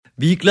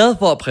Vi er glade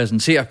for at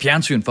præsentere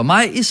Fjernsyn for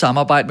mig i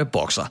samarbejde med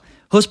Boxer.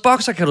 Hos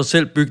Boxer kan du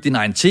selv bygge din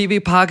egen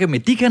tv-pakke med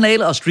de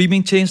kanaler og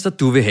streamingtjenester,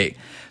 du vil have.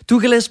 Du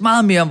kan læse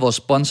meget mere om vores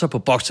sponsor på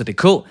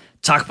Boxer.dk.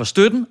 Tak for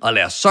støtten, og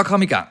lad os så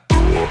komme i gang.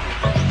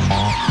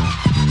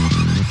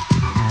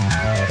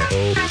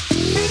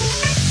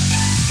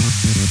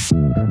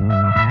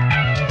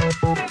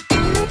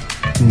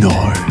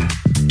 Nøj,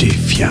 det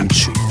er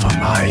fjernsyn for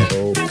mig.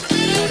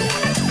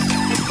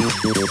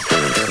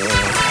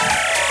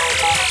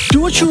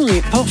 Du er tunet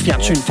ind på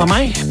Fjernsyn for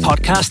mig,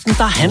 podcasten,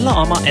 der handler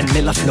om at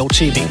anmelde Flow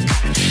TV.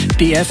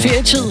 Det er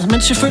ferietid,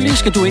 men selvfølgelig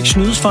skal du ikke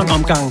snydes for en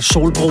omgang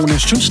solbrune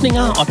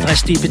synsninger og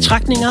dristige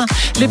betragtninger,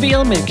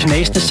 leveret med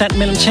knasende sand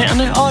mellem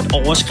tæerne og et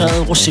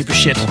overskredet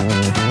rosébudget.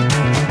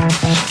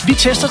 Vi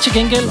tester til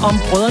gengæld, om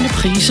brødrene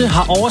Price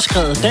har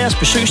overskredet deres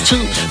besøgstid,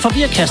 for vi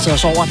har kastet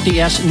os over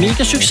deres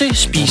mega-succes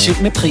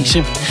Spise med Price.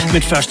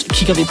 Men først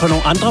kigger vi på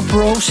nogle andre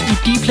bros i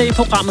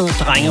Dplay-programmet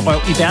Drengerøv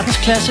i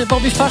verdensklasse, hvor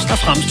vi først og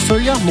fremmest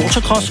følger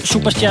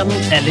motocross-superstjernen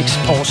Alex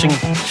Porsing.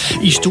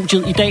 I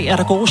studiet i dag er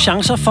der gode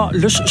chancer for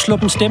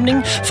løssluppen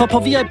stemning, for på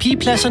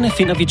VIP-pladserne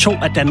finder vi to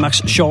af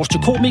Danmarks sjoveste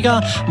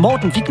komikere,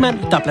 Morten Wigman,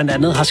 der blandt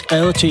andet har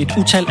skrevet til et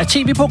utal af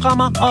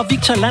tv-programmer, og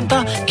Victor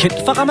Lander, kendt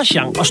for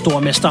Ramachan og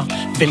Stormester.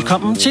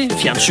 Velkommen til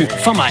Fjernsyn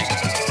for mig.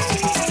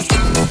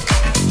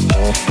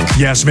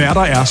 Jeres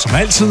værter er som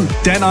altid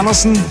Dan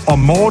Andersen og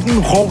Morten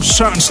Rov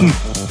Sørensen.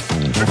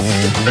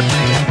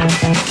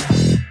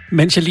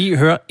 Mens jeg lige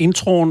hører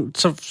introen,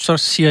 så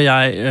siger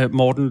jeg,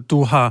 Morten,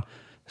 du har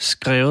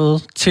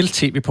skrevet til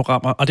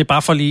tv-programmer, og det er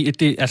bare for lige,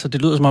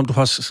 det lyder som om, du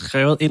har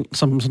skrevet ind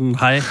som sådan,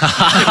 hej.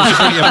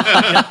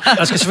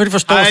 Jeg skal selvfølgelig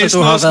forstå, at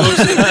du har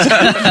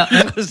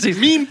været...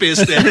 Min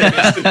bedste er det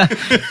bedste.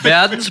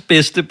 Verdens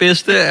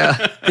bedste er...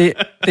 Det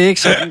er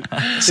ikke sådan.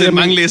 Det er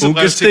mange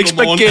læserbrev til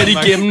spaghetti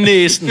gennem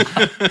næsen.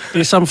 Det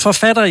er som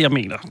forfatter, jeg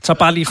mener. Så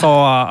bare lige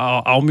for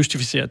at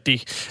afmystificere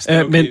det.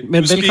 Okay.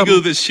 Men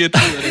velkommen. The shit.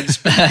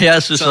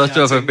 Jeg synes også,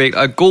 det var perfekt.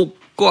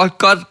 Og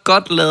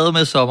godt lavet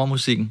med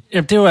sommermusikken.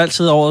 Jamen, det er jo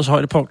altid årets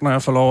højdepunkt, når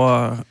jeg får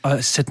lov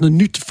at sætte noget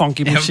nyt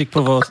funky musik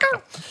på vores...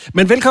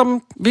 Men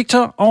velkommen,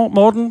 Victor og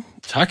Morten.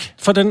 Tak.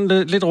 For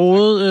den lidt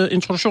rodede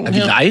introduktion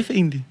her. Er vi live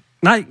egentlig?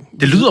 Nej.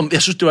 Det lyder om...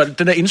 Jeg synes, det var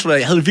den der intro,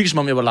 jeg havde det virkelig som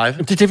om, jeg var live.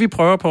 Det er det, vi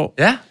prøver på.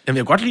 Ja. Jamen, jeg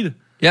kan godt lide det.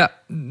 Ja,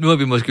 nu har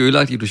vi måske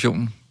ødelagt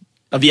illusionen.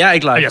 Og vi er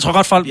ikke live. Jeg tror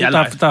godt, folk,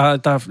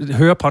 der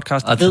hører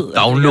podcast, og ved,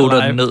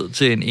 downloader den ned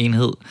til en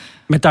enhed.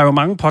 Men der er jo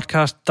mange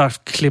podcast, der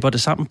klipper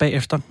det sammen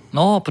bagefter.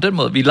 Nå, på den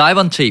måde. Vi er live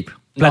on tape.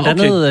 Blandt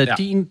andet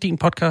din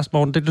podcast,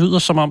 Morten, det lyder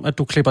som om, at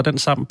du klipper den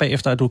sammen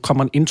bagefter, at du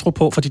kommer en intro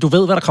på, fordi du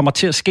ved, hvad der kommer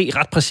til at ske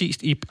ret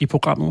præcist i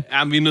programmet.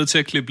 Ja, men vi er nødt til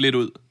at klippe lidt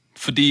ud.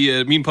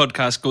 Fordi min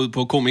podcast går ud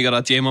på komikere,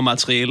 der jammer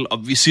materiale, og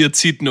vi siger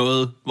tit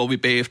noget, hvor vi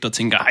bagefter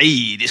tænker, ej,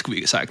 det skulle vi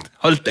ikke have sagt.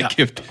 Hold da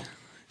kæft.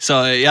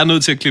 Så jeg er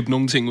nødt til at klippe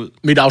nogle ting ud.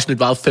 Mit afsnit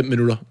varede 5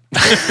 minutter.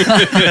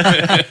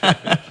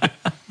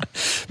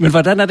 Men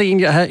hvordan er det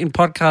egentlig at have en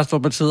podcast, hvor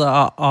man sidder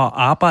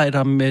og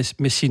arbejder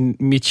med sin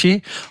métier,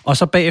 og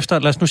så bagefter,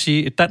 lad os nu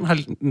sige, Dan har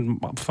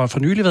for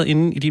nylig været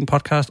inde i din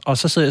podcast, og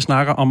så sidder jeg og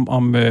snakker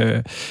om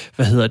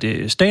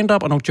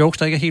stand-up og nogle jokes,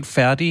 der ikke er helt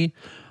færdige,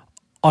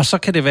 og så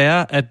kan det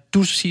være, at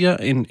du siger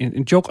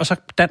en joke, og så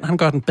Dan, han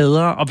gør den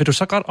bedre, og vil du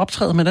så godt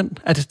optræde med den?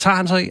 Tager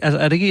han så ikke? Altså,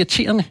 er det ikke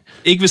irriterende?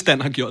 Ikke hvis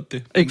Dan har gjort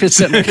det. Ikke hvis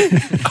Dan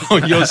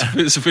Jo,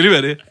 selvfølgelig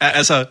er det.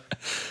 Altså,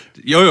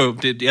 jo,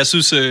 jeg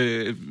synes,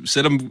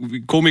 selvom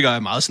komikere er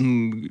meget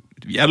sådan,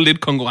 vi er jo lidt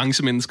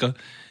konkurrencemennesker,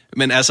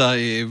 men altså,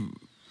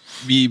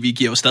 vi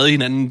giver jo stadig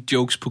hinanden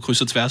jokes på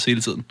kryds og tværs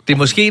hele tiden. Det er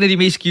måske en af de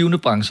mest givende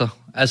brancher,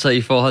 altså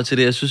i forhold til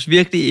det. Jeg synes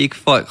virkelig ikke,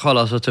 folk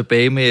holder sig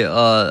tilbage med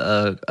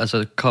at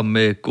komme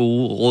med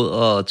gode råd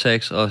og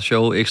tags og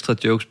sjove ekstra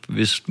jokes,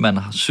 hvis man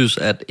synes,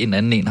 at en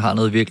anden en har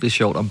noget virkelig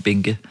sjovt om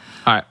bænke.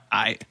 Nej.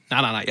 Jeg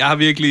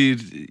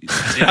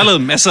har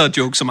lavet masser af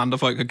jokes, som andre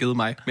folk har givet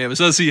mig. Men jeg vil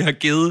så sige, at jeg har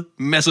givet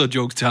masser af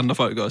jokes til andre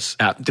folk også.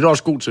 Ja, det er du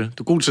også god til.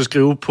 Du er god til at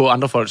skrive på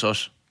andre folks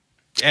også.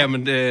 Ja,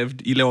 men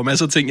I laver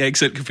masser af ting, jeg ikke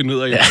selv kan finde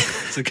ud af. Ja.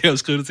 Så kan jeg jo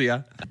skrive det til jer.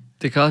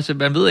 Det kan også,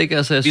 man ved ikke,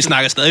 altså... Vi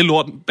snakker stadig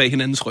lort bag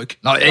hinandens ryg.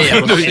 Nå,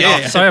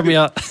 ja. Så er jeg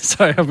mere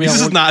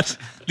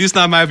Lige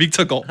snart mig og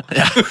Victor går.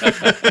 Ja.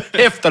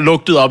 Efter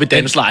lugtet op i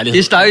Dans lejlighed.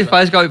 Det snakker vi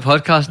faktisk om i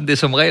podcasten. Det er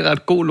som regel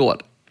et god lort.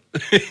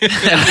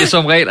 Det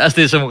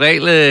er som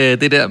regel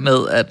det der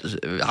med, at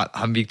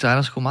ham Victor, han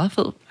er sgu meget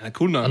fed. Han er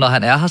cool nok. Og når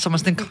han er her, så er man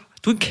sådan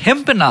du er en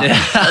kæmpe navn. Ja.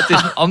 Det er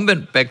sådan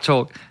omvendt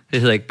backtalk. Det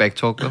hedder ikke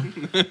backtalk, jo.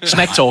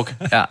 Smacktalk.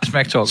 Ja,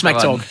 smacktalk.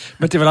 Smacktalk.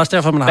 Men det er vel også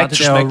derfor, man har det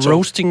der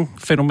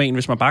roasting-fænomen.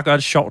 Hvis man bare gør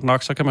det sjovt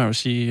nok, så kan man jo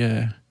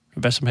sige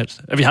hvad som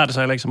helst. Vi har det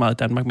så heller ikke så meget i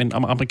Danmark, men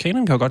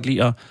amerikanerne kan jo godt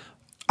lide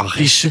at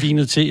blive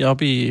svinet til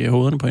op i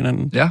hovederne på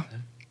hinanden. Ja.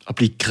 Og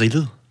blive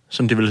grillet,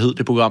 som det vel hed,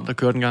 det program, der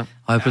kørte engang.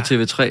 Og på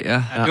TV3,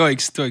 ja. Det var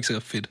ikke så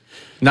fedt.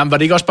 Nej, men var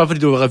det ikke også bare, fordi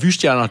du var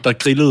revystjerner, der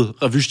grillede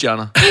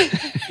revystjerner?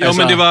 Jo,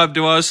 altså... men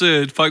det var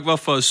også, folk var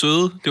for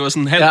søde. Det var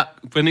sådan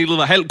panelet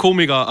var halvt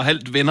komikere og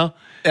halvt venner.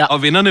 Ja.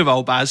 Og vennerne var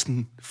jo bare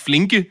sådan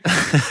flinke,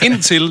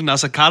 indtil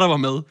Nasser Carter var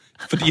med.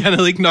 fordi han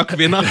havde ikke nok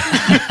venner.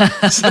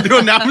 Så det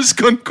var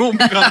nærmest kun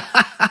komikere.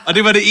 Og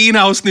det var det ene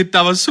afsnit, der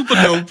var super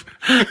dope.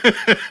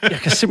 Jeg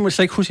kan simpelthen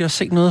slet ikke huske, at jeg har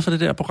set noget fra det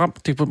der program.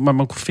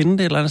 Man kunne finde det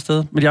et eller andet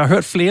sted. Men jeg har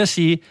hørt flere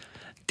sige,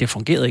 det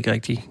fungerede ikke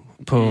rigtigt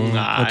på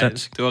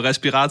dansk. Det var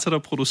Respirator, der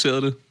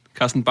producerede det.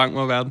 Carsten Bang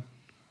var verden.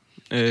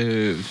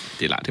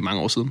 Det er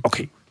mange år siden.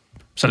 Okay,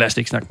 så lad os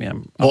ikke snakke mere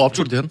om. Hvor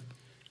optog det den?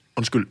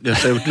 Undskyld, jeg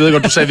ved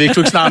godt, du sagde, at vi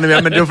ikke snart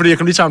mere, men det var fordi, jeg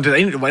kom lige til ham.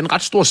 Det var en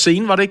ret stor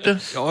scene, var det ikke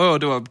det? Jo,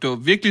 det var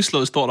virkelig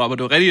slået stort op, og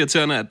det var rigtig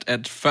irriterende,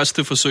 at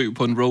første forsøg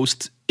på en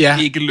roast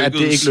ikke lykkedes. At det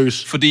ikke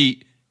lykkedes.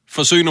 Fordi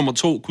forsøg nummer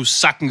 2 kunne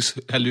sagtens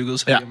have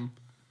lykkedes herhjemme.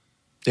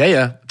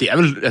 Ja. Det er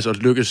vel altså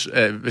lykkes,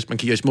 hvis man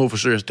kigger i små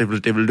forsøg.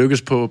 Det vil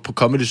lykkes på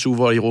Comedy Zoo,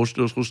 hvor I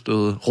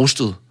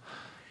rustet.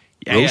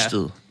 Ja.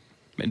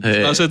 Men det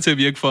er også til at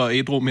virke for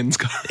ædru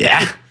mennesker. Ja.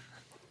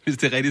 Hvis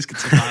det rigtig skal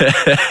tage meget.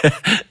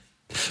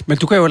 Men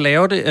du kan jo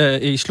lave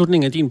det i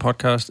slutningen af din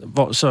podcast,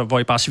 hvor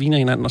I bare sviner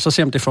hinanden, og så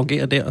se, om det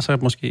fungerer der, og så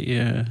måske...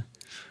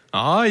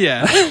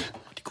 Ja.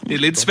 Det er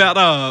lidt svært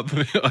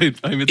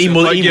at invitere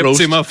folk hjem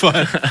til mig,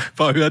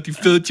 for at høre de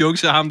fede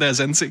jokes, jeg har om deres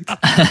ansigt.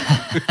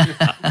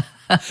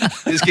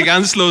 Det skal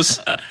gerne slås.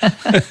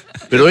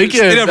 Vil du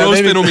ikke... Det der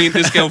roast-fænomen,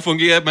 det skal jo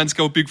fungere. Man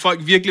skal jo bygge folk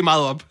virkelig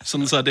meget op,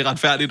 sådan så det er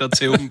retfærdigt at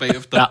tæve dem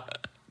bagefter. Ja.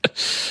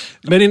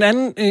 Men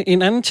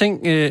en anden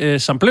ting,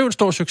 som blev en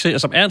stor succes,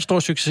 og som er en stor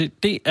succes,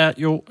 det er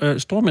jo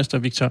Stormester,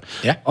 Victor.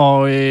 Ja.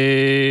 Og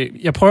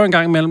jeg prøver en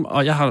gang imellem,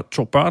 og jeg har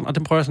 2 børn, og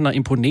dem prøver jeg sådan at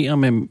imponere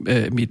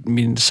med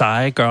min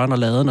seje gøren og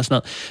laden og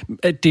sådan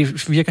noget.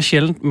 Det virker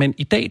sjældent, men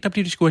i dag, der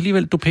bliver de sgu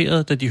alligevel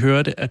duperet, da de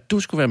hørte, at du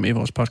skulle være med i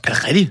vores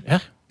podcast. Er det rigtigt? Ja.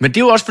 Men det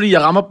er jo også, fordi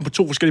jeg rammer dem på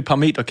 2 forskellige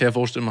parametre, kan jeg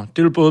forestille mig.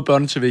 Det er jo både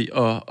børnetv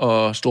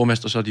og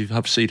Stormester, så de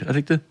har set. Er det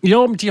ikke det?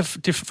 Jo, men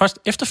det er først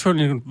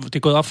efterfølgende, det er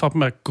gået op for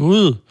dem, at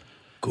Gud,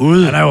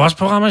 han er jo også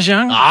på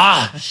Ramachan.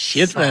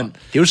 Shit, mand. Det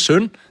er jo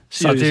synd,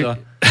 siger de så.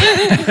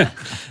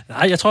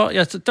 Nej, jeg tror,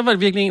 der var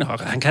virkelig en,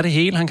 han kan det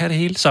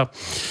hele. Så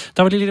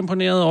der var lidt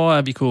imponeret over,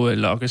 at vi kunne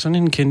lokke sådan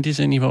en kendis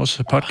ind i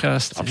vores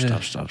podcast.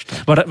 Stop.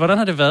 Hvordan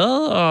har det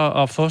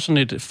været at få sådan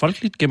et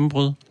folkeligt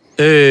gennembrud?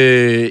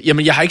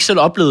 Jamen, jeg har ikke selv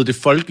oplevet det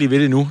folkelige ved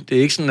det endnu. Det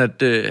er ikke sådan,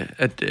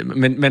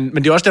 men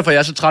det er også derfor, jeg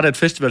er så træt af, at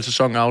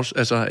festivalsæsonen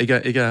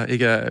ikke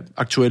er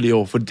aktuel i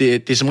år. For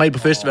det er som regel på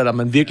festivaler,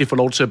 man virkelig får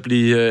lov til at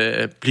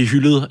blive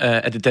hyldet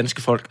af det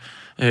danske folk.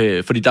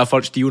 Fordi der er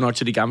folk stive nok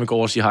til, de gerne vil gå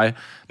over og sige hej.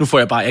 Nu får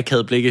jeg bare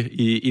akavet blikke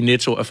i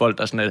Netto af folk,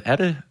 der er sådan, er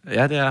det?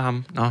 Ja, det er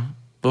ham. Nå,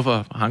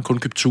 hvorfor har han kun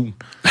købt tun?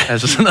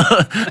 Altså sådan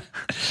noget.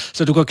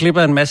 Så du går glip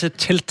af en masse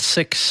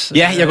teltsex?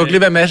 Ja, jeg går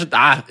glip af en masse...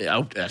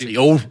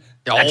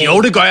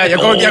 Jo, det gør jeg. Jeg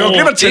går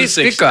glip af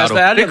teltsex. Det gør du.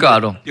 Det gør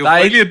du. Det er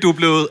jo frygteligt, at du er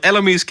blevet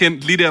allermest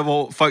kendt lige der,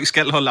 hvor folk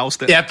skal holde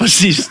afstand. Ja,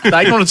 præcis. Der er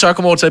ikke nogen, der tør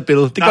komme over og tage et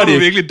billede. Det gør de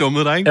ikke. virkelig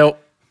dummet dig, ikke? Jo.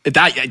 Det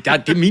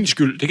er min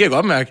skyld. Det kan jeg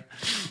godt mærke.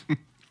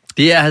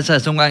 Det er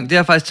altså nogle gange, det har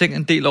jeg faktisk tænkt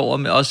en del over,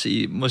 med også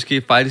i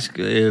måske faktisk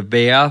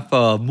værre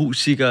for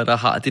musikere, der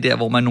har det der,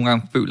 hvor man nogle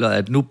gange føler,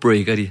 at nu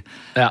breaker de.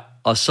 Ja.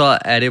 Og så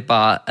er det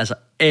bare, altså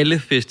alle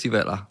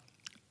festivaler.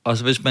 Og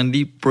så hvis man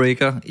lige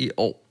breaker i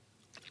år,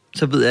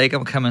 så ved jeg ikke,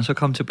 om kan man så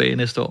komme tilbage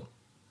næste år.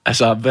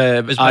 Altså,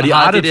 hvis man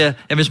har det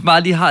der, hvis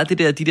man lige har det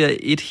der, de der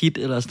 1 hit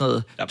eller sådan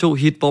noget, 2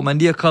 hit, hvor man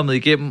lige er kommet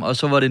igennem, og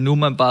så var det nu,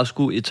 man bare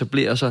skulle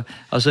etablere sig,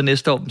 og så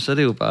næste år, så er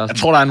det jo bare sådan.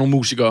 Jeg tror, der er nogle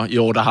musikere i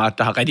år, der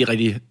har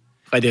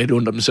rigtig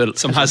ondt om dem selv.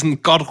 Som har sådan en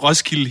godt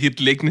Roskilde-hit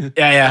liggende.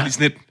 Ja.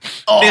 Sådan et,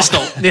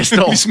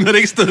 næste år. Vi smider det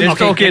ikke sted.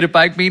 Næste år giver det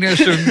bare ikke mening at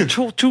synge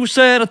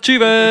 2020.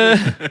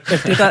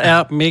 Det, der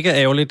er mega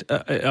ærgerligt,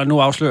 og nu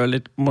afslører jeg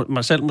lidt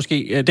mig selv måske,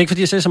 det er ikke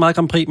fordi, jeg ser så meget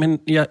Grand Prix, men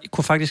jeg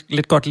kunne faktisk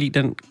lidt godt lide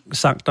den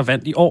sang, der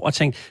vandt i år, og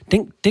tænkte,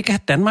 det kan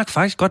Danmark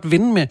faktisk godt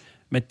vinde med,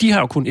 men de har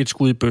jo kun et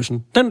skud i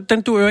bøssen.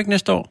 Den duer jo ikke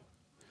næste år.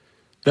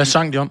 Hvad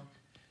sang de om?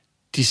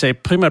 De sagde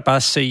primært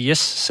bare, say yes,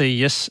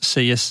 say yes,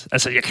 say yes.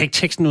 Altså, jeg kan ikke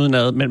teksten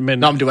udenad, men...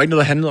 Nå, men det var ikke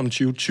noget, der handlede om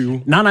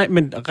 2020. Nej,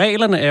 men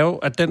reglerne er jo,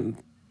 at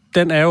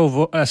den er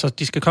jo... Altså,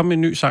 de skal komme med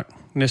en ny sang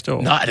næste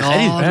år. Nå, er det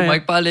rigtigt? Du må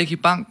ikke bare lægge i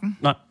banken.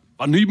 Nej.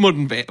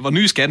 Hvor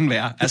ny skal den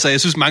være? Altså, jeg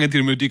synes, mange af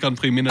de Melodi Grand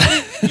Prix minder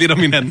lidt om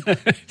hinanden.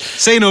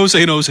 Say no.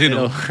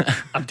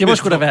 Det må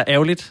sgu da være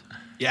ærgerligt.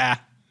 Ja.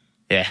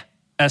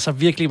 Altså,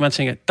 virkelig, man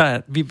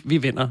tænker, vi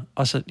vinder,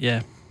 og så,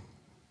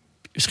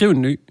 skriv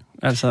en ny.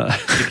 Altså...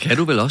 Det kan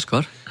du vel også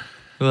godt.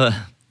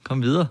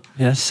 Kom videre.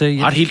 Ja, say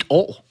yes. Et helt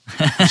år.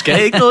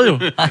 Skal ikke noget, jo.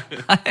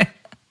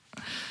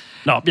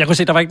 Nå, jeg kunne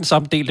se, der var ikke den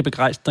samme delte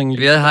begejstring.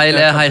 Jeg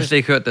har slet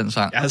ikke hørt den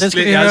sang. Jeg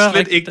har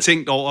slet ikke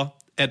tænkt over,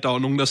 at der var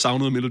nogen, der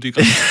savnede Melodi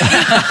Grand Prix.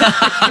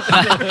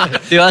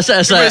 Det er også,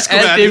 altså, alt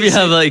det, vi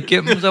har været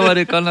igennem, så var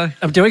det godt nok.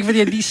 Jamen, det var ikke, fordi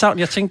jeg lige savnede.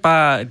 Jeg tænkte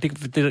bare,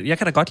 jeg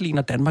kan da godt lide,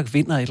 når Danmark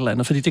vinder et eller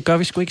andet, fordi det gør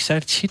vi sgu ikke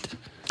særlig tit.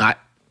 Nej.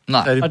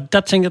 Og der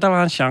tænkte jeg, der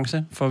var en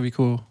chance, for at vi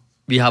kunne...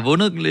 Vi har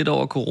vundet lidt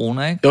over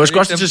corona, ikke? Jeg skal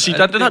også til at sige,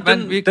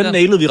 den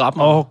nailede vi ret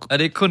meget. Er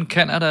det ikke kun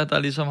Canada, der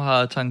ligesom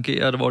har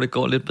tangeret, hvor det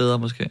går lidt bedre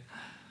måske?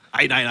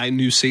 Nej.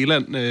 New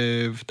Zealand,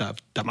 der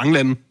er mange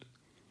lande,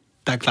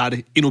 der klarer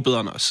det endnu bedre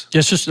end os.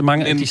 Jeg synes, at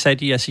mange af de sagde, at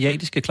de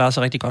asiatiske klarer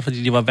sig rigtig godt,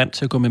 fordi de var vant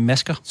til at gå med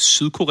masker.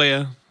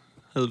 Sydkorea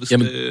havde vist...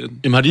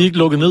 Jamen har de ikke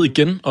lukket ned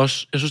igen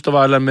også? Jeg synes, der var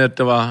et eller andet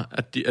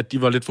med, at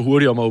de var lidt for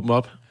hurtige om at åbne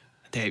op.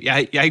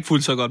 Jeg er ikke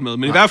fuldt så godt med,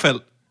 men i hvert fald...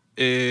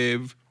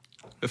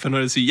 hvad fanden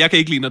vil jeg sige? Jeg kan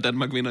ikke lide, når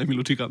Danmark vinder i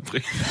Melodi Grand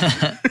Prix.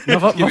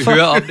 Skal vi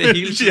høre om det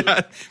hele tiden? Ja,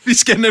 vi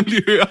skal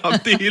nemlig høre om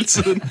det hele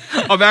tiden.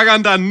 Og hver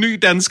gang der er en ny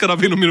dansker, der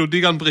vinder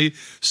Melodi Grand Prix,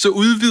 så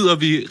udvider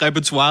vi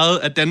repertoiret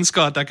af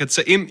danskere, der kan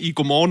tage ind i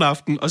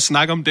Godmorgenaften og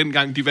snakke om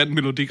dengang, de vandt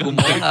Melodi Grand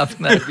Prix.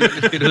 Godmorgenaften er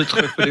virkelig et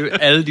udtryk, for det er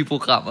alle de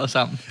programmer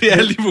sammen. Det er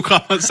alle de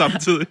programmer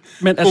samtidig.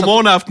 Men altså,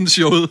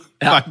 Godmorgenaften-showet,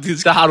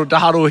 faktisk. Der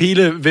har du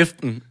hele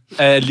viften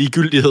af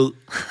ligegyldighed.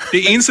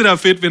 Det eneste, der er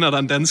fedt, vinder der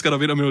en dansker, der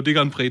vinder Melodi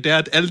Grand Prix, det er,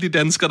 at alle de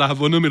danskere, der har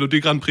vundet Melodi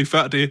Grand Prix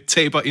før det,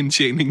 taber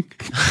indtjening.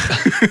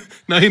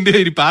 Når hende der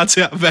i de bare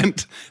til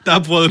vandt, der har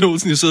Brødrene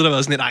Olsen jo siddet og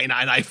været sådan,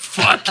 nej,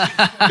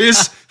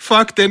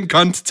 fuck den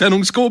kont, tag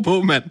nogle sko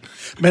på, mand.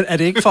 Men er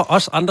det ikke for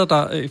os andre,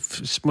 der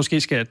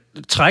måske skal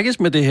trækkes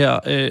med det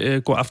her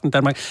God Aften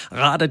Danmark,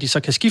 rart, at de så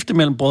kan skifte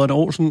mellem Brødrene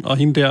Olsen og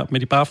hende der med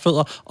de bare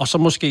fødder, og så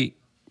måske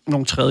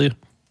nogle tredje?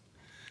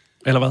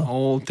 Eller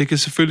hvad? Det kan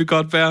selvfølgelig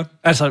godt være.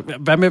 Altså,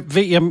 hvad med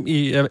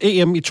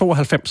EM i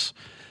 92?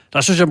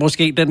 Der synes jeg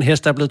måske, den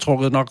hest er blevet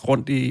trukket nok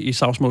rundt i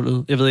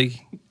savsmålet. Jeg ved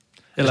ikke.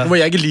 Eller? Nu var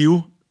jeg ikke i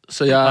live,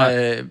 så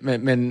jeg...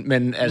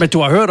 Men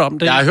du har hørt om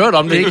det? Jeg har hørt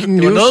om det.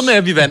 Det var noget med,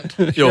 at vi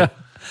vandt. Jo. Ja.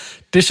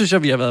 Det synes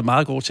jeg, vi har været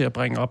meget gode til at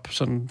bringe op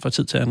sådan fra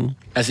tid til anden.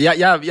 Altså,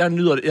 jeg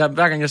nyder det.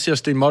 Hver gang jeg ser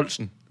Sten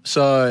Molsen,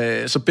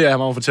 så beder jeg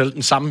mig om at fortælle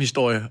den samme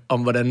historie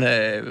om,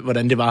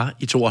 hvordan det var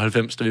i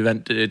 92, da vi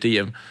vandt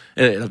DM.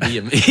 Eller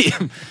VM.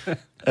 EM.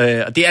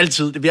 Og det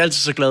bliver altid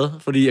så glad,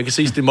 fordi jeg kan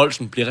se, at Sten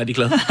Molsen bliver rigtig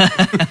glad.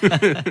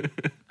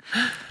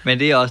 Men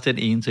det er også den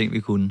ene ting, vi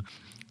kunne.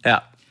 Ja.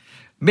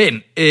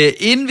 Men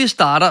inden vi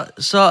starter,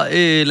 så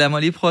lad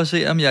mig lige prøve at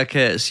se, om jeg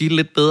kan sige det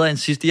lidt bedre end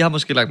sidst. Jeg har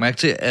måske lagt mærke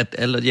til, at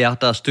alle jer,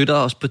 der støtter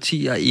os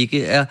partier,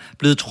 ikke er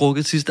blevet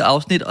trukket sidste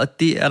afsnit, og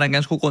det er der en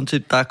ganske god grund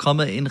til. Der er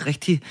kommet en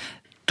rigtig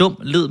dum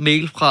led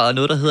mail fra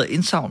noget, der hedder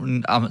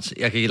indsamling.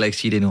 Jeg kan heller ikke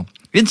sige det nu.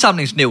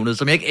 Indsamlingsnævnet,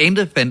 som jeg ikke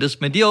anede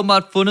fandtes, men de har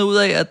åbenbart fundet ud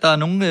af, at der er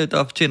nogen,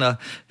 der tjener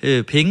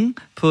penge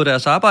på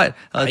deres arbejde,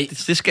 og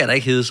det skal der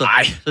ikke hedde sig.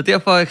 Så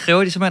derfor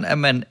kræver de simpelthen, at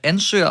man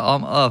ansøger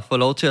om at få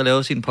lov til at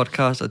lave sin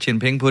podcast og tjene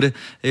penge på det.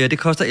 Det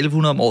koster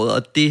 1.100 om året,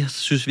 og det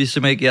synes vi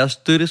simpelthen ikke, jeres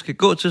støtte skal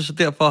gå til, så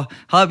derfor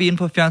har vi inde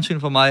på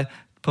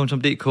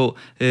fjernsynformig.dk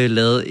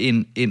lavet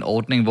en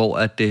ordning, hvor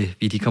at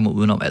vi kommer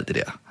udenom alt det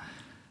der.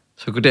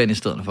 Så gå derind i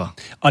stedet for.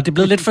 Og det er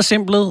blevet lidt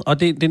forsimplet, og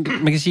det,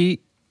 man kan sige,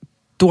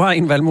 du har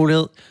en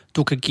valgmulighed.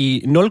 Du kan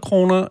give 0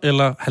 kroner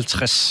eller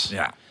 50.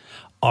 Ja.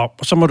 Og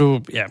så må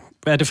du,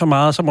 hvad er det for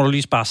meget, så må du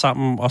lige spare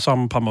sammen, og så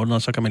om et par måneder,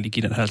 så kan man lige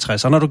give den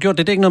 50. Og når du gjorde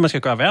det, det er ikke noget, man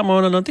skal gøre hver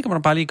måned, det kan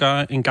man bare lige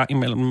gøre en gang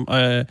imellem.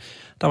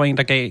 Der var en,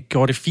 der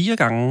gjorde det 4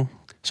 gange,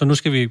 så nu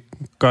skal vi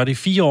gøre det i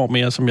 4 år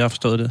mere, som jeg har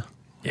forstået det.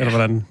 Ja, eller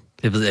hvordan?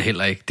 Det ved jeg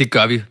heller ikke. Det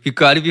gør vi. Vi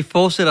gør det, vi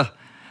fortsætter.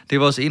 Det er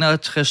vores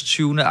 61.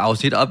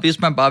 afsnit, og hvis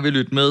man bare vil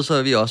lytte med, så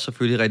er vi også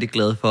selvfølgelig rigtig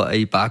glade for, at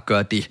I bare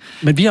gør det.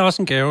 Men vi har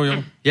også en gave, jo.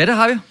 Ja, det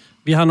har vi.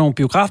 Vi har nogle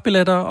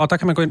biografbilletter, og der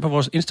kan man gå ind på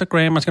vores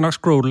Instagram. Man skal nok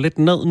scrolle lidt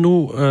ned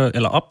nu,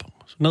 eller op.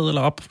 Ned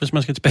eller op, hvis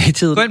man skal tilbage i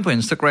tiden. Gå ind på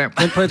Instagram.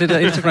 Gå ind på det der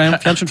Instagram,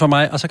 Fjernsyn for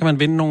mig, og så kan man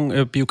vinde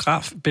nogle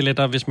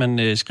biografbilletter, hvis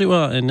man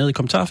skriver ned i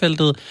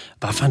kommentarfeltet,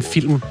 hvad for en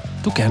film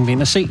du gerne vil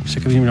ind og se. Så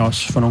kan vi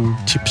også få nogle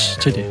tips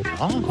til det.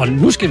 Og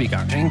nu skal vi i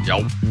gang, ikke?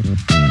 Jo.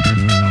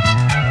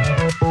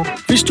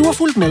 Hvis du har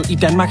fulgt med i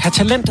Danmark har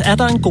talent, er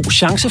der en god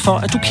chance for,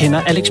 at du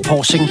kender Alex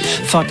Porsing.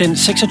 For den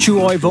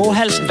 26-årige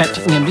vågehals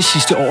vandt nemlig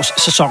sidste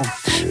års sæson.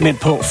 Men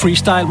på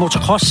freestyle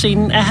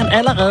motocross-scenen er han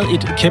allerede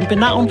et kæmpe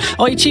navn,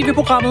 og i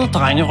tv-programmet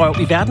Drengerøv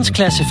i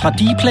verdensklasse fra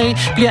Dplay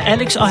bliver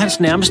Alex og hans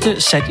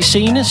nærmeste sat i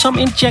scene som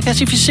en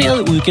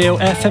jackassificeret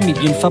udgave af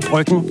Familien fra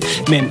Bryggen.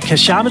 Men kan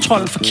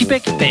charmetrollen fra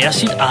Kibæk bære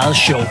sit eget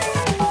show?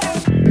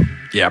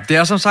 Ja, det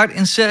er som sagt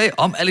en serie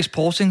om Alex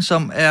Porsing,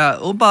 som er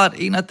åbenbart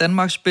en af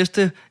Danmarks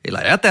bedste, eller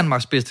er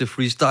Danmarks bedste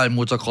freestyle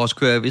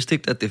motocross-kører. Jeg vidste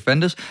ikke, at det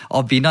fandtes,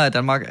 og vinder af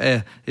Danmark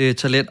af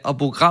talent. Og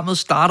programmet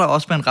starter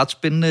også med en ret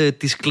spændende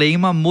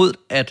disclaimer mod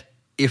at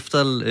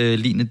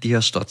efterligne de her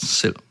stunts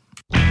selv.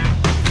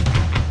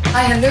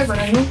 Ej, han løber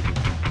der nu.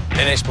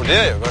 Den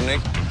eksploderer jo, gør den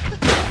ikke?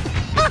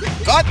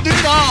 Godt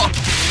nytår!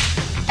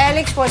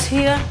 Alex was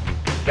here.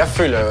 Jeg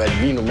føler jo,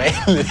 at vi er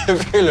normale. Jeg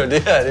føler, at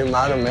det her det er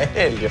meget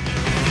normalt. Jo.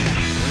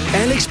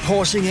 Alex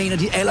Porsing er en af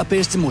de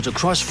allerbedste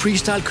motocross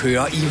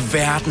freestyle-kører i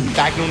verden.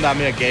 Der er ikke nogen, der er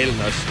mere gale end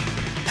os.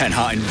 Han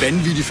har en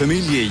vanvittig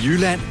familie i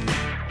Jylland.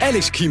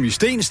 Alex, Kimi,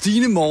 Sten,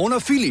 Stine, Morgen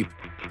og Philip.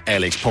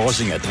 Alex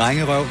Porsing er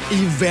drengerøv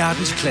i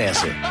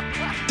verdensklasse.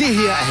 Det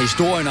her er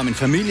historien om en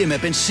familie med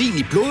benzin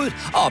i blodet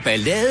og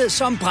ballade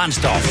som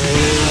brændstof.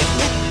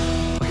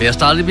 Okay, jeg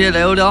startede med at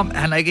lave det om.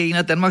 Han er ikke en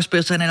af Danmarks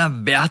bedste, han er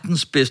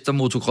verdens bedste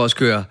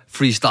motocross-kører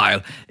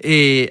freestyle.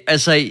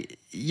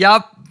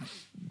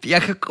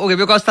 Jeg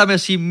vil godt starte med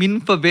at sige, at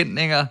mine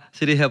forventninger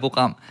til det her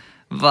program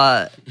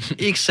var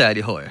ikke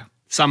særlig høje.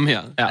 Samme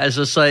her. Ja.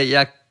 Altså, så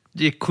jeg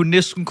kunne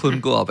næsten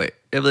kun gå opad.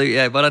 Jeg ved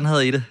ikke, hvordan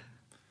havde I det?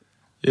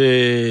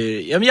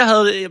 Jamen,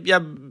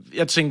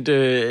 jeg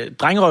tænkte,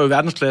 drengerøv i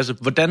verdensklasse,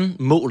 hvordan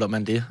måler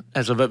man det?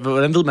 Altså,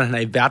 hvordan ved man, at han er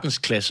i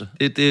verdensklasse?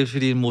 Det er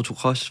fordi en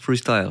motocross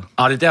freestyle. Det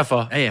er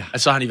derfor, ja.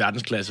 at så er han i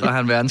verdensklasse. Så er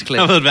han verdensklasse.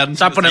 Han har været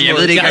verdensklasse. Så på den Jeg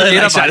måde, ved det ikke,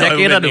 jeg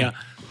gætter nu.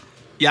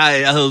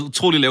 Jeg havde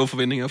utrolig lave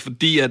forventninger,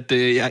 fordi at,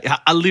 jeg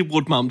har aldrig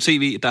brudt mig om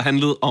tv, der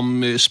handlede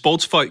om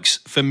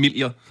sportsfolks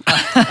familier.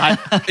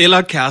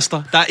 Eller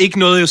kærester. Der er ikke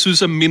noget, jeg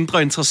synes er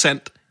mindre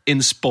interessant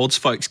end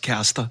sportsfolks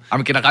kærester.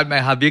 Jamen generelt,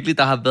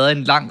 der har været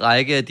en lang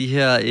række af de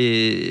her,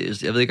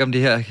 jeg ved ikke om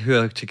det her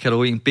hører til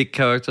kategorien big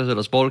characters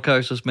eller small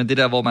characters, men det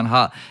der, hvor man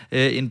har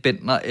en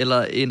Bentner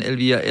eller en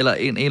Elvira eller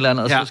en eller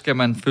anden, og så skal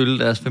man følge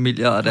deres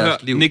familier og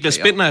deres liv. Niklas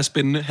Bentner er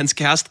spændende. Hans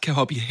kæreste kan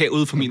hoppe i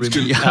havet for min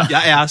skyld.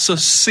 Jeg er så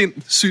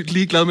sindssygt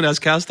ligeglad med deres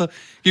kærester.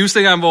 Jeg husker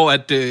dengang, hvor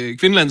at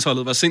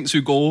kvindelandsholdet var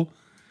sindssygt gode.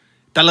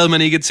 Der lavede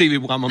man ikke et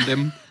tv-program om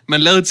dem.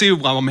 Man lavede et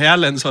tv-program om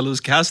herrelandsholdets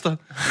kærester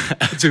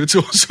på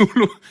TV2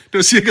 Zulu. Det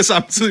var cirka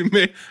samtidig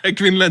med, at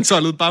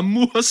kvindelandsholdet bare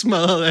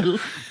mursmadrede alle.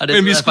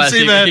 Men vi skulle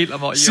se,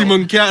 hvad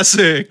Simon Kjærs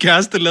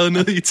kæreste lavede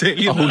nede i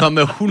Italien. Og hun har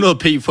med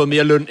 100p fået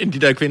mere løn, end de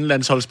der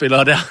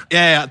kvindelandsholdsspillere der.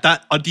 Ja,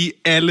 og de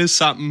er alle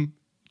sammen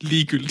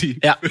ligegyldige.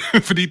 Ja.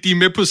 Fordi de er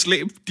med på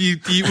slæb. De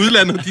er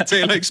udlandet, de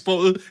taler ikke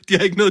sproget. De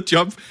har ikke noget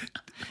job.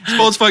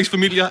 Sportsfolks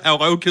familier er jo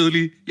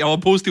røvkedelige. Jeg var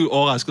positivt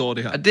overrasket over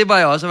det her. Det var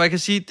jeg også, og jeg kan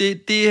sige,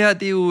 det her,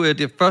 det er jo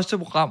det første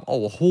program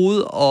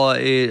overhovedet, og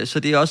så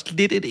det er også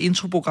lidt et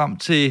introprogram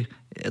til,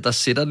 der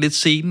sætter lidt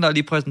scenen og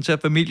lige præsenterer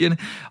familien.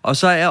 Og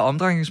så er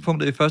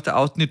omdrejningspunktet i første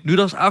afsnit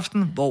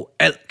nytårsaften, hvor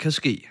alt kan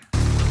ske.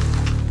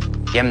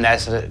 Jamen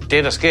altså,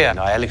 det der sker,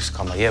 når Alex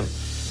kommer hjem,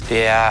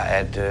 det er,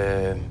 at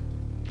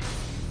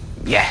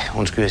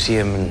undskyld jeg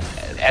siger, men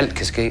alt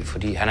kan ske,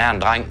 fordi han er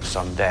en dreng,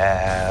 som der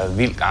er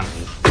vild gang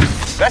i.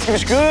 Hvad skal vi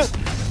skyde?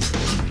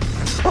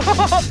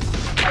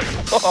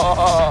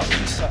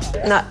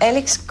 Når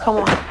Alex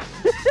kommer,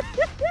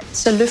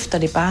 så løfter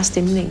det bare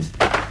stemningen.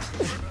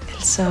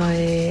 Altså,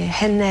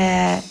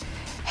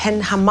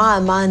 han har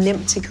meget, meget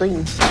nemt til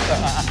grin.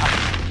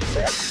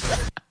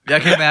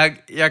 Jeg kan mærke,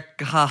 jeg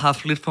har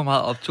haft lidt for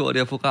meget optur af det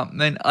her program,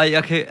 men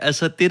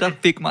det, der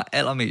fik mig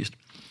allermest,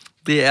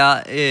 det er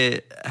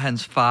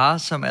hans far,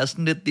 som er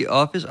sådan lidt The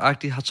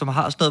Office-agtig, som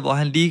har sådan noget, hvor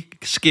han lige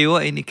skæver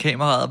ind i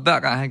kameraet, og hver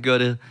gang han gør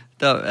det,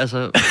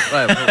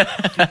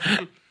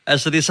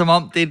 altså det er som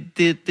om, det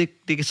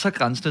er så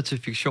grænsende til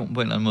fiktion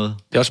på en eller anden måde.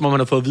 Det er også som om, man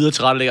har fået videre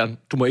til rettelæggeren.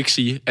 Du må ikke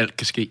sige, alt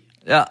kan ske.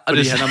 Ja, og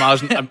fordi han er meget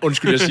sådan,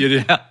 undskyld, jeg siger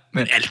det. Ja,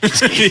 men alt kan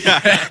ske.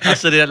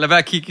 Altså det der, lad være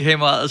at kigge i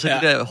kameraet, og så det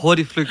der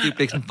hurtigt flygtige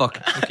blik, sådan, fuck,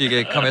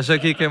 kommer jeg så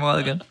at kigge i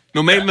kameraet igen?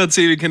 Normalt når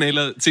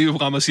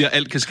tv-programmer siger,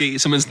 alt kan ske,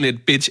 så er man sådan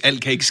lidt, bitch,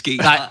 alt kan ikke ske.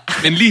 Nej.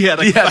 Men lige her,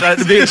 der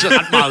er så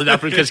ret meget, der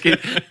kan ske.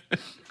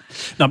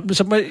 Nå,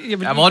 så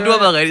Morten, du har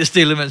været rigtig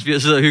stille, mens vi har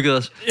siddet og hygget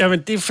os.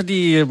 Jamen, det er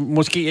fordi,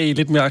 måske er I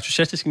lidt mere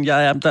entusiastisk, end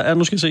jeg er. Der er,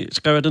 nu skal jeg se,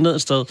 skriver jeg det ned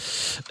et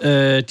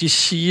sted. De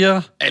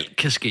siger... Alt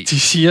kan ske. De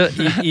siger,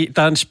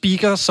 der er en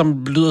speaker,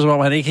 som lyder som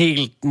om, han ikke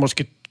helt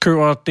måske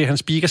kører det, han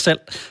speaker selv.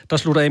 Der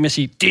slutter af med at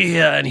sige, det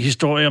her er en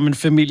historie om en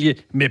familie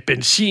med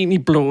benzin i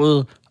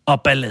blodet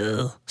og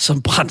ballade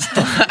som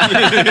brændstof.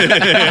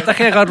 Der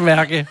kan jeg godt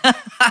mærke...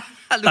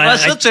 Du var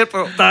så tæt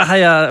på. Der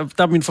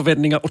er mine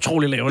forventninger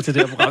utrolig lave til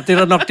det her program. Det er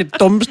da nok det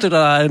dummeste,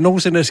 der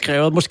nogensinde er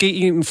skrevet. Måske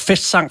en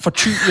festsang for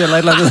Thy eller et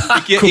eller andet.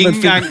 Det giver ikke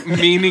engang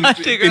mening.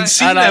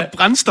 Benzin er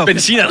brændstof.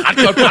 Benzin er et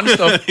ret godt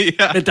brændstof.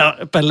 Ja. Men der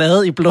er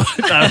ballade i blodet.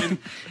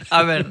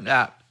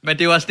 Men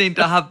det er jo også en,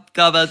 der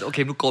har været...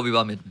 Okay, nu går vi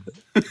bare med den.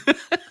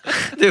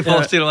 Det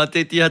forestiller mig,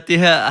 at det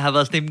her har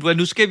været sådan en...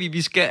 Nu skal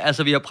vi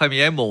har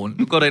premiere i morgen.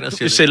 Nu går der ind og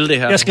siger det. Sælge det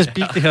her. Jeg skal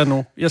speak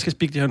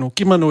det her nu.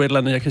 Giv mig nu et eller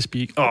andet, jeg kan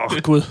speak.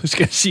 Gud,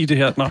 skal jeg sige det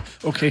her? Nå,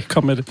 okay,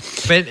 kom med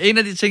det. Men en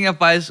af de ting, jeg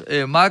faktisk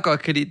meget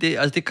godt kan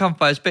lide, det kom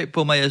faktisk bag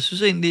på mig. Jeg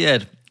synes egentlig,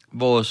 at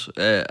vores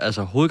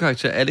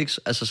hovedkarakter Alex,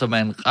 som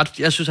er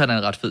jeg synes, han er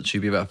en ret fed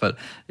type i hvert fald,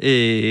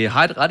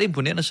 har et ret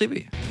imponerende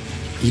CV.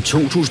 I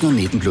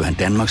 2019 blev han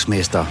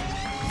Danmarksmester,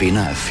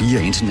 vinder af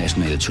 4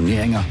 internationale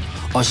turneringer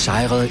og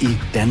sejrede i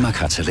Danmark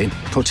har talent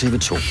på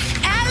TV2.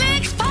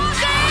 Alex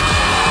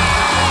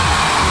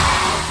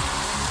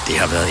Det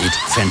har været et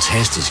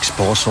fantastisk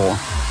sportsår,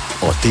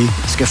 og det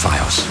skal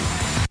fejres.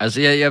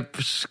 Altså, jeg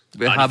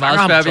har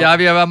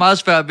været meget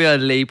svært ved at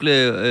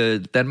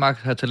label Danmark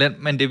har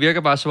talent, men det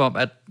virker bare som om,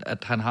 at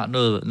han har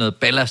noget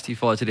ballast i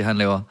forhold til det, han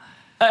laver.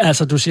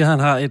 Altså, du siger, at han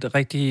har et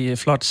rigtig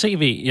flot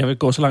CV. Jeg vil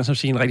gå så langt som at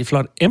sige, en rigtig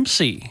flot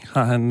MC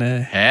har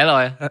han...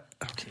 Halløj.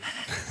 Okay.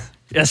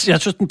 Jeg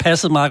synes, den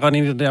passede meget godt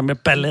ind i det der med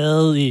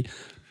ballade i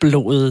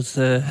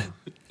blodet.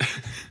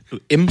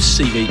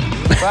 MCV.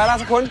 Så er der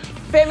altså kun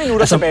 5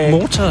 minutter tilbage.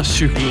 Altså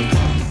motorcykel.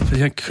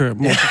 Fordi han kører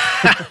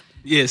motor.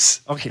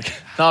 Yes. Okay.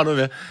 Nå, nu er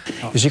vi. Jeg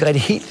synes ikke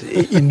rigtig helt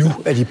endnu,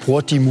 at de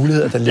bruger de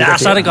muligheder, der ligger der. Ja,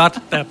 så er det godt.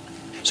 Ja.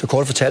 Så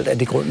kort fortalt er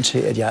det grunden til,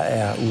 at jeg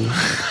er ude.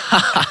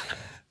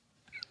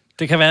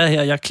 Det kan være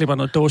her, jeg klipper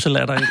noget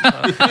dåselatter ind.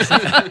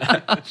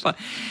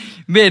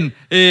 Men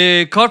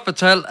kort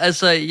fortalt,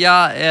 altså jeg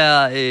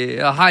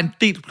har en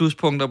del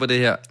pluspunkter på det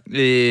her.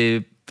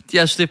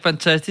 jeg synes, det er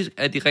fantastisk,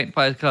 at de rent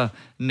faktisk har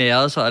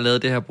næret sig og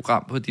lavet det her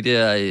program på de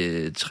der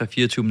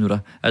 3-24 minutter.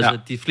 Altså,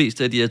 de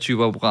fleste af de her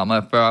typer af programmer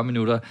er 40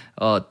 minutter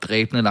og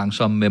dræbende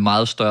langsomt med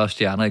meget større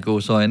stjerner i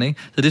gåseøjne,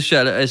 ikke? Så det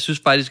synes jeg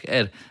synes faktisk,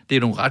 at det er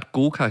nogle ret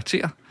gode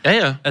karakterer.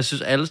 Ja. Jeg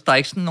synes, der er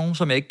ikke sådan nogen,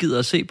 som jeg ikke gider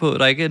at se på.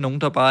 Der er ikke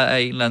nogen, der bare er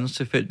en eller anden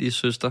tilfældige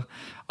søster.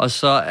 Og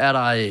så er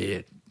der,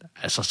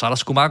 så er der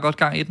sgu meget godt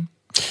gang i den.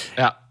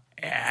 Ja.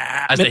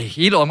 Altså,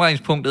 hele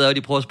omregningspunktet er, at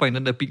de prøver at springe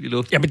den der bil i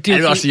luften. Jamen, det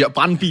vil også sige, at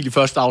brænde en bil i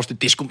første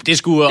afsnit, det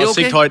skulle også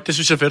sigte højt. Det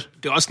synes jeg er fedt.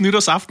 Det er også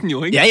nytårsaften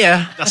jo, ikke?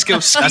 Ja. Der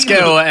skal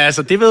jo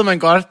altså, det ved man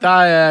godt. Der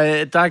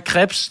er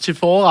krebs til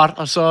forret,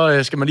 og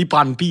så skal man lige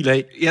brænde en bil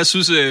af. Jeg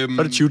synes... Så er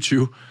det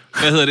 2020.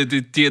 Hvad hedder det?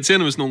 Det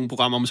irriterende ved sådan nogle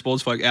programmer om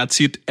sportsfolk er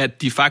tit,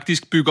 at de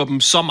faktisk bygger dem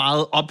så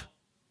meget op,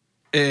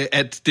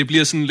 at det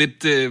bliver sådan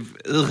lidt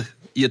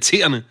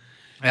irriterende.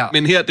 Ja.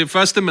 Men her, det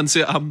første, man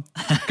ser ham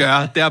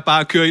gøre, det er bare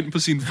at køre ind på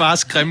sin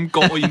fars grimme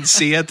gård i en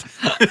Seat.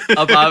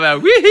 Og bare være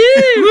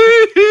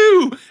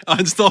woohoo! Og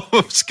han står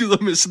og skyder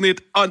med sådan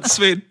et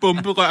åndssvagt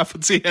bomberør for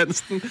T.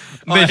 Hansen.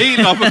 Og er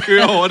helt op og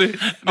kører over det.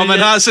 Og man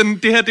har sådan,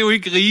 det her det er jo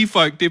ikke rige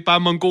folk, det er bare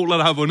mongoler,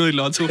 der har vundet i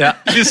lotto. Ja.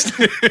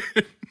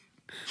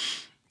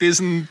 Det er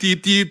sådan, det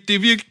er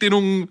virkelig, det er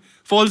nogle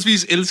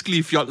forholdsvis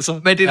elskelige fjolser.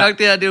 Men det er nok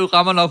det her, det jo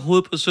rammer nok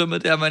hovedet på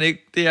sømmet, det er man ikke,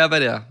 det er, hvad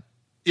det er.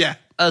 Ja.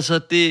 Altså,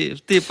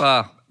 det er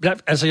bare... Ja,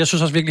 altså, jeg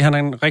synes også virkelig, at han er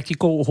en rigtig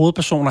god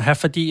hovedperson at have,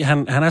 fordi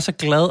han er så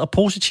glad og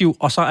positiv,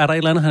 og så er der et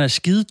eller andet, han er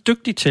skide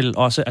dygtig til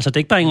også. Altså, det er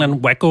ikke bare en eller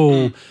anden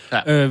wacko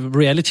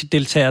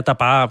reality-deltager, der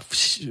bare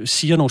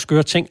siger nogle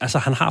skøre ting. Altså,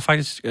 han har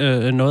faktisk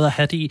noget at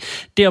have det i.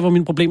 Der, hvor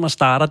mine problemer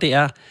starter, det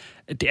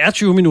er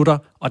 20 minutter,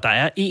 og der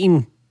er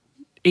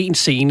en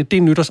scene. Det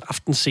er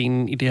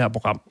nytårsaftenscenen i det her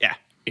program. Ja.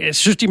 Jeg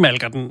synes, de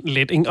malker den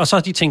lidt, ikke? Og så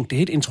har de tænkt, det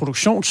er et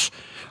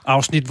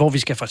introduktionsafsnit, hvor vi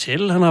skal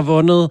fortælle, at han har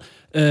vundet,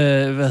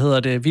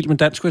 Vild med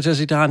Dans, skulle jeg til at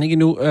sige, det har han ikke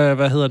endnu.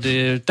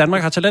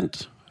 Danmark har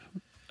talent.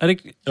 Er det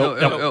ikke?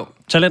 Jo.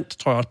 Talent,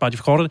 tror jeg også bare, de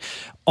forkorter det.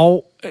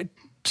 Og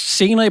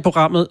senere i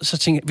programmet, så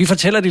tænker jeg, vi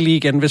fortæller det lige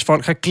igen, hvis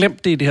folk har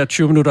glemt det i det her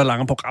 20 minutter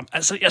lange program.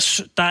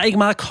 Altså, der er ikke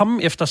meget at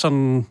komme efter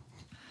sådan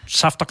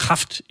saft og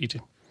kraft i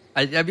det.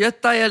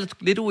 Der er jeg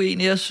lidt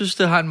uenig. Jeg synes,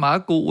 det har en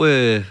meget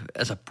god...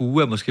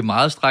 bue er måske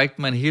meget strækt,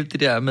 men hele det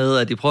der med,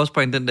 at de prøver at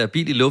springe den der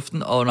bil i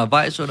luften, og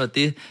undervejs under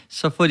det,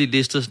 så får de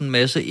listet sådan en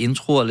masse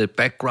intro og lidt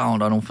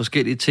background og nogle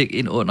forskellige ting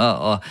ind under,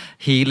 og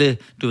hele,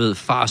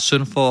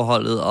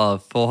 far-søn-forholdet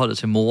og forholdet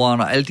til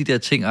moren, og alle de der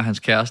ting, og hans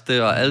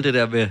kæreste, og alt det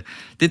der ved...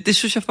 Det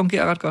synes jeg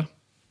fungerer ret godt.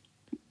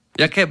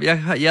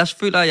 Jeg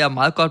føler, at jeg er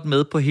meget godt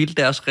med på hele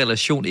deres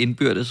relation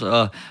indbyrdes,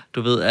 og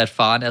du ved, at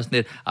faren er sådan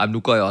lidt, nu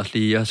går jeg også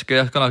lige, jeg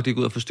skal nok lige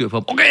gå ud og få styr på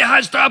ham. Okay, jeg har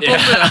en større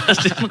bombe! Ja.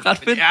 Det er ret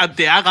fedt. Ja,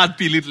 det er ret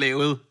billigt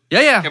lavet.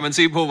 Ja. Kan man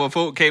se på, hvor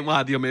få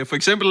kameraer de har med. For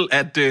eksempel,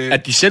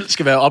 at de selv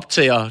skal være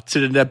optager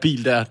til den der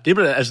bil der.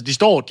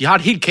 De har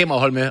et helt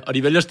kamerahold med, og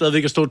de vælger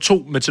stadigvæk at stå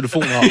 2 med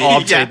telefoner og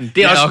optage den.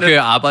 Det er også nok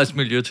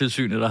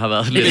arbejdsmiljøtilsynet, der har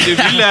været lidt. Men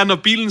det vilde er, når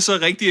bilen så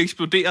rigtig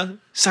eksploderer,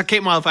 så er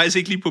kameraet faktisk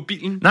ikke lige på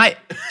bilen. Nej,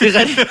 det er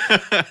rigtigt.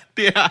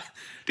 det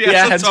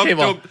er så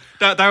dumt.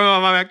 Der kan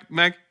man bare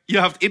mærke, I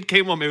har haft et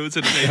kamera med ud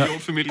til den her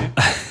idiotfamilie.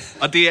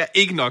 Og det er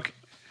ikke nok.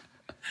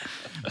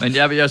 Men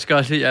jeg skal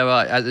også sige,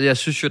 jeg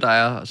synes jo, der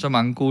er så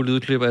mange gode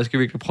lydklipper, jeg skal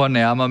virkelig prøve at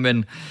nærme mig,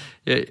 men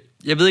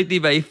jeg ved ikke lige,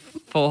 hvad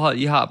forhold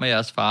I har med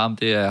jeres far, om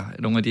det er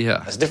nogle af de her.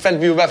 Altså det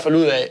fandt vi jo i hvert fald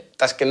ud af,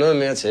 der skal noget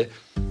mere til.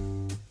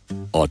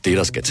 Og det,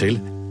 der skal til,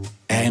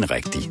 er en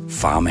rigtig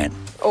farmand.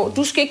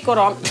 Du skal ikke gå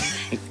derom.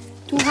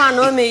 Du har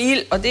noget med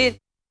ild, og det...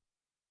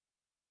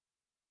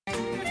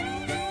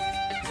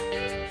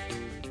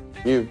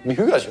 Vi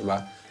hygger os jo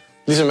bare.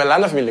 Ligesom alle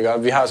andre familier gør.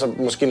 Vi har så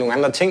måske nogle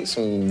andre ting,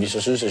 som vi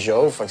så synes er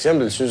sjove. For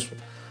eksempel synes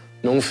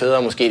nogle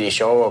fædre måske, det er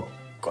sjovt at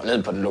gå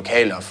ned på det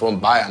lokale og få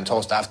en bajer en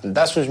torsdag aften.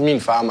 Der synes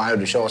min far og mig,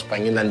 det er sjovt at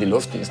springe et eller andet i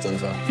luften i stedet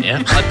for. Ja,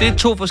 og det er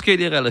 2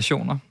 forskellige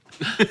relationer.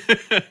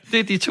 Det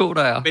er de 2,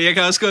 der er. Men jeg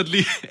kan også godt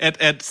lide,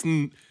 at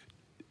sådan,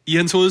 i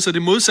hans hoved, så er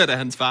det modsatte af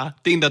hans far.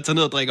 Det er en, der tager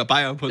ned og drikker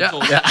bajer på en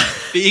torsdag. Ja.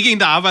 Det er ikke en,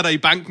 der arbejder i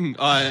banken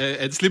og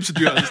er et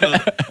slipsedyr eller sådan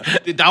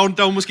noget.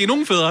 Der er jo måske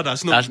nogle fædre, der er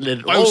sådan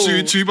nogle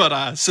røvsyge typer,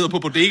 der sidder på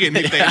bodegaen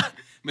hele dagen.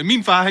 Men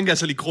min far, han kan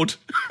altså lige krudt.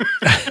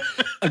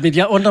 Men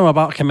jeg undrer mig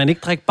bare, kan man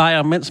ikke drikke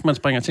bajer, mens man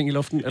springer ting i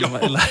luften?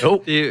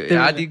 Jo. Det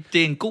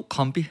er en god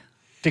kombi.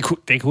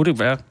 Det kunne det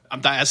være.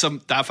 Jamen,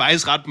 der er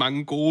faktisk ret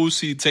mange gode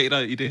citater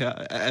i det her.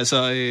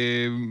 Altså,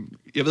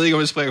 jeg ved ikke, om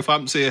jeg springer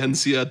frem til, at han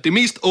siger, det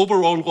mest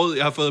overall råd,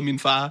 jeg har fået af min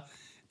far,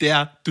 det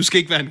er, du skal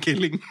ikke være en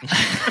kælling.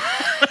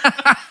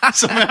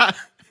 Som er...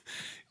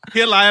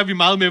 Her leger vi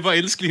meget med, hvor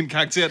elskelig en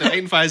karakter det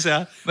rent faktisk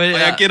er. Men, ja. Og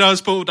jeg gætter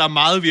også på, at der er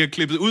meget, vi har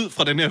klippet ud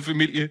fra den her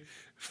familie,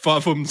 for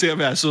at få dem til at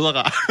være søde og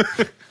rare.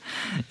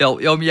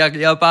 jo, men jeg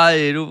er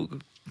bare... Nu,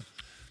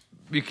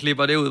 vi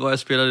klipper det ud, hvor jeg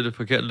spiller det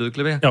forkerte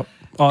lydklip her. Jo,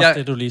 også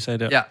det, du lige sagde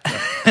der. Ja.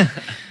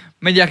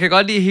 Men jeg kan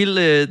godt lide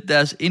hele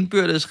deres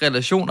indbyrdes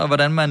relation, og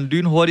hvordan man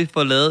lynhurtigt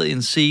får lavet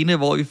en scene,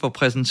 hvor vi får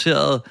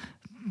præsenteret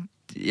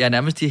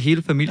nærmest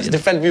hele familien. Altså,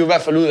 det fandt vi jo i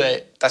hvert fald ud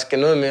af, der skal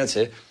noget mere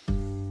til.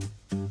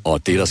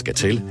 Og det, der skal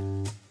til,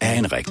 er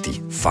en rigtig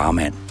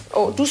farmand.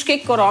 Du skal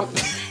ikke gå derom.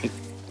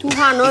 Du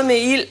har noget med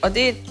ild, og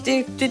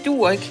det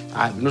duer ikke.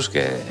 Nej, nu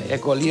skal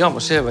jeg gå lige om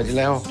og se, hvad de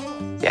laver.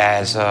 Ja,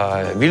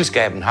 altså,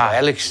 vildskaben har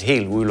Alex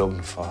helt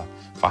udelukkende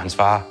fra hans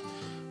far.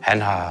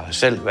 Han har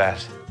selv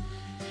været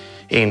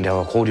en, der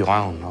var krudt i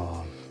røven,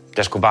 og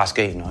der skulle bare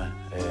ske noget.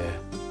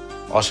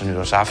 Også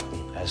nytårsaften,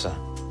 altså.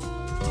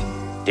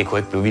 Det kunne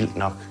ikke blive vildt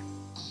nok.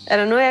 Er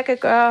der noget, jeg kan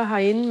gøre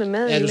herinde med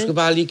maden? Ja, du skal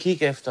bare lige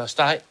kigge efter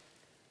steg.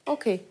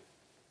 Okay.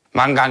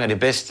 Mange gange er det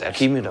bedst, at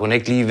Kimi, hun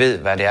ikke lige ved,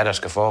 hvad det er, der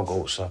skal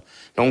foregå. Så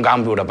nogle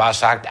gange bliver der bare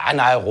sagt,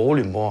 nej,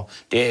 rolig mor,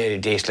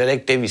 det er slet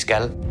ikke det, vi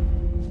skal.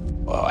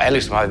 Og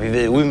Alex og mig, vi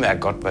ved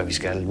udmærket godt, hvad vi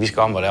skal. Vi skal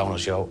om og lave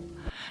noget sjov.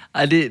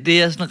 Ej,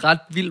 det er sådan ret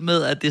vildt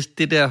med, at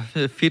det der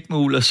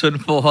fedtmul og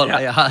sønforhold,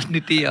 og jeg har sådan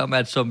en idé om,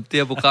 at som det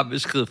her program vil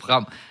skride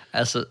frem,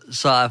 altså,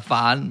 så er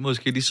faren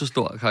måske lige så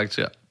stor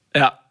karakter.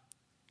 Ja.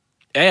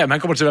 Ja, man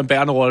kommer til at være en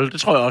bærende rolle,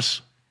 det tror jeg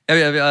også.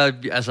 Jeg er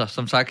altså,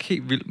 som sagt,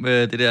 helt vild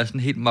med det der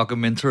sådan helt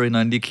mockumentary, når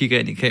han lige kigger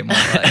ind i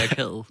kameraet og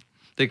akavet.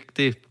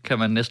 Det kan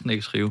man næsten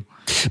ikke skrive.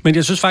 Men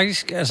jeg synes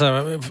faktisk,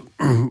 altså,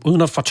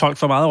 uden at fortolke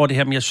for meget over det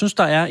her, men jeg synes,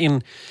 der er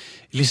en,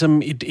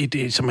 ligesom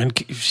et som man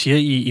siger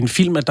i en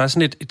film, at der er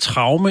sådan et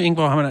traume, ikke,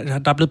 hvor der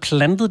er blevet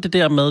plantet det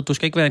der med, du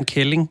skal ikke være en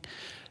kælling.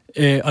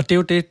 Og det er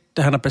jo det,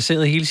 der han har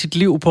baseret hele sit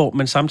liv på,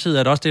 men samtidig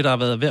er det også det, der har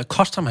været ved at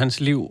koste ham hans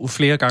liv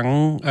flere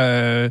gange.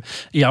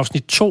 I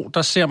afsnit 2,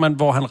 der ser man,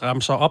 hvor han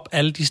ramser op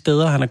alle de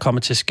steder, han er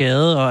kommet til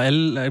skade, og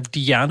alle de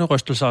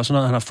hjernerystelser og sådan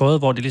noget, han har fået,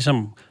 hvor det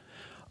ligesom,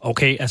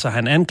 okay, altså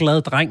han er en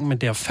glad dreng, men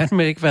det har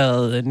fandme ikke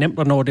været nemt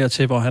at nå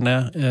dertil, hvor han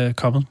er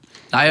kommet.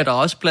 Nej, og der er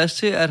også plads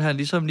til, at han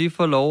ligesom lige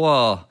får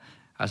lov at,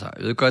 altså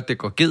jeg ved godt, det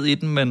går ged i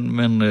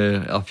den,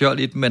 og fjol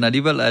i den, men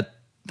alligevel, at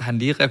han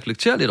lige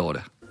reflekterer lidt over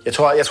det. Jeg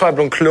tror, jeg er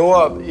blevet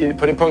klogere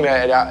på det punkt,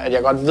 at jeg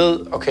godt ved,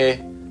 okay,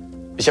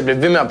 hvis jeg bliver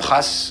ved med at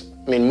presse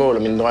mine mål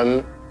og mine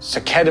drømme,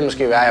 så kan det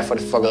måske være, at jeg får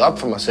det fucket op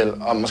for mig selv,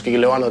 og måske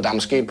laver noget, der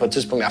måske på et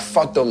tidspunkt er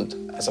for dumt.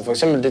 Altså for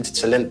eksempel det til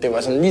talent, det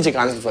var sådan lige til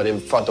grænsen for, at det er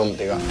for dumt,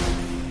 det gør.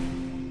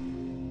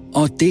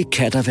 Og det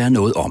kan der være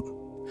noget om.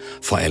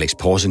 For Alex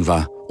Porsing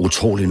var,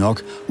 utrolig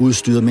nok,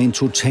 udstyret med en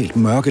totalt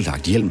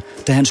mørkelagt hjelm,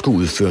 da han skulle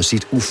udføre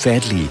sit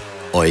ufattelige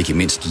og ikke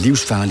mindst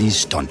livsfarlige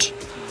stunt.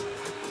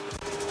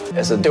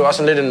 Altså, det var også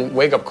sådan lidt en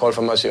wake-up call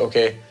for mig at sige,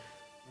 okay,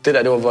 det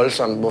der, det var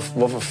voldsomt.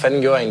 Hvorfor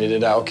fanden gjorde jeg egentlig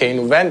det der? Okay,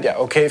 nu vandt jeg.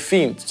 Okay,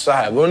 fint. Så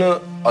har jeg vundet,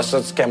 og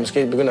så skal jeg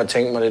måske begynde at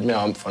tænke mig lidt mere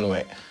om fra nu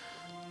af.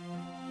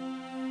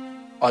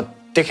 Og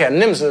det kan jeg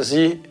nemt sidde og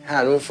sige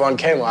her nu foran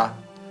kamera.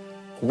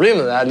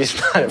 Problemet er, at lige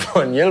snart jeg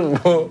får en hjelm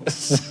på,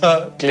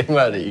 så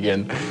glemmer jeg det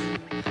igen.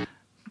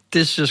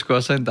 Det synes jeg sgu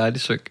også er en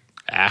dejlig synk.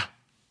 Ja.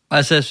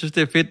 Altså, jeg synes,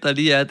 det er fedt, der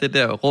lige er det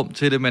der rum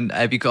til det, men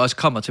at vi kan også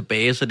komme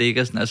tilbage, så det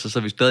ikke er sådan, altså, så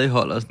vi stadig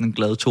holder sådan en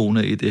glad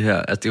tone i det her.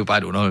 Altså, det er jo bare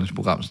et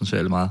underholdningsprogram, sådan så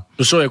meget.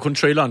 Nu så jeg kun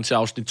traileren til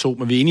afsnit 2,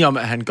 men vi er enige om,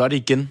 at han gør det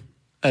igen.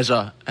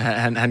 Altså,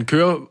 han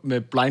kører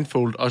med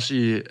blindfold også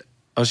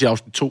i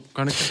afsnit 2,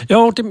 gør han ikke?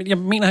 Jo, jeg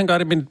mener, han gør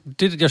det, men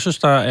det, jeg synes,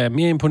 der er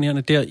mere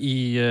imponerende der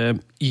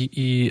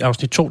i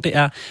afsnit 2, det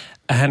er,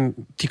 at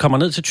de kommer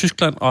ned til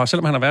Tyskland, og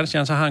selvom han er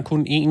verdensstjerne, så har han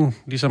kun én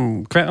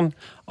ligesom kværn,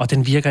 og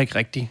den virker ikke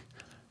rigtigt.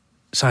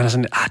 Så han er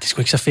sådan, det er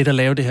sgu ikke så fedt at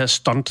lave det her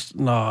stunt,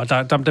 når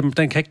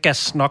den kan ikke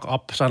gas nok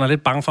op, så han er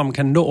lidt bange for, at man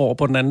kan nå over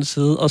på den anden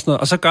side, og sådan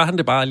noget. Og så gør han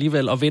det bare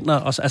alligevel og vinder.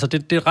 Og, altså,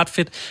 det er et ret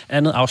fedt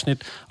andet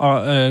afsnit.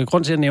 Og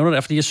grund til, at jeg nævner det,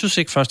 er, fordi jeg synes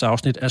ikke, første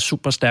afsnit er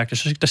super stærkt. Jeg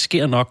synes ikke, der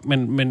sker nok,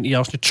 men i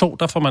afsnit 2,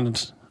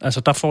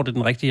 der får det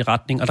den rigtige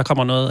retning, og der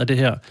kommer noget af det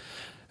her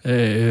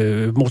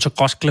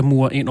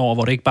motocross-glamour ind over,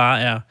 hvor det ikke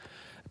bare er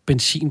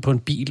benzin på en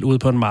bil ude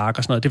på en mark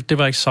og sådan noget. Det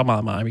var ikke så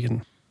meget mig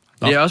igen.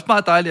 Det er også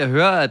meget dejligt at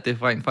høre, at det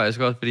rent faktisk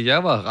også, fordi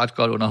jeg var ret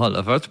godt underholdt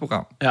af første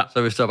program. Ja.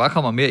 Så hvis der bare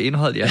kommer mere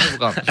indhold i andet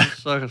program,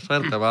 så er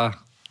det der bare...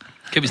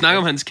 Kan vi snakke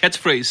om hans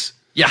catchphrase?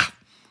 Ja.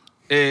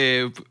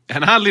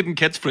 Han har lidt en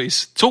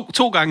catchphrase.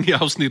 To gange i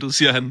afsnittet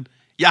siger han,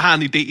 jeg har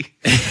en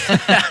idé.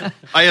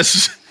 Og jeg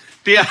synes,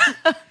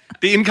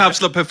 det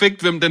indkapsler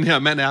perfekt, hvem den her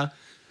mand er.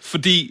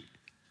 Fordi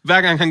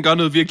hver gang han gør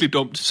noget virkelig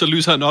dumt, så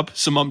lyser han op,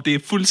 som om det er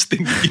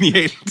fuldstændig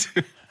genialt.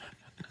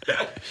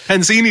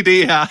 Hans ene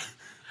idé er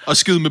at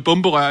skyde med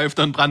bomberør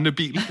efter en brændende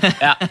bil.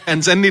 Ja.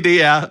 Hans anden idé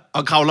er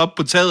at kravle op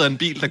på taget af en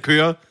bil, der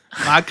kører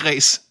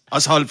markræs,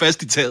 og så holde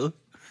fast i taget.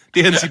 Det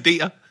er hans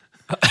idéer.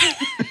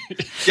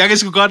 Jeg kan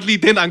sgu godt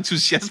lide den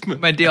entusiasme.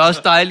 Men det er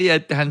også dejligt,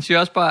 at han siger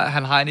også bare, at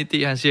han har en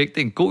idé. Han siger ikke,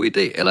 det er en god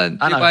idé, eller det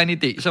er bare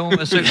en idé. Så må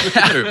man selv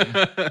købe.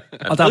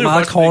 Og der er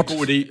meget kort. Det er en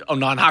god idé, og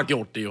når han har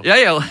gjort det jo.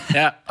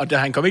 Ja. Og da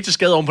han kom ikke til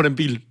skade oven på den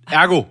bil.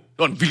 Ergo, det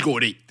var en vildt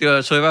god idé.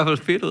 Det så i hvert fald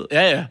fedt ud.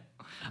 Ja.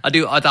 Og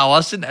der er jo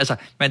også sådan, altså,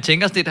 man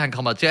tænker sådan lidt, at han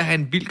kommer til at have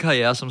en vild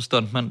karriere som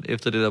stuntman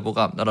efter det der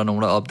program, når der er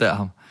nogen, der opdager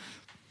ham.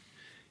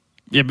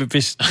 Ja,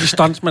 hvis de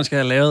stunts, man skal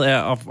have lavet,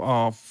 er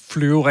at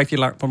flyve rigtig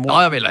langt på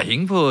mor. Eller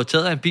hænge på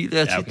taget af en bil,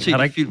 der til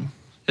en film.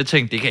 Jeg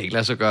tænkte, det kan ikke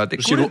lade sig gøre.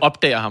 Du siger, du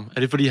opdager ham. Er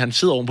det, fordi han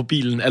sidder oven på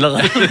bilen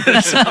allerede?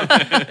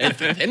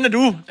 Den er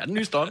du. Er den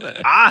nye stunt?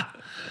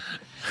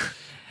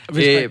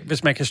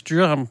 Hvis man kan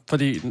styre ham,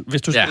 fordi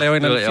hvis du skal lave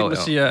en eller anden film, og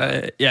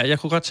siger, jeg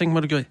kunne godt tænke mig,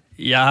 at du gjorde,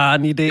 jeg har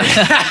en idé.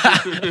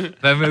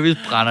 Hvad med, hvis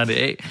brænder det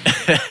af?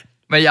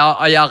 Men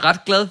jeg er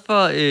ret glad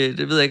for,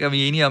 det ved jeg ikke, om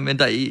I er enige om, men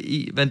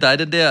der er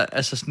den der,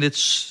 altså sådan lidt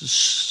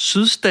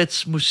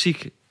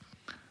sydstatsmusik.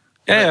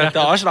 Ja, der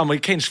er også et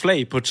amerikansk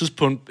flag på et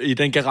tidspunkt i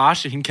den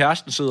garage, hende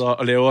kæresten sidder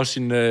og laver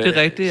sin det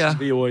er rigtigt, ja.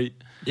 VO'er i.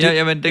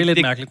 Ja, men det er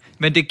lidt mærkeligt.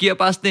 Men det giver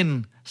bare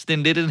sådan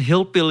lidt en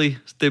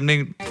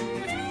hillbilly-stemning.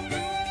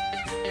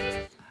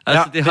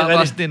 Altså, det har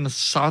bare sådan en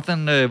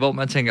southern, hvor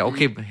man tænker,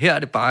 okay, her er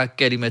det bare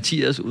Gatti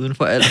Mathias uden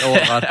for alt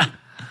overret.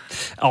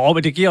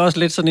 Men det giver også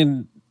lidt sådan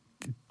en...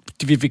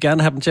 Vi vil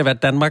gerne have dem til at være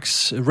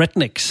Danmarks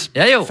rednecks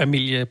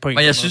familie på en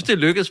Men jeg synes, det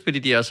lykkedes, fordi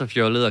de er så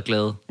fjollede og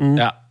glade. Mm.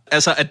 Ja.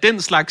 Altså, at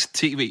den slags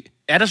tv,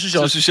 der synes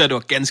jeg også, synes jeg, det var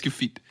ganske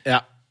fint. Ja.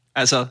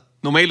 Altså,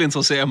 normalt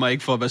interesserer jeg mig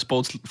ikke for, hvad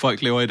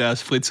sportsfolk laver i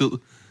deres fritid.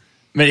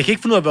 Men jeg kan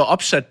ikke finde ud af, hvor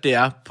opsat det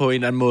er på en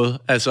eller anden måde.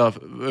 Altså,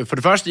 for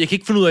det første, jeg kan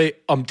ikke finde ud af,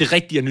 om det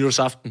rigtige er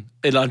nytårsaften,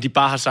 eller om de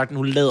bare har sagt,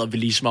 nu lader vi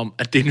lige som om,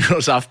 at det er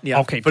nytårsaften i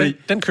aften. Okay, fordi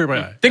den køber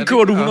jeg. Den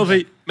køber du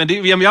 100p. Men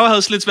det, jamen, jeg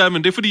havde lidt svært,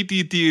 men det er fordi,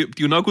 de er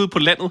jo nok ude på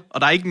landet,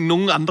 og der er ikke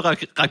nogen andre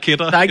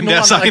raketter. Der er ikke nogen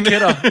andre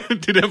raketter.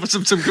 Det er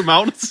derfor, som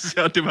København,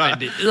 så det var... Men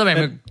det er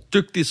med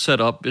dygtigt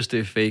sat op, hvis det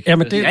er fake.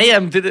 Jamen, det er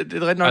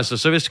rigtigt nok. Altså,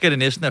 så skal det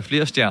næsten have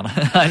flere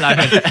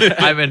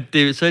stjerner.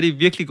 men så er de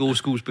virkelig gode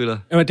skuespillere.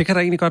 Jamen, det kan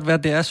da egentlig godt være,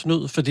 at det er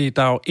snyd, fordi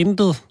der er jo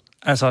intet...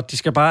 Altså, de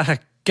skal bare have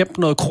gemt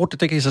noget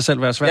krudt, det kan i sig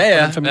selv være svært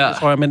for den familie,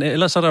 tror jeg, men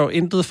ellers er der jo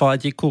intet for,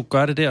 at de ikke kunne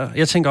gøre det der.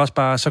 Jeg tænker også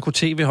bare, så kunne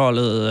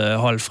tv-holdet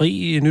holde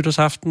fri i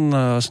nytårsaften,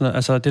 og sådan noget.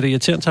 Altså, det er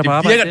irriterende at tage på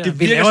arbejde.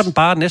 Vi laver den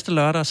bare næste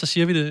lørdag, og så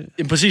siger vi det.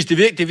 Jamen, præcis,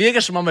 det virker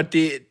som om, at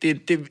det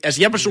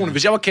altså, jeg personligt,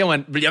 hvis jeg var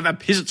kameramand, ville jeg være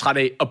pissetræt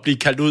af at blive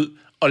kaldt ud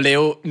og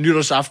lave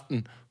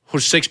nytårsaften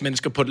hos 6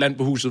 mennesker på et land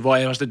på huset, hvor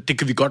jeg også, det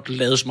kan vi godt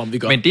lade, som om vi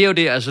gør. Men det er jo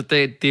det, altså,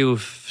 det er jo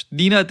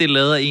ligner, det er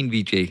lavet af en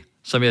VJ,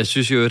 som jeg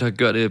synes jo har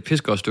gjort et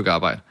pissegodt stykke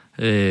arbejde.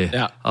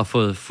 Og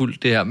fået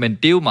fuldt det her. Men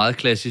det er jo meget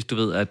klassisk, du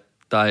ved, at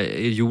der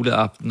er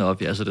juleaften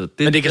op. Altså men det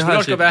kan selvfølgelig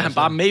også godt være, at han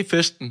bare er med i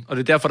festen, og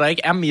det er derfor, der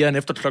ikke er mere end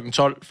efter klokken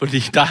 12, fordi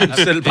der er han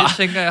selv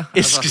bare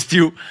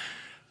æskestiv.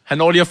 Han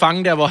når lige at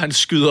fange der, hvor han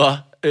skyder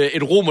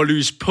et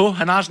romerlys på.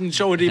 Han har sådan en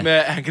sjov idé med,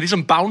 at han kan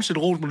ligesom bounce et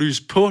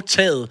romerlys på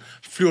taget,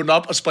 flyver den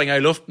op og springer i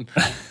luften.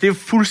 Det er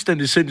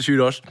fuldstændig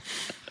sindssygt også.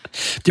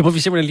 Det må vi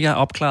simpelthen lige have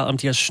opklaret, om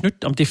de har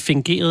snydt, om det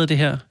fingerede det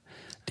her.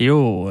 Det er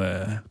jo...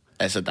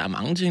 Altså, der er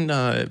mange ting,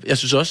 der... Jeg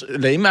synes også,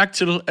 lagde mærke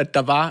til, at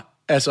der var...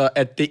 Altså,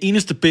 at det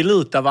eneste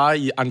billede, der var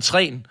i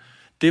entréen,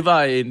 det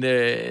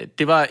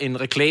var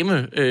en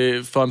reklame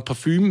for en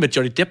parfume med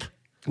Johnny Depp.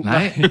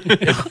 Nej,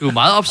 du er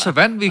meget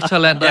observant, Victor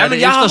Lander. Ja, men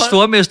det efter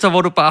stormester,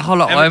 hvor du bare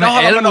holder øje med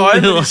alle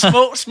muligheder.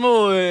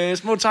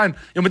 Små tegn.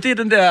 Jo, men det er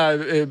den der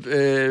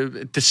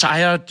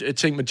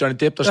desire-ting med Johnny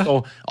Depp, der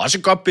står. Også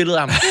et godt billede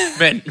af ham.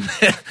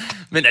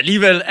 men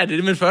alligevel er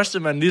det første,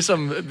 man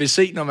ligesom vil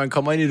se, når man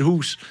kommer ind i et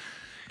hus.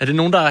 Er det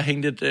nogen, der har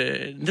hængt et...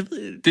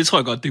 Det tror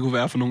jeg godt, det kunne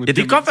være for nogle af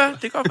det kan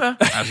godt være.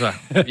 Altså,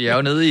 vi er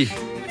jo nede i...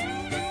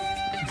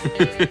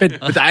 men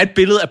der er et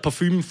billede af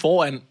parfumen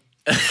foran.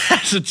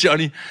 Altså,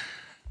 Johnny.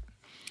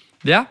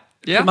 Ja.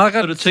 Det er meget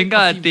godt, du tænker,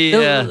 at det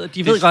er...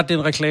 De ved godt, det er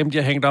en reklame, de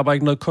har hængt op, og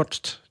ikke noget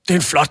kunst. Det er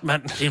en flot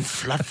mand. Det er en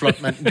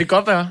flot mand. Det kan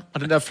godt være.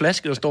 Og den der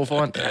flaske, der står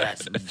foran.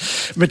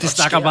 Men det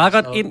snakker meget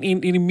godt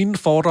ind i mine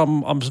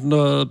fordomme om sådan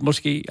noget,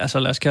 måske, altså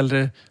lad os kalde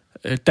det,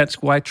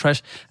 dansk white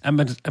trash, at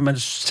man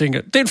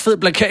tænker, det er en fed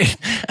plakat.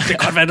 Det kan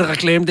godt være, det er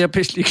reklame, det er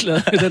pisselig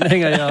glad. Den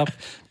hænger jeg op.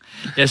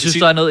 Jeg synes,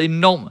 der er noget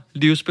enormt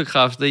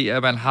livsbekræftende i,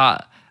 at man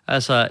har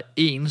altså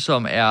en,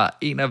 som er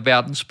en af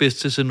verdens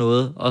bedste til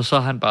noget, og så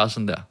er han bare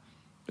sådan der.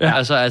 Ja.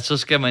 Altså, at så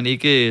skal man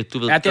ikke, du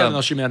ved... Ja, det er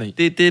noget charmerende i.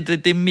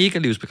 Det er mega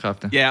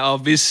livsbekræftende. Ja,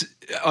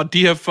 og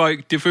de her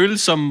folk, det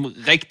føles som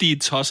rigtige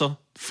tosser,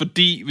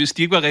 fordi hvis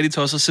de ikke var rigtige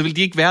tosser, så ville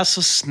de ikke være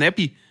så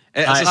snappy.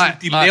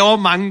 De laver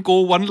mange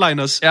gode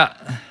one-liners. Ja.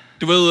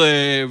 Du ved,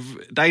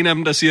 der er en af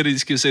dem, der siger, at de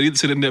skal sætte ind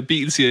til den der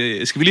bil,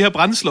 siger, skal vi lige have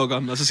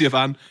brandslukkeren? Og så siger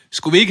faren,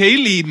 skulle vi ikke have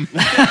ild i den? Nå,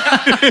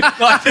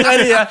 det er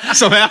det, ja.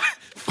 Som er...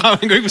 Man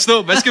kan ikke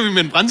forstå, hvad skal vi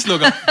med en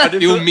brandslukker?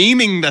 Det er jo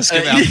meningen, der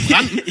skal være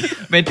brand.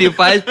 Men det er jo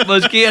faktisk,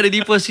 måske er det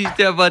lige præcis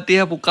der, hvor det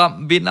her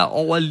program vinder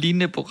over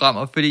lignende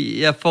programmer,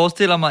 fordi jeg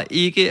forestiller mig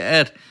ikke,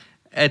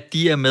 at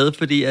de er med,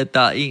 fordi at der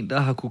er en, der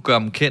har kunne gøre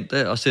dem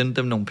kendte og sende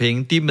dem nogle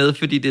penge. De er med,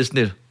 fordi det er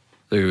sådan lidt,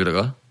 det kan vi da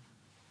godt.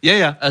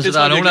 Ja. Altså,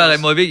 der er nogen, der er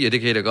imod vigtigt,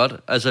 det kan I da godt.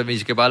 Altså, vi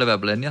skal bare lade være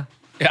blandt jer.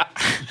 Ja.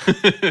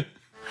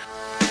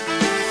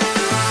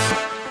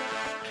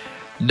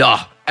 Nå,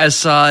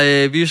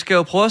 altså, vi skal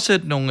jo prøve at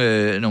sætte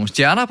nogle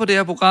stjerner på det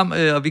her program,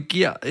 og vi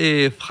giver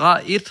fra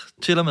 1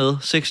 til og med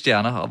 6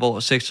 stjerner, og hvor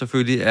 6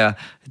 selvfølgelig er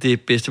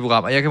det bedste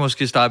program. Og jeg kan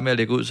måske starte med at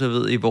lægge ud, så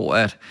ved I, hvor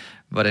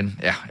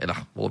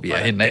vi er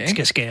henne af. Den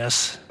skal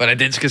skæres. Hvordan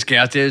den skal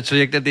skæres, det er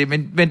ikke det.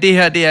 Men det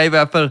her, det er i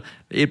hvert fald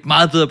et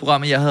meget bedre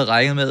program, end jeg havde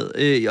regnet med.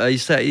 Og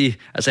især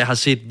jeg har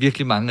set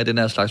virkelig mange af den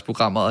her slags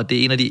programmer, og det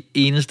er en af de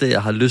eneste,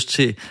 jeg har lyst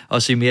til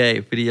at se mere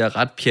af, fordi jeg er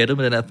ret pjattet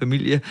med den her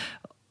familie.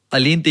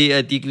 Alene det,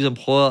 at de ligesom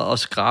prøver at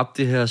skrabe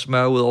det her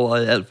smør ud over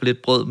alt for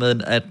lidt brød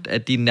med,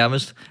 at de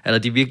nærmest, eller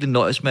de virkelig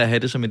nøjes med at have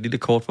det som et lille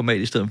kort format,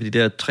 i stedet for de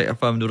der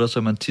 43 minutter,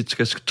 som man tit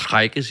skal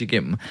trækkes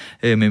igennem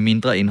med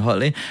mindre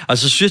indhold. Ikke? Og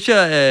så synes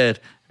jeg,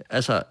 at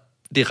altså,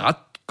 det er ret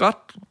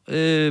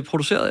godt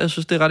produceret. Jeg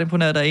synes, det er ret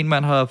imponerende, at en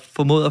mand har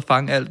formået at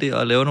fange alt det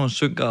og lave nogle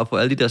synker og få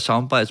alle de der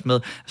soundbites med.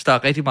 Så der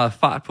er rigtig meget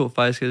fart på,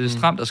 faktisk. Det er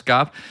stramt og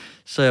skarpt.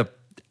 Så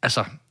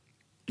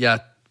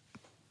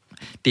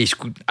det er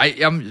sgu...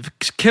 jeg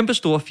kæmpe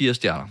store 4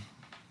 stjerner.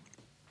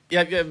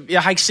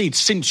 Jeg har ikke set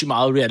sindssygt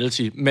meget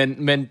reality,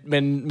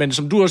 men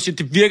som du også siger,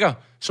 det virker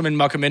som en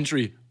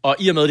mockumentary, og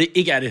i og med det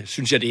ikke er det,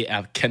 synes jeg, det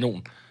er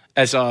kanon.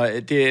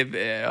 Altså,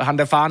 han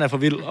der faren er for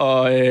vild,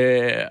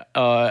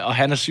 og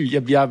han er syg.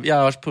 Jeg er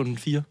også på den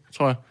 4,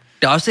 tror jeg.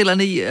 Der er også et eller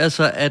andet i,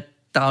 altså, at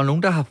der er jo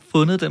nogen, der har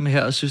fundet dem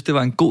her, og synes, det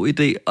var en god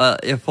idé, og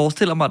jeg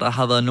forestiller mig, at der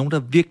har været nogen, der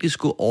virkelig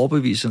skulle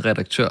overbevise en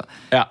redaktør.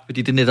 Ja.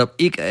 Fordi det netop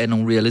ikke er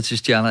nogen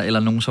reality-stjerner, eller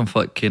nogen, som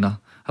folk kender.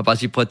 Har bare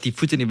sige, at de er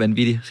fuldstændig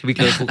vanvittige. Skal vi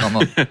ikke lave et program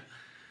om?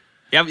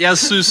 Jeg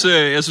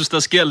synes, der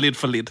sker lidt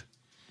for lidt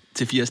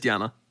til 4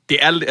 stjerner. Det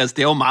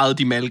er jo meget,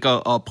 de malker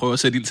og prøver at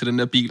sætte ild til den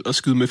der bil og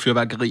skyde med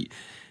fyrværkeri.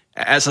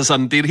 Altså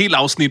sådan, det er et helt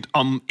afsnit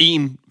om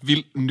en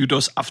vild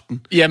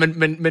nytårsaften. Ja,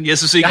 men jeg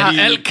synes ikke,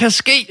 alt kan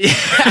ske.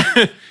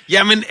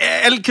 Jamen,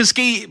 alt kan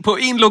ske på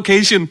en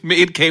location med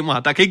et kamera.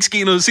 Der kan ikke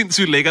ske noget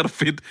sindssygt lækkert og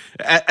fedt.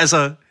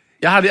 Altså,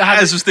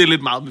 jeg synes, det er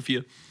lidt meget med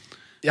 4.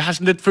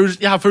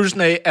 Jeg har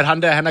følelsen af, at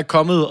han er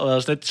kommet,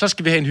 og så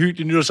skal vi have en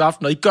hyggelig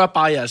nytårsaften, og I gør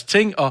bare jeres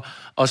ting,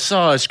 og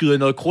så skyder I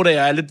noget krudt af,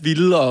 jeg er lidt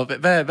vilde, og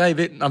hvad er I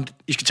ved?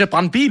 I skal til at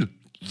brænde en bil?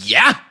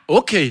 Ja,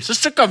 okay,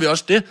 så gør vi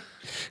også det.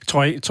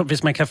 Tror I,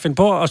 hvis man kan finde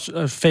på at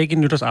fake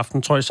en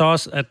nytårsaften, tror I så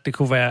også, at det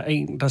kunne være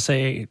en, der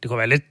sagde, det kunne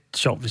være lidt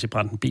sjovt, hvis I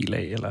brændte en bil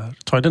af, eller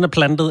tror I, den er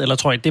plantet, eller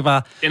tror I, det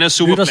var den er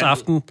super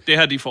nytårsaften? Plantet. Det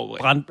har de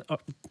forberedt.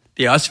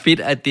 Det er også fedt,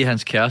 at det er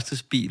hans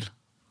kærestes bil.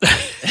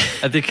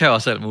 Ja, det kan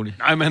også alt muligt.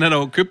 Nej, men han har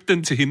jo købt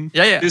den til hende.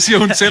 Ja. Det siger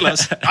hun selv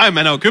også. Nej, men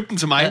han har jo købt den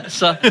til mig. Ja,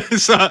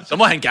 så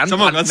må han gerne så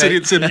må han godt sætte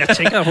ind til den. Jeg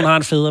tænker, at hun har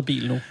en federe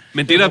bil nu.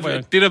 Men det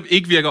der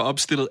ikke virker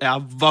opstillet, er,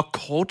 hvor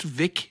kort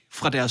væk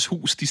fra deres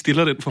hus, de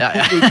stiller den for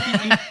bilen.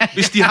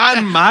 Hvis de har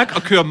en mark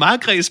og kører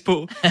markræs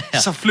på,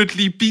 så flyt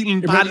lige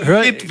bilen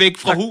bare lidt væk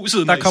fra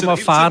huset. Der kommer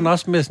faren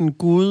også med sådan en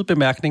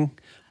gudebemærkning,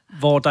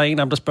 hvor der er en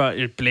af dem, der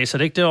spørger, blæser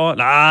det ikke det over?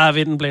 Nej,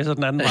 vinden blæser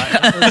den anden vej.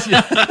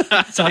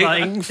 Så er der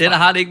ingen far. Den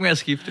har det ikke med at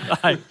skifte.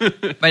 Nej.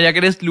 Men jeg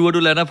kan næsten lure, at du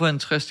lander på en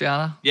 60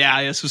 stjerner. Ja,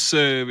 jeg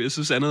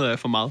synes andet er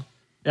for meget.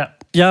 Ja,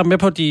 jeg er med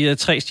på de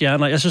 3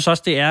 stjerner. Jeg synes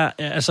også, det er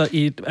altså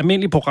i et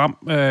almindeligt program,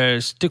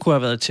 det kunne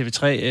have været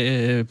et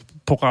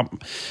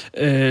TV3-program,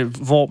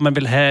 hvor man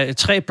vil have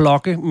 3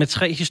 blokke med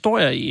 3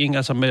 historier i, ikke?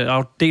 Altså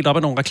med delt op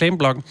af nogle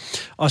reklameblokke.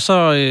 Og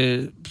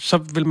så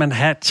vil man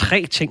have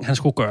 3 ting, han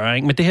skulle gøre.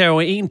 Ikke? Men det her er jo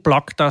en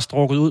blok, der er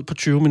strukket ud på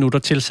 20 minutter,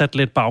 tilsat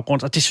lidt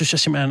baggrund, og det synes jeg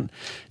simpelthen,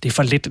 det er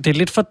for lidt. Det er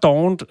lidt for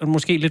dovent,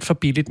 måske lidt for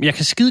billigt, men jeg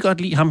kan skide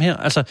godt lide ham her.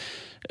 Altså,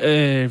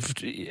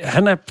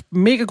 han er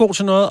mega god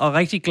til noget, og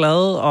rigtig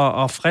glad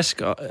og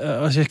frisk,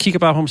 og jeg kigger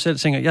bare på ham selv og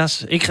tænker, jeg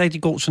er ikke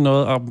rigtig god til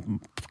noget, og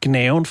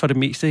gnaven for det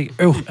meste, ikke?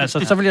 Altså,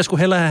 så vil jeg sgu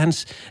hellere have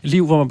hans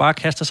liv, hvor man bare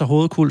kaster sig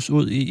hovedkuls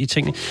ud i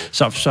tingene.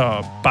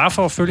 Så bare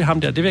for at følge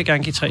ham der, det vil jeg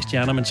gerne give 3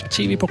 stjerner, men som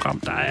tv-program,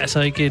 der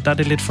er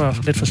det lidt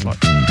for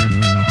sløjt.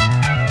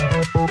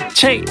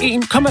 Tag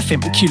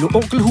 1,5 kilo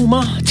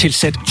onkelhumor,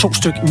 tilsæt 2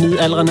 styk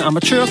midaldrende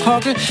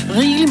amatørkokke,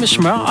 rigeligt med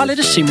smør og lad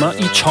det simre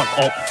i 12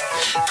 år.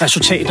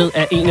 Resultatet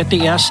er en af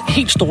DR's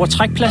helt store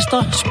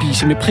trækplaster,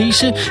 Spise med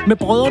Price, med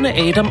brødrene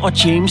Adam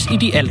og James i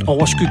de alt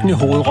overskyggende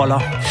hovedroller.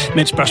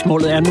 Men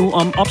spørgsmålet er nu,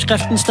 om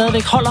opskriften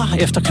stadigvæk holder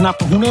efter knap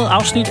 100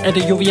 afsnit af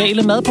det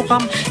joviale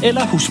madprogram,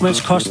 eller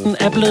husmandskosten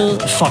er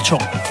blevet for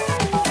tung.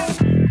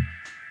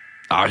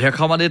 Her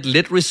kommer lidt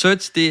let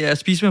research. Det er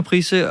Spise med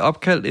Price,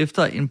 opkaldt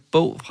efter en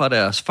bog fra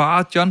deres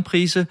far, John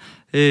Price.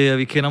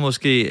 Vi kender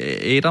måske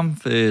Adam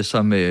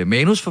som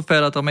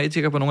manusforfatter og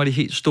dramatiker på nogle af de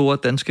helt store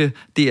danske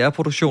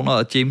DR-produktioner,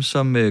 og James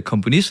som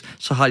komponist.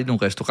 Så har de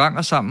nogle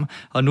restauranter sammen,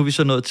 og nu er vi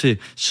så nået til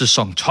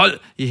sæson 12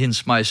 i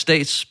hendes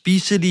majestats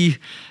spiselige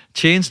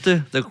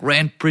tjeneste, The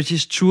Grand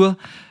British Tour.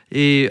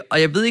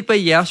 Og jeg ved ikke, hvad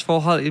jeres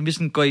forhold, hvis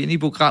den går ind i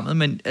programmet,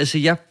 men altså,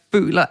 jeg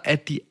føler,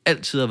 at de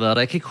altid har været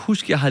der. Jeg kan ikke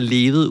huske, at jeg har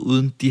levet,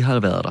 uden de har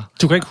været der.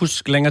 Du kan ikke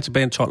huske længere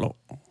tilbage end 12 år?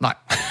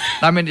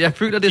 Nej, men jeg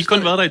føler, det de har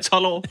kun været der i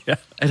 12 år. Ja.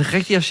 Er det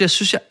rigtigt? Jeg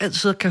synes, jeg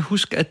altid kan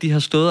huske, at de har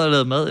stået og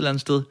lavet mad et eller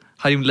andet sted.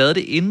 Har de lavet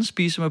det inden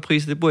Spise med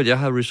Price? Det burde jeg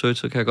have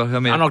researchet, kan jeg godt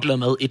høre mere. Jeg har nok lavet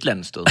mad et eller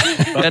andet sted.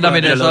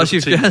 Men altså også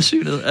i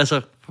fjernsynet.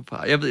 Altså,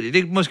 jeg ved,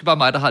 det er måske bare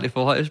mig, der har det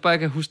forhold. Jeg synes bare, jeg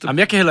kan huske det. Jamen,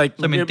 jeg kan heller ikke.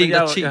 Som en del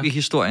af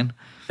tv-historien.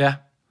 Ja.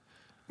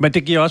 Men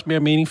det giver også mere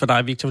mening for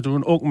dig, Victor, for du er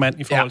en ung mand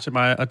i forhold til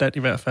mig, og Dan i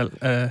hvert fald.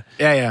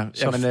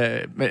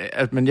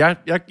 Men jeg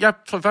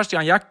for første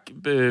gang, jeg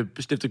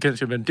bestiftede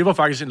kendskab, det var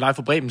faktisk en Live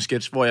for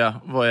Bremen-sketch, hvor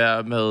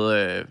jeg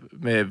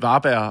med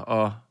Varberg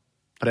og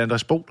på den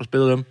Andreas Bo, der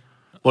spillede dem,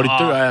 hvor de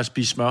dør af at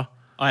spise smør.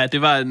 Ja,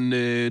 det var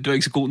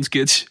ikke så god en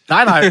sketch.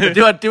 Nej, men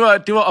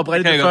det var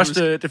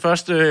oprindeligt det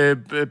første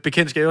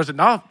bekendtskab. Jeg var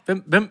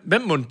sådan,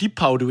 hvem må de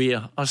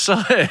pauduere? Og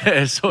så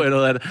så jeg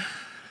noget af det.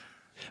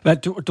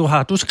 Hvad,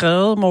 har du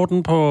skrevet,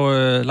 Morten, på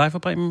Live for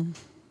Bremen?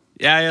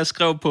 Ja, jeg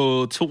skrev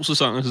på 2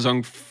 sæsoner,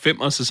 sæson 5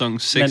 og sæson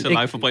 6 af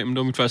Live for Bremen. Det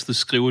var mit første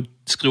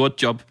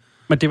skriverjob.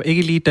 Men det var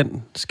ikke lige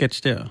den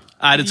sketch der?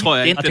 Nej, det tror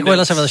jeg ikke. Det kunne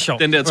ellers have været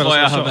sjovt. Den der tror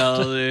jeg har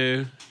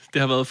været...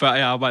 det har været før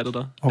jeg arbejdede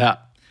der. Ja.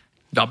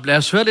 Nå, lad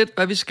os høre lidt,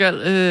 hvad vi skal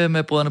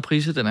med Brødrene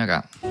Price den her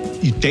gang.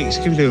 I dag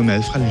skal vi lave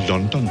mad fra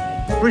London.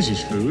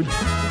 British food.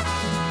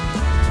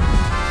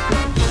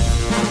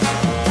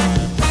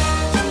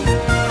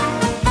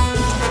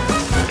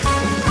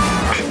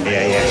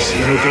 Ja,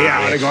 sig nu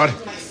der, var det godt.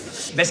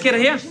 Hvad sker der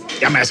her?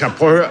 Jamen altså,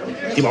 prøv at høre.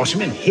 Det var jo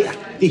simpelthen her,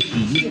 det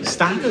hele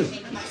startede.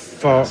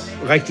 For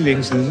rigtig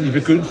længe siden, i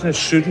begyndelsen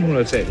af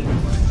 1700-tallet,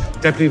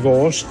 der blev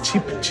vores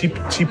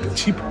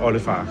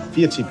tip-oldefar,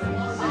 4 tip.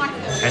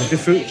 Han blev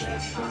født,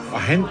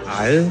 og han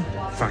ejede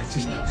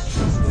faktisk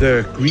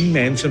The Green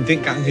Man, som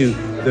dengang hed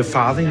The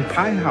Farthing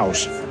Pie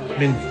House.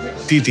 Men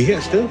det er det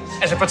her sted.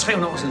 Altså for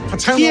 300 år siden? For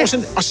 300 år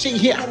siden. Og se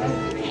her.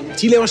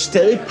 De laver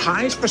stadig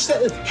pies på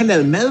stedet. Han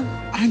lavede mad,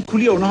 og han kunne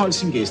lige underholde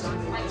sine gæster.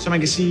 Så man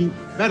kan sige,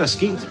 hvad er der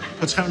sket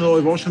på 300 år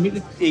i vores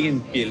familie? Ikke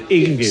en bjælle.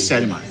 Ikke en bjælle.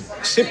 Særlig meget.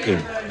 Simpelthen.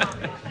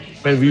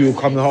 Men vi er jo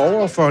kommet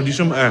herover for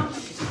ligesom at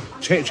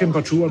tage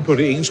temperaturen på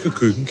det engelske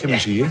køkken, kan man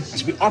sige. Ikke?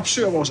 Altså, vi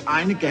opsøger vores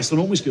egne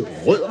gastronomiske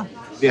rødder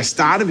ved at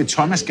starte ved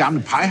Thomas'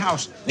 gamle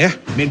Pie-house. Ja.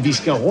 Men vi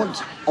skal rundt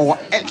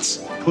overalt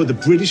på The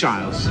British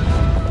Isles.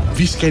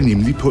 Vi skal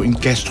nemlig på en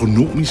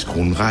gastronomisk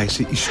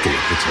rundrejse i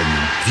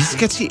Storbritannien. Vi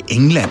skal til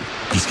England.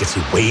 Vi skal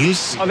til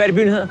Wales. Og hvad er det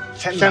byen hedder?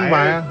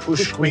 Llanfair,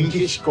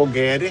 Pushquinkish,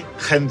 Gogade,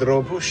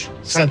 Chandrobush,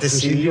 Sant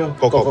Cecilio,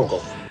 Gogogo.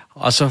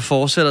 Og så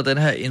fortsætter den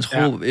her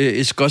intro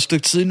et godt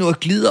stykke tid nu og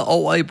glider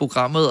over i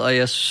programmet, og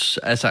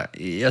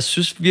jeg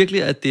synes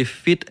virkelig, at det er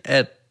fedt,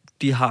 at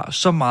de har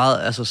så meget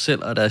af sig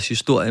selv og deres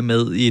historie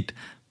med i et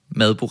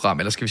madprogram,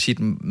 eller skal vi sige et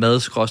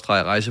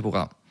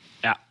mad-rejseprogram.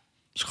 Ja.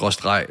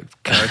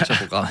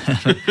 /karakterprogram.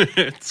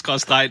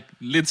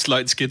 Lidt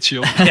sløjt sketch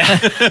show. Ja,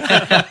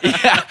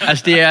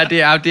 altså det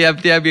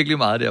er virkelig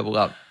meget, det her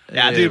program.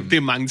 Ja, det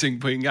er mange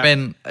ting på en gang.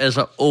 Men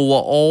altså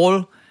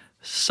overall,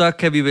 så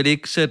kan vi vel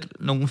ikke sætte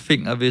nogen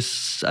finger ved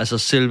altså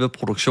selve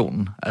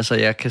produktionen. Altså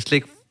jeg kan slet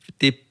ikke,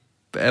 det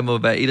må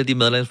være et af de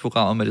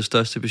madlavningsprogrammer med det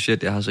største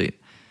budget, jeg har set.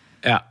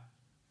 Ja.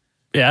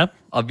 Ja.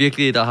 Og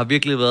virkelig, der har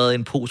virkelig været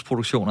en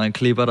postproduktion og en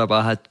klipper, der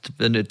bare har...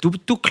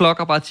 Du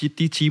klokker bare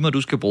de timer,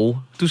 du skal bruge.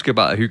 Du skal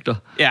bare hygge dig.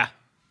 Ja.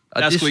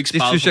 Og det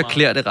synes jeg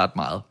klæder det ret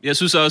meget. Jeg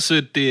synes også,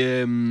 at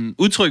det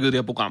udtrykket det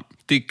her program,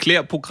 det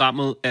klæder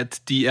programmet, at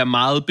de er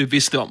meget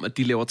bevidste om, at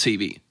de laver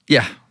tv.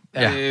 Ja.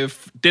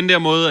 Den der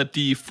måde, at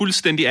de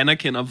fuldstændig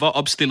anerkender, hvor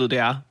opstillet det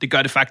er, det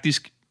gør det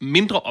faktisk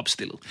mindre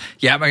opstillet.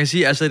 Ja, man kan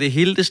sige, altså det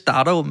hele, det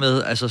starter jo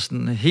med altså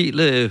sådan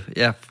helt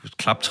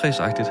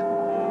klaptræsagtigt.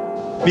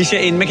 Vi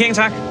skal en markering,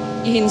 tak.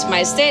 I hendes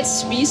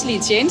majestæts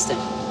spiselige tjeneste.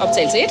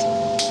 Optagelse 1.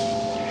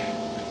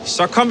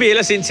 Så kom vi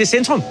ellers ind til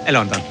centrum af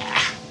London.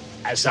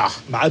 Altså,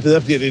 meget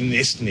bedre bliver det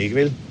næsten ikke,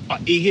 vel? Og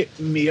ikke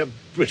mere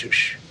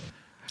British.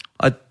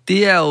 Og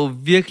det er jo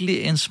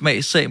virkelig en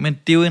smagssag, men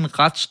det er jo en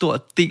ret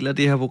stor del af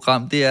det her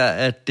program, det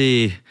er,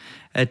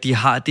 at de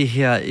har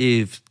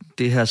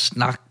det her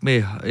snak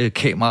med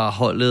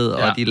kameraholdet,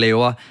 og de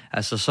laver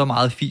altså så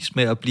meget fis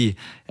med at blive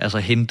altså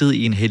hentet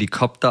i en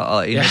helikopter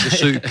og ind og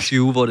besøge Q,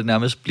 hvor det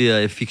nærmest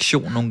bliver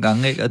fiktion nogle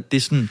gange, ikke? Og det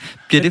er sådan,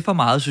 bliver det for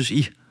meget, synes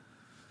I?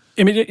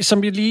 Jamen,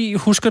 som jeg lige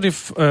husker det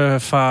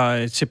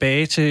fra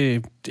tilbage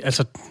til,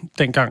 altså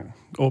dengang,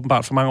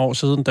 åbenbart for mange år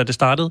siden, da det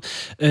startede,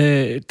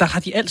 der har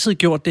de altid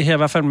gjort det her, i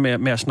hvert fald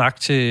med at snakke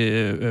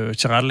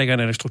til rettelæggeren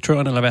eller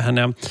instruktøren, eller hvad han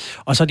er.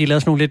 Og så har de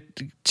lavet sådan nogle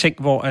lidt ting,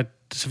 hvor at,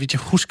 så vidt jeg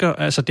husker,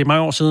 altså det er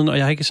mange år siden, og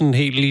jeg har ikke sådan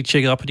helt lige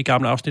tjekket op på de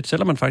gamle afsnit,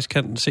 selvom man faktisk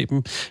kan se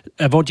dem,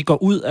 hvor de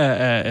går ud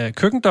af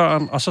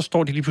køkkendøren, og så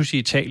står de lige pludselig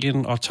i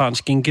Italien og tager en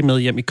skinke med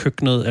hjem i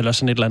køkkenet, eller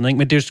sådan et eller andet. Ikke?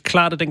 Men det er jo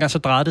klart, at dengang så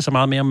drejede det sig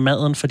meget mere om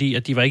maden, fordi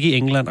at de var ikke i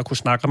England og kunne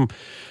snakke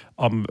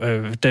om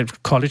den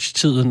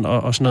college-tiden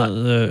og sådan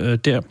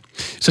noget der.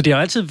 Så det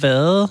har altid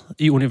været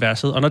i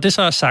universet. Og når det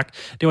så er sagt,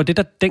 det var det,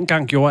 der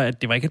dengang gjorde,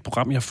 at det var ikke et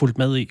program, jeg har fulgt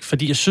med i.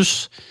 Fordi jeg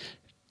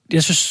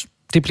synes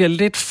det bliver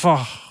lidt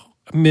for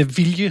med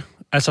vilje.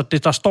 Altså,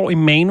 der står i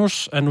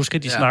manus, at nu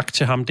skal de snakke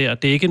til ham der.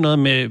 Det er ikke noget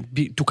med,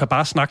 du kan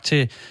bare snakke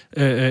til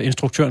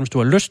instruktøren, hvis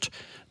du har lyst.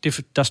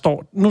 Der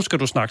står, nu skal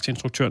du snakke til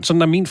instruktøren.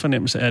 Sådan er min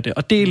fornemmelse af det.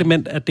 Og det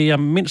element er det, jeg er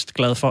mindst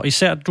glad for.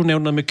 Især, du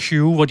nævnte noget med Q,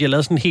 hvor de har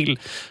lavet sådan helt,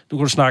 du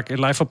kunne snakke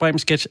Live fra Bremen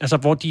sketch, altså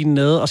hvor de er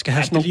nede og skal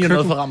have sådan nogle køkken. Det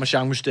er noget for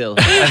Ramachan-mysteriet.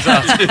 Altså,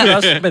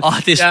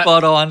 det er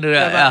spot on, det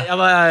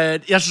der.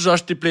 Jeg synes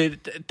også,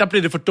 der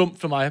blev det for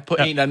dumt for mig på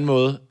en eller anden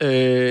måde.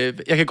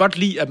 Jeg kan godt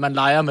lide, at man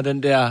leger med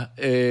den der...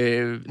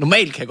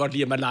 normalt kan jeg godt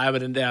lide, at man leger med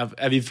den der,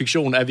 er vi i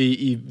fiktion, er vi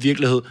i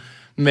virkelighed.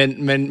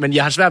 Men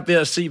jeg har svært ved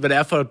at se, hvad det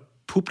er for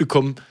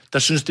publikum, der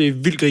synes, det er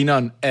vildt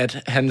grineren, at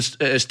hans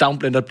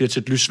stavnblender bliver til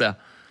et lysvær.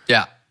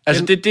 Ja.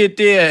 Altså,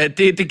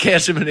 det kan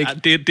jeg simpelthen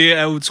ikke. Ja, det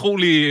er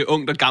utrolig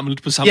ungt og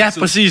gammelt på samme tid. Ja,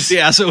 præcis. Det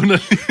er så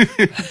underligt.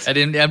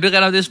 Det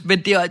er ret det, men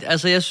det er,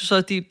 altså, jeg synes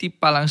også, de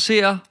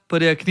balancerer på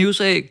det her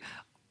knivsæg,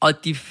 og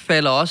de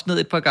falder også ned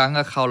et par gange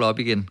og kravler op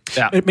igen.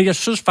 Ja. Men jeg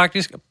synes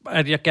faktisk,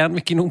 at jeg gerne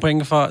vil give nogle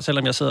point for,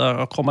 selvom jeg sidder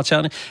og krummer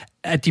tæerne,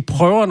 at de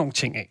prøver nogle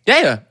ting af.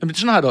 Ja. Men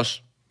sådan har jeg det også.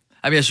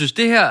 Jamen, jeg synes,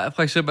 det her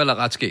for eksempel er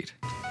ret sket.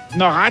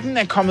 Når retten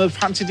er kommet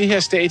frem til det her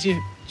stadie,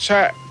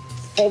 så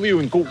får vi jo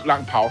en god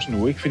lang pause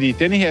nu, ikke? Fordi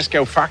denne her skal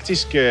jo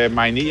faktisk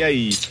marinere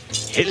i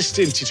helst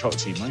en 10-12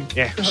 timer, ikke?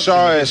 Ja,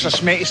 så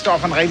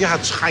smagstofferne rigtig har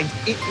trængt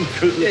ind i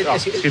kødet.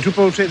 Skal du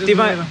på hotellet?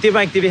 Det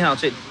var ikke det, vi havde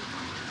aftalt.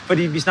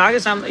 Fordi vi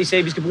snakkede sammen, og I sagde,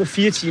 at vi skal bruge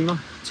 4 timer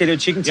til at lave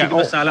chicken tikka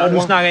masala, og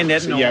nu snakker I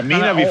natten over. Jeg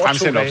mener, vi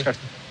fremsætter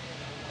opskriften.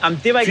 Jamen,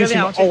 det var ikke, hvad vi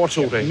havde aftalt. Over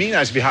 2 dage. Jeg mener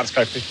altså, vi har det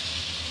skriftligt.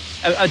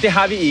 Og det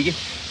har vi ikke.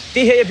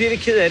 Det her, jeg bliver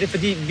lidt ked af det,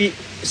 fordi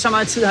så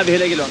meget tid har vi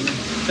heller ikke i London.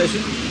 Så jeg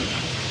synes...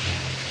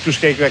 Du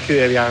skal ikke være ked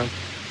af det, Jacob.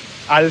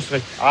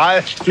 Aldrig.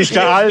 Du skal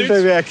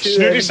aldrig være ked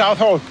af det. Snydt i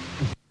Southall.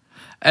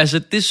 Altså,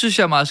 det synes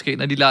jeg er meget skægt,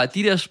 når de lader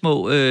de der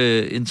små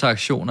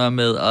interaktioner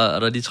med,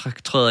 og der de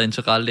træder en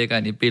tilrettelægger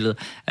ind i billedet.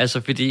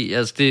 Altså, fordi...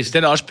 Altså,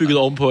 den er også bygget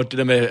ovenpå det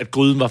der med, at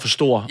gryden var for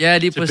stor. Ja,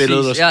 lige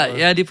præcis.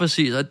 Ja, lige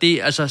præcis. Og det,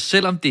 altså,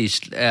 selvom det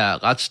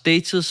er ret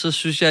staged, så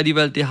synes jeg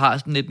alligevel, det har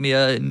sådan lidt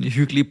mere en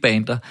hyggelig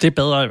banter. Det er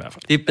bedre i hvert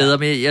fald. Det er bedre,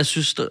 men jeg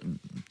synes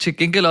til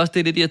gengæld også, det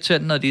er lidt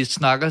irriterende, når de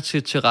snakker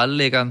til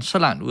tilrettelæggeren så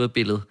langt ud af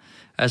billedet.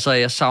 Altså,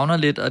 jeg savner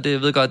lidt, og det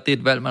jeg ved godt, det er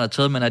et valg, man har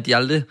taget, men at de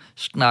aldrig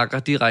snakker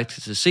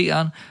direkte til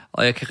seeren,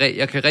 og jeg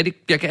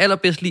kan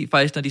allerbedst lide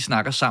faktisk, når de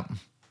snakker sammen.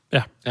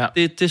 Ja.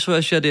 Det så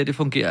jeg siger, det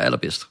fungerer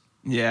allerbedst.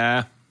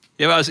 Ja,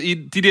 jeg vil altså i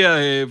de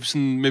der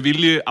sådan med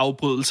vilje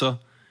afbrydelser,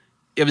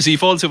 jeg vil sige, i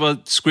forhold til, hvor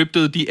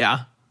scriptet de er,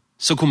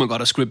 så kunne man godt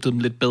have scriptet dem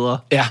lidt bedre.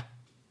 Ja.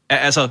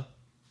 Altså,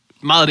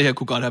 meget af det her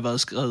kunne godt have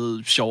været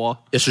skrevet sjovere.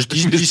 Jeg synes,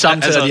 de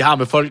samtaler, de har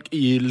med folk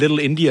i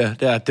Little India,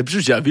 det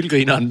synes jeg er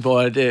vildgrineren,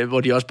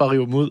 hvor de også bare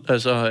river dem ud.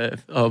 Altså,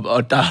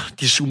 og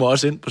de zoomer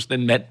også ind på sådan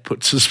en mand på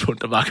et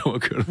tidspunkt, der bare kommer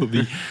og kører forbi.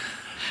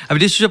 Men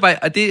det synes jeg bare,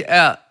 og det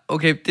er...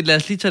 Okay, lad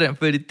os lige tage den,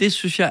 for det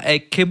synes jeg er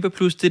et kæmpe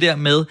plus, det der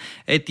med,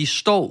 at de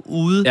står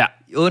ude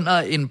under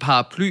en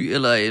paraply,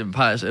 eller en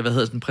par... Hvad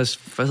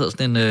hedder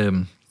sådan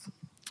en...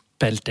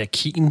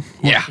 baldakin.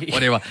 Ja,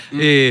 whatever.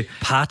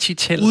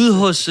 Partytelt. Ude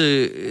hos,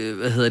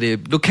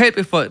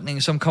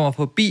 lokalbefolkningen, som kommer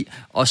forbi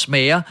og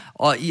smager,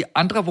 og i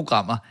andre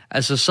programmer,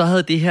 altså så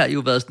havde det her jo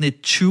været sådan et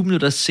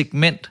 20-minutters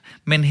segment,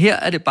 men her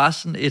er det bare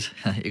sådan et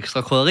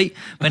ekstra krydderi,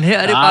 men her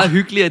er det bare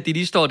hyggeligt, at de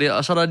lige står der,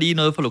 og så er der lige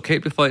noget for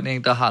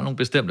lokalbefolkningen, der har nogle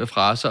bestemte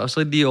fraser, og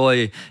så lige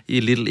over i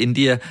Little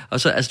India,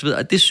 og så, altså du ved,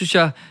 og det synes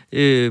jeg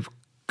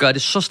gør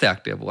det så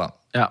stærkt, det her program.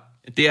 Ja.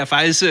 Det er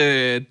faktisk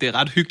det er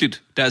ret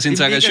hyggeligt. Deres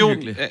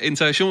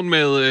interaktion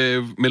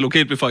med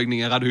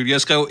lokalbefolkningen er ret hyggelig.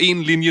 Jeg skrev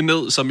en linje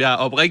ned, som jeg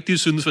oprigtigt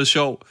synes var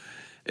sjov.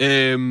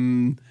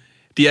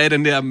 De er i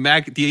den der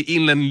de er i en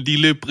eller anden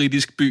lille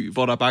britisk by,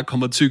 hvor der bare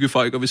kommer tykke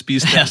folk og vil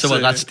spise deres... Ja, som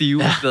er ret stive.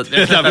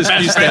 Der vil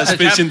spise deres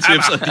fish and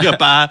chips, og de har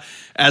bare...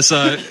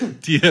 Altså,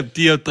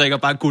 de drikker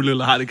bare guld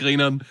eller har det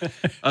grineren.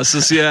 Og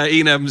så siger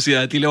en af dem,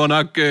 at de laver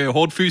nok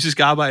hårdt fysisk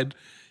arbejde,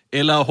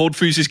 eller hårdt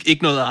fysisk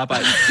ikke noget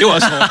arbejde. Det var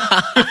også hårdt.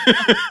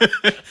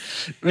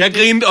 Jeg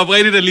grinede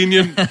oprigtigt af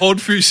linjen,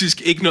 hårdt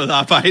fysisk ikke noget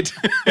arbejde.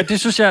 Ja, det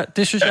synes jeg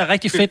er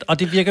rigtig fedt, og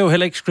det virker jo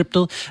heller ikke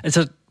scriptet.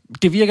 Altså,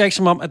 det virker ikke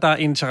som om, at der er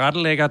en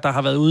tilrettelægger, der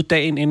har været ude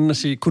dagen inden og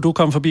sige, kunne du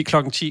komme forbi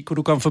klokken 10, kunne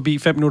du komme forbi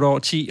 5 minutter over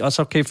 10, og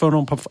så kan I få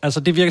nogle... Altså,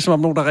 det virker som om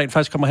nogen, der rent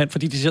faktisk kommer hen,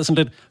 fordi de siger sådan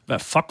lidt, hvad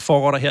fuck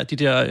foregår der her, de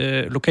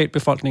der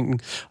lokalbefolkningen,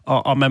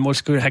 og man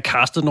måske have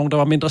castet nogen, der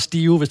var mindre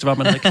stive, hvis det var,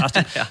 man havde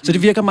castet. Ja. Så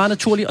det virker meget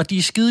naturligt, og de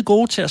er skide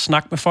gode til at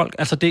snakke med folk.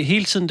 Altså, det er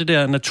hele tiden det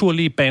der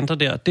naturlige banter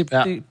der.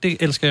 Det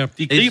elsker jeg.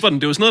 De griber den.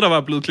 Det er jo sådan noget, der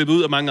var blevet klippet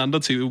ud af mange andre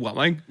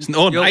tv-programmer, ikke?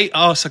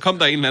 Sådan, så kom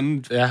der en eller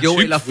anden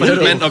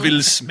tyk mand og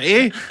ville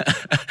smage.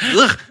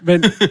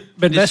 Men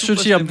hvad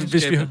synes I om,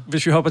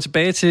 hvis vi hopper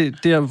tilbage til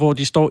der, hvor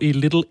de står i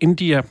Little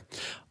India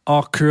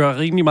og kører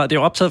rimelig meget? Det er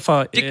jo optaget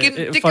for... Det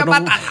kan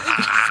man...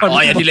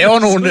 de laver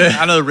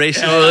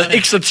noget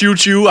ekstra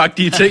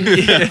 2020-agtige ting.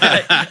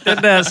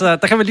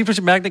 Der kan man lige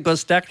pludselig mærke, at det er gået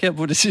stærkt her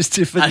på det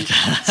sidste, fordi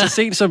så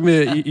sent som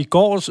i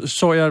går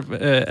så jeg,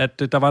 at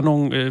der var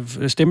nogle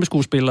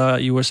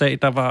stemmeskuespillere i USA,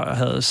 der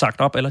havde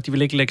sagt op, eller de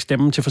ville ikke lægge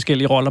stemmen til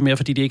forskellige roller mere,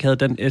 fordi de ikke havde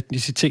den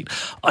etnicitet.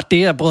 Og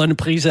det er brødrene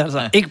Prise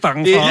altså ikke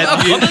bange for.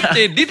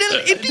 Det er Little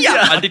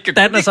India.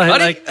 Dan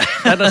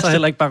er så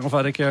heller ikke bange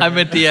for det, kan jeg.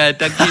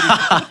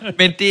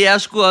 Men det er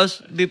sgu også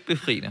lidt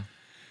befriende.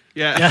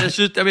 Ja. Jeg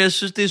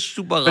synes, det er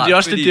super rart. Men det er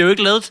også fordi... det er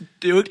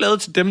jo ikke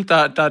lavet til dem,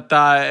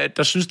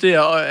 der synes, det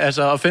er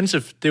altså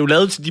offensive. Det er jo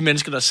lavet til de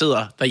mennesker, der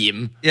sidder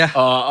derhjemme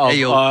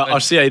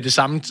og ser i det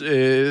samme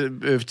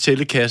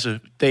tællekasse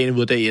dagen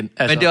ud af dagen.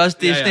 Altså. Men det er også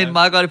sådan et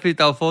meget godt, fordi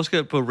der er jo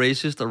forskel på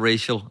racist og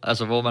racial.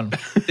 Altså, hvor man...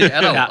 Det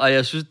er der jo, og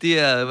jeg synes, det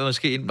er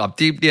måske...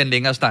 det bliver en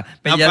længere snak.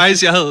 Men jeg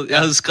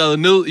havde skrevet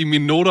ned i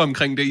mine noter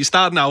omkring det. I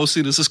starten af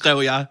afsnittet, så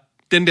skrev jeg...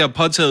 Den der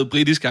påtaget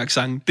britiske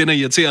accent, den er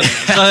irriterende.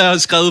 Så havde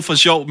jeg skrevet for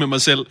sjov med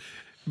mig selv.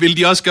 Vil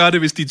de også gøre det,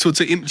 hvis de tog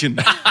til Indien?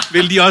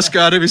 Vil de også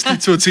gøre det, hvis de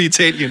tog til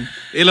Italien?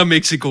 Eller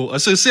Mexico?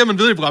 Og så ser man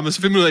videre i programmet,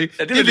 så finder man ud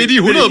af, det vil de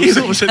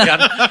 100%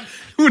 gerne.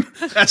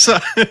 Altså,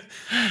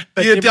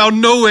 der er jo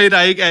no way,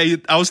 der ikke er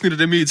et afsnit af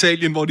dem i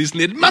Italien, hvor de er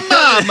sådan lidt, Mama,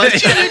 my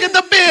chicken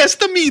the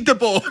best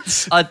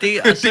meatballs. Og det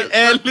er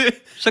alle...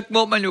 Så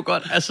må man jo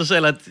godt, altså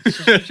så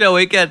synes jeg jo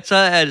ikke, at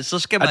så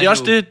skal man det er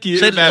også jo... Det, det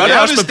ville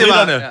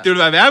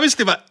være værre, hvis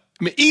det var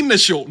med én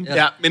nation.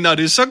 Ja. Men når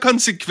det er så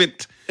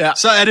konsekvent,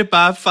 så er det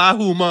bare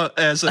farhumor.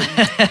 Altså.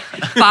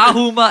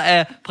 Farhumor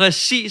er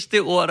præcis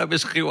det ord, der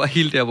beskriver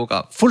hele det her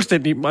program.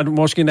 Fuldstændig,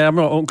 måske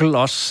nærmere onkel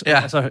også.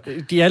 Ja. Altså,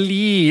 de er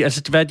lige,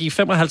 altså hvad er de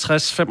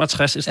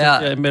 55-65 i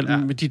stedet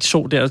mellem de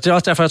to der. Det er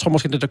også derfor, jeg tror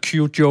måske, det der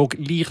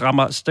Q-joke lige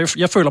rammer.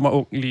 Jeg føler mig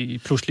onkel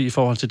pludselig i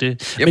forhold til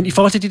det. Yep. Men i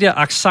forhold til de der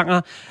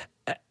accenter,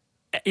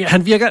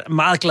 han virker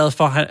meget glad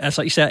for,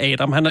 altså især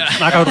Adam. Han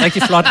snakker jo et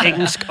rigtig flot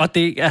engelsk, og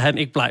det er han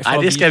ikke bleg for.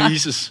 Nej, det skal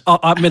vises.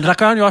 Men der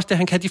gør han jo også det,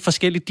 han kan de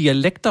forskellige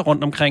dialekter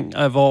rundt omkring,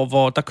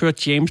 hvor der kører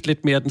James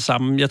lidt mere den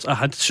samme, og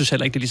han synes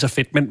heller ikke, det er lige så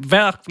fedt. Men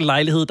hver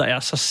lejlighed, der er,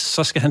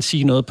 så skal han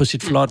sige noget på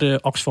sit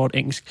flotte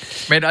Oxford-engelsk.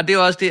 Men og det er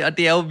også det, og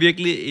det er jo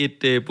virkelig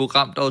et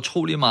program, der er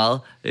utrolig meget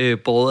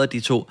båret af de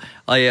to.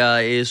 Og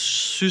jeg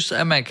synes,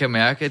 at man kan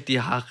mærke, at de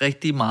har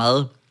rigtig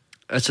meget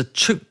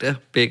tyngde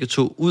begge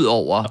to, ud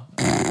over...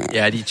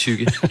 Ja, de er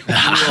tykke.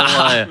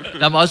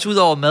 Også ud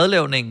over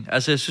madlavning.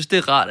 Altså, jeg synes, det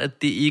er rart,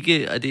 at det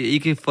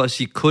ikke for at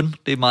sige kun,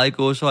 det er meget i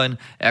gåseøjne,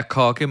 er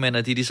kokke, men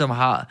at de ligesom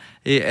har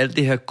alt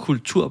det her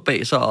kultur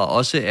bag sig, og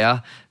også er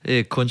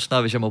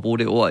kunstnere, hvis jeg må bruge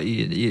det ord,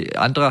 i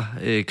andre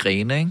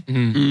grene, ikke?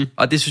 Mm.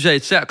 Og det synes jeg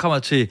især kommer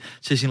til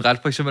sin ret,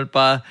 for eksempel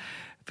bare...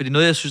 Fordi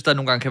noget, jeg synes, der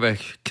nogle gange kan være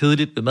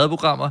kedeligt ved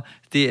madprogrammer,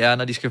 det er,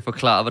 når de skal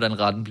forklare, hvordan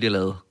retten bliver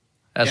lavet.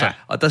 Altså,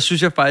 og der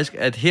synes jeg faktisk,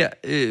 at her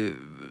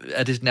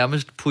er det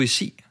nærmest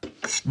poesi.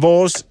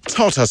 Vores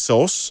tartar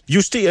sauce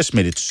justeres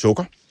med lidt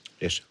sukker,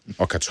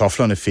 og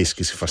kartoflerne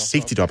fiskes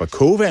forsigtigt op af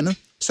kogevandet,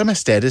 som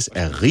erstattes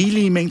af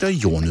rigelige mængder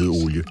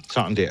jordnøddeolie.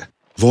 Sådan der.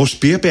 Vores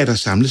bærbærter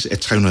samles af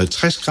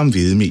 350 gram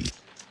hvedemel,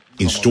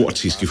 en stor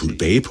teskefuld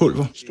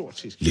bagepulver,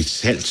 lidt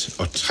salt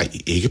og 3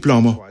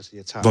 æggeblommer,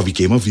 hvor vi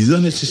gemmer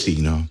viderne til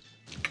senere.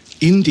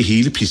 Inden det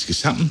hele piskes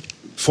sammen,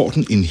 får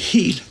den en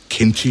helt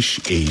Kentish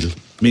ale,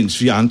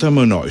 mens vi andre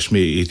må nøjes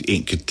med et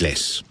enkelt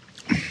glas.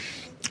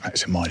 Ej,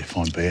 så må det få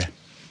en bage.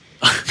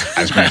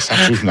 Altså, man har sagt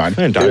tusind nej. Det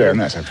er en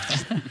dejlig, altså.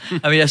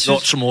 Jamen,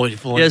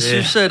 jeg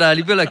synes, at der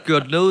alligevel er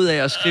gjort noget ud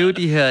af at skrive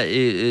de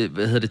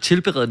her,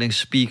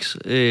 tilberedningsspeaks,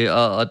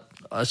 og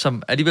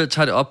som alligevel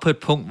tager det op på et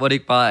punkt, hvor det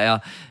ikke bare er,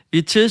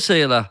 vi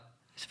tilsætter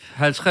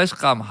 50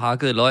 gram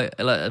hakket løg,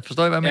 eller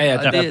forstår I, hvad jeg mener? Ja,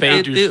 der er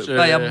bagdyst. Det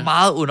var jeg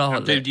meget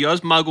underholdt af. De er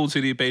også meget gode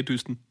til det i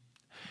bagdysten.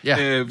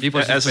 Ja, lige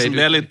præcis. Altså,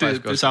 det er lidt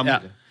det samme. Ja.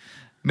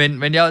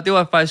 Men det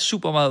var faktisk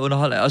super meget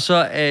underholdt af. Og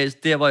så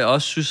der, hvor jeg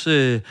også synes,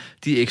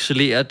 de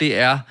excellerer, det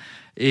er,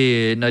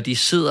 når de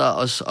sidder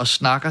og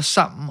snakker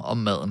sammen om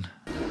maden.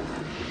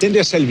 Den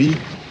der salvie,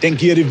 den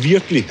giver det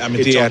virkelig.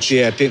 Jamen,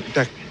 det er den,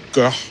 der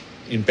gør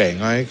en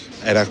banger, ikke?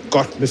 Er der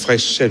godt med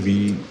frisk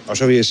salvie. Og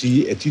så vil jeg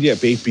sige, at de der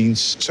baked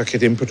beans, så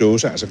kan dem på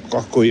dåser altså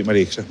godt gå hjem og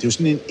lægge sig. Det er jo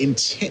sådan en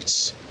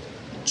intens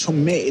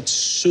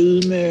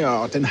tomatsødme,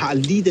 og den har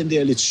lige den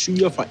der lidt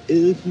syre fra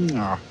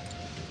eddike, og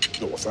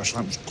det var først og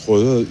fremmest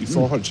krydret i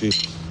forhold til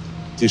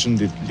det sådan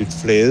lidt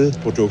flade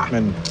produkt,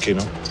 man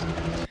kender.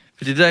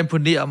 For det, der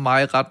imponerer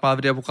mig ret meget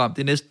ved det her program,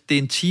 det er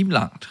en time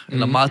langt,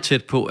 eller meget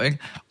tæt på, ikke?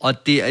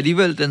 Og det er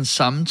alligevel den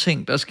samme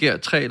ting, der sker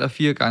 3 eller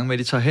 4 gange med, at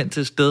de tager hen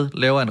til et sted,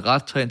 laver en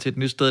ret, tager hen til et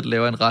nyt sted,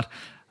 laver en ret.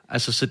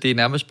 Altså, så det er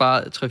nærmest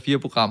bare 3-4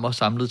 programmer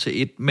samlet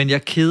til et. Men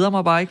jeg keder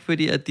mig bare ikke,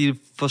 fordi at de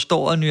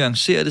forstår at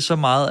nuancere det så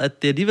meget,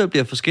 at det alligevel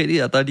bliver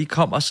forskelligt, og der lige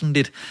kommer sådan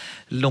lidt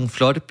nogle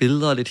flotte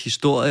billeder, og lidt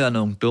historier, og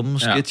nogle dumme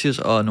sketches,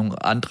 og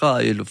nogle andre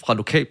fra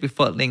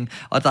lokalbefolkningen.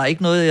 Og der er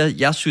ikke noget,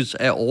 jeg synes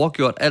er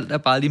overgjort. Alt er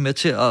bare lige med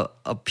til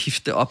at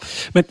pifte op.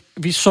 Men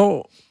vi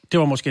så... Det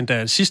var måske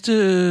endda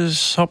sidste...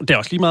 Det er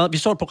også lige meget. Vi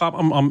så et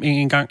program om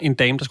en gang en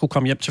dame, der skulle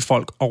komme hjem til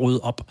folk og rydde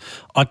op.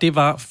 Og det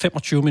var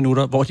 25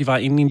 minutter, hvor de var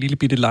inde i en lille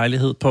bitte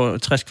lejlighed på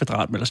 60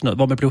 kvadratmeter eller sådan noget,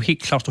 hvor man blev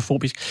helt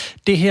klaustrofobisk.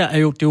 Det her er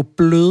jo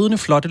blødende,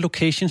 flotte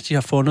locations, de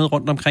har fundet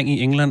rundt omkring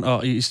i England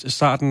og i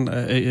starten,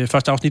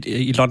 første afsnit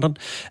i London.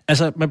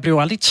 Altså, man blev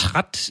aldrig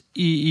træt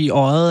i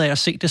øjet af at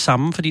se det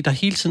samme, fordi der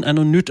hele tiden er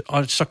noget nyt,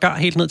 og sågar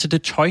helt ned til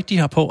det tøj, de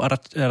har på,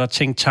 er der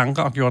tænkt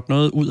tanker og gjort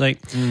noget ud af.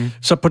 Mm.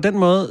 Så på den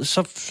måde,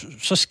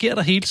 så sker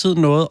der hele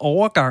tiden noget.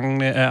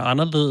 Overgangene er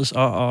anderledes,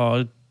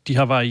 og de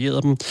har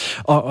varieret dem.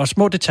 Og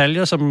små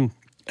detaljer, som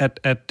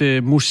at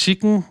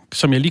musikken,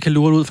 som jeg lige kan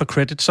lure ud fra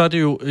credit, så er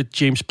det jo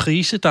James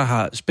Price, der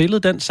har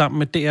spillet den sammen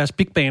med DR's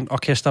Big Band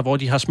Orkester, hvor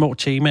de har små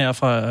temaer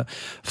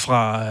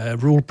fra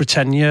Rule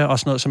Britannia og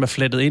sådan noget, som er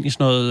flettet ind i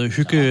sådan noget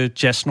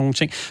hygge-jazz, nogle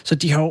ting. Så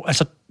de har jo,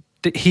 altså,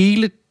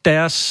 hele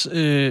deres,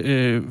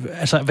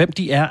 hvem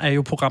de er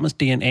jo programmets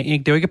DNA, ikke?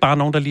 Det er jo ikke bare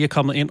nogen, der lige er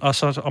kommet ind, og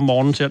så om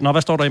morgenen siger,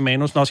 hvad står der i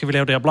manus? Nå, skal vi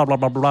lave det her, bla bla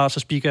bla bla, og så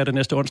speaker jeg det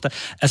næste onsdag.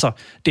 Altså,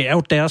 det er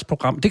jo deres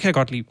program. Det kan jeg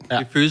godt lide. Ja.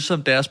 Det føles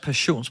som deres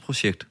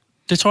passionsprojekt.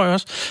 Det tror jeg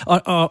også.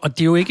 Og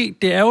det er jo ikke,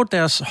 det er jo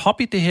deres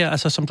hobby, det her.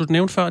 Altså, som du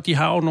nævnte før, de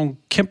har jo nogle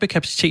kæmpe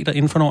kapaciteter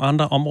inden for nogle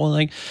andre områder,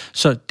 ikke?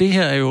 Så det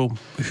her er jo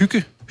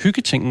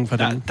hyggetingen for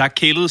dem. Der er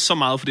kælet så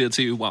meget for det her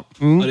tv-program,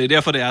 og det er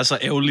derfor, det er så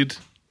ærgerligt,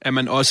 at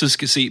man også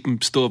skal se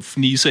dem stå og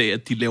fnise af,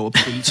 at de laver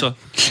pølser.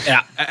 Ja.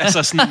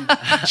 Altså sådan,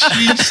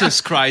 Jesus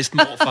Christ,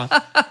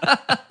 morfar.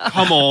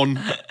 Come on.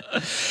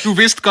 Du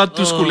vidste godt,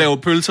 du skulle lave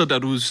pølser, da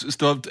du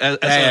stod...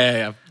 Altså,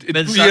 ja.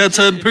 Men I har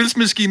taget en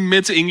pølsemaskine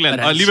med til England,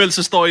 og alligevel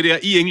så står I der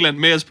i England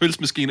med jeres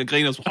pølsemaskine og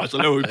griner, så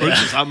laver vi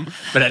pølser sammen.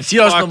 Men han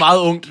siger også noget meget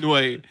ungt, nu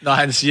af. Når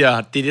han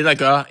siger, det er det, der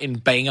gør en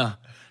banger.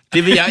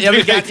 Det vil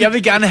jeg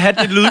vil gerne have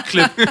det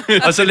lydklip,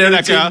 og så lave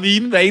det til en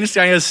meme, hver eneste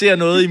gang jeg ser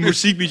noget i en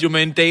musikvideo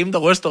med en dame, der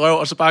ryster røv,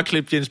 og så bare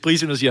klippe Jens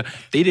Price ind og siger,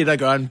 det er det, der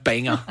gør en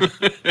banger.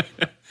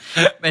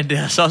 Men det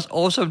er så også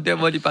awesome der,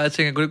 hvor de bare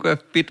tænker, kunne det ikke være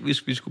fedt,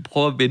 hvis vi skulle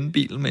prøve at vende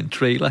bilen med en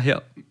trailer her,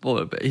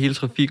 hvor hele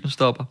trafikken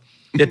stopper.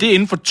 Ja, det er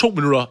inden for 2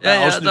 minutter.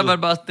 Ja, der var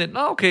man bare sådan, nå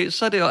okay,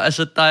 så er det jo,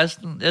 altså der er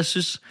sådan, jeg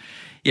synes,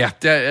 ja,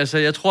 altså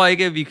jeg tror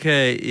ikke, at vi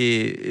kan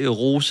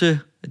rose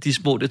de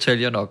små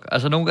detaljer nok.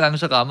 Altså nogle gange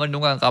så rammer de,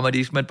 nogle gange rammer de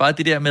ikke, men bare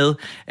det der med,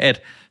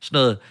 at sådan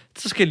noget,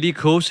 så skal det lige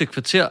koges et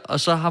kvarter, og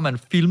så har man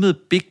filmet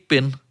Big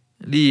Ben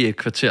lige et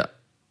kvarter.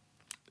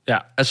 Ja.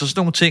 Altså sådan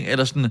nogle ting,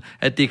 eller sådan,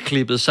 at det er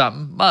klippet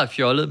sammen, meget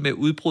fjollet med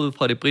udbrud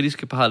fra det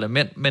britiske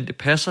parlament, men det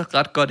passer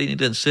ret godt ind i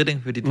den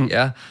setting, fordi de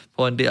er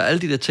på en der, alle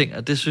de der ting,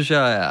 og det synes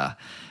jeg er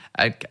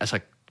altså,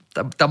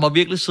 der må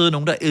virkelig sidde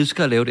nogen, der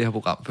elsker at lave det her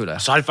program, føler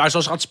jeg. Så er det faktisk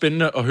også ret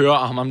spændende at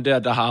høre ham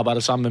der har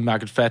arbejdet sammen med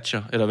Margaret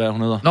Thatcher, eller hvad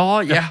hun hedder.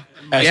 Nå, ja.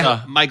 Altså,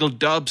 Michael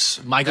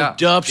Dobbs.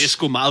 Dobbs. Det er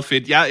sgu meget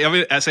fedt.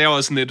 Jeg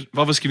var sådan lidt,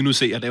 hvorfor skal vi nu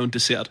se at lave en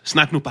dessert?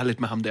 Snak nu bare lidt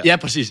med ham der. Ja,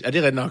 præcis. Ja, det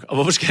er rigtigt nok. Og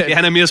hvorfor skal... Ja,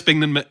 han er mere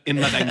spændende end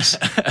Marins.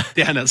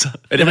 Det er han altså.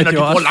 Ja, det er, når de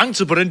bruger lang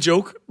tid på den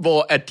joke,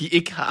 hvor at de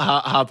ikke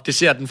har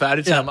desserten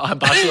færdig til ham, og han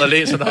bare sidder og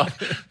læser det op.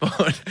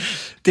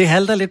 Det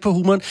halter lidt på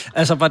humoren.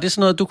 Altså, var det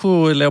sådan noget, du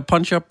kunne lave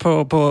punch-up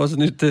på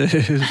sådan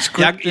et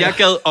script? Jeg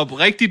gad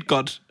oprigtigt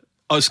godt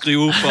at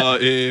skrive for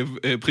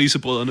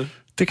Prisebrødrene.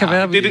 Det kan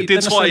være,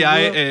 det tror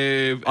jeg.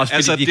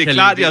 Altså, det er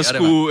klart, jeg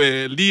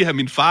skulle lige have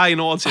min far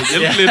ind over til at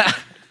hjælpe lidt.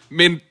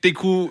 Men det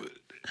kunne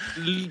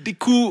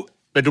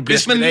men du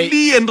hvis man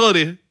lige ændrede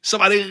det, så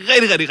var det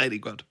rigtig, rigtig,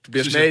 rigtig godt. Du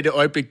bliver smag i det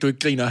øjeblik, du ikke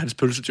griner hans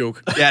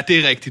pølsejoke. Ja,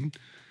 det er rigtigt.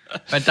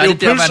 Men der er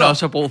det der, man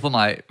også har brug for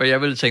mig. For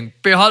jeg ville tænke,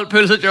 behold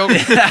pølsejoke.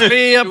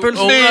 Flere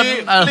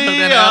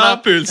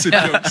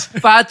pølsejokes.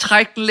 Bare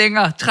træk den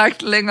længere.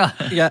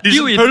 Ja.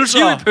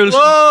 Ligesom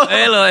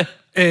pølser.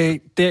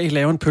 Der I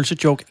laver en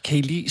pølsejoke, kan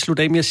I lige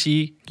slutte af med at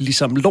sige,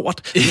 ligesom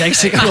lort? Jeg er ikke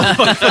sikker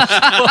på,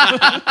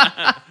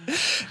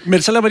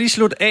 Men så lad mig lige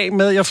slutte af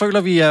med, jeg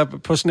føler, vi er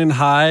på sådan en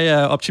high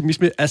af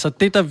optimisme. Altså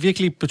det, der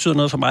virkelig betyder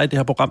noget for mig i det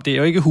her program, det er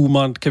jo ikke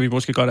humoren, kan vi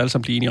måske godt alle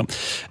sammen blive enige om.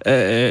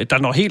 Der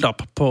når helt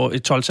op på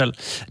et 12-tal.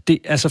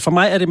 Altså for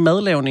mig er det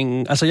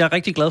madlavningen. Altså jeg er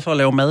rigtig glad for at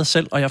lave mad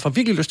selv, og jeg får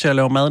virkelig lyst til at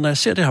lave mad, når jeg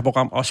ser det her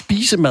program, og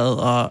spise mad,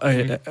 og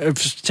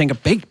tænker,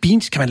 baked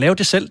beans, kan man lave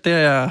det selv? Det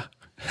er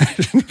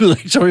det lyder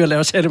ikke så, jeg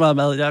laver særlig meget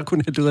mad. Jeg har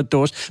kun hættet ud af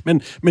dåse.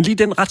 Men lige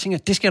den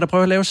retning, det skal jeg da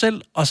prøve at lave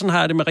selv. Og sådan har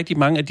jeg det med rigtig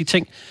mange af de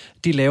ting,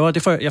 de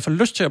laver. Jeg får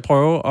lyst til at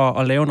prøve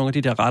at lave nogle af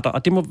de der retter.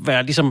 Og det må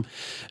være ligesom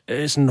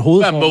sådan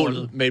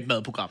hovedformålet med et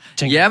madprogram.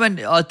 Ja, men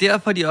og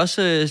derfor de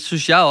også,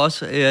 synes jeg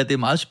også, at det er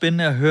meget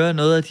spændende at høre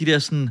noget af de der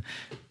sådan,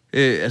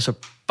 altså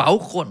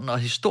baggrunden og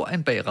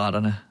historien bag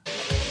retterne.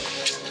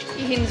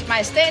 I hendes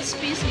majestæts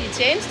spiselige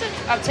tjeneste,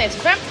 optagelse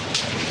 5.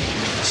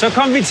 Så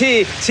kom vi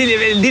til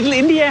Little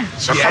India.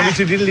 Så kom vi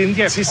til Little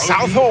India. Til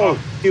Southall.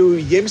 Det er jo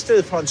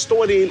hjemsted for en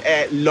stor del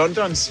af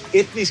Londons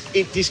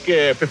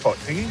etnisk-indiske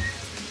befolkning. Ikke?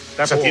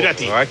 Der så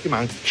det er rigtig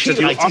mange. Så det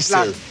er jo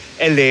oplagt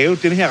at lave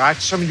den her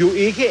ret, som jo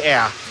ikke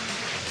er...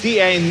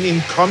 Det er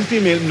en kombi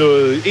mellem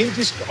noget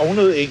indisk og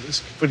noget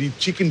engelsk. Fordi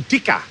chicken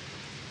tikka,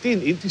 det er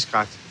en indisk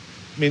ret.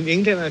 Men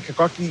englænderne kan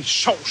godt lide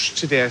sovs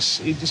til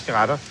deres indiske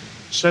retter.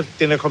 Så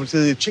den er kommet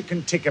til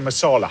chicken tikka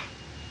masala.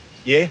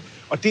 Ja. Yeah.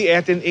 Og det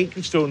er den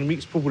enkeltstående,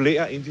 mest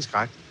populære indisk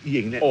ret i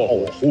England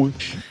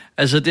overhovedet.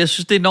 Altså, jeg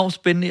synes, det er enormt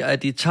spændende,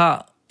 at de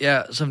tager, ja,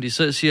 som de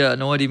selv siger,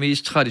 nogle af de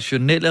mest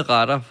traditionelle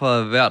retter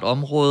fra hvert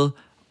område,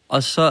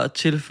 og så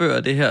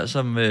tilfører det her,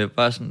 som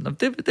bare sådan,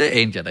 det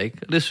anede jeg da ikke.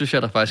 Det synes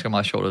jeg da faktisk er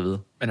meget sjovt at vide.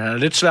 Men han er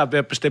lidt svært ved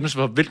at bestemme sig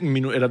for,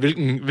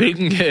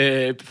 hvilken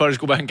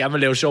folkeskole han gerne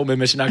vil lave sjov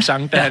med sin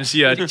accent, da han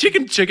siger,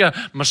 chicken tikka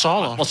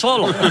masala.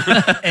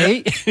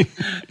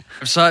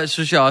 Så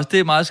synes jeg også, det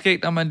er meget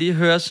skægt, når man lige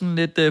hører sådan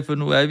lidt, for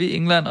nu er vi i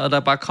England, og der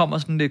bare kommer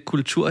sådan lidt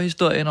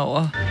kulturhistorien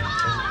over.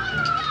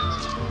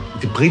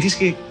 Det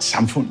britiske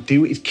samfund, det er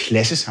jo et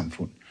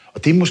klassesamfund.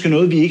 Og det er måske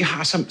noget, vi ikke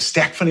har så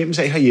stærk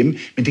fornemmelse af herhjemme,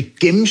 men det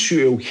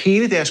gennemsyrer jo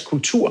hele deres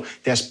kultur,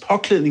 deres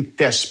påklædning,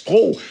 deres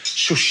sprog,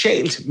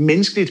 socialt,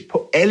 menneskeligt,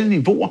 på alle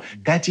niveauer.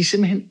 Der er de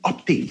simpelthen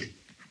opdelt.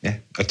 Ja,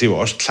 og det var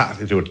også klart,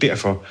 at det var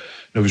derfor,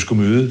 når vi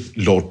skulle møde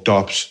Lord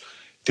Dobbs,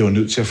 det var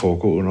nødt til at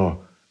foregå under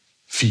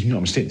fine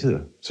omstændigheder.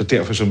 Så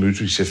derfor så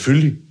mødte vi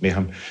selvfølgelig med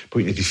ham på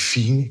en af de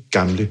fine,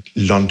 gamle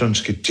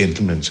londonske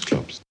gentlemen's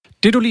clubs.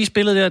 Det, du lige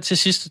spillede der til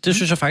sidst, det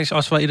synes jeg faktisk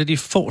også var et af de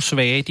få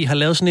svage. De har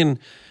lavet sådan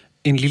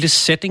en lille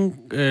setting,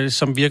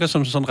 som virker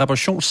som sådan en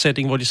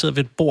reparationssetting, hvor de sidder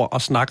ved et bord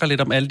og snakker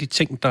lidt om alle de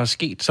ting, der er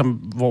sket,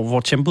 hvor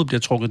tempoet bliver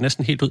trukket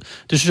næsten helt ud.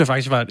 Det synes jeg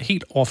faktisk var et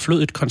helt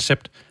overflødigt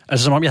koncept.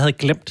 Altså som om jeg havde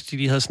glemt,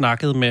 de havde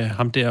snakket med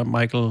ham der,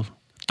 Michael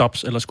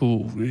Dobbs, eller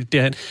skulle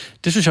derhen.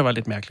 Det synes jeg var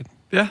lidt mærkeligt.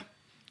 Ja.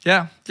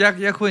 Ja,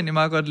 jeg kunne egentlig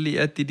meget godt lide,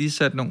 at de lige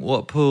satte nogle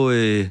ord på... Er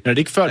det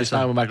ikke før, de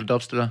snakker med Michael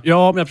Dobbs, det der?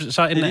 Jo, men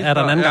så er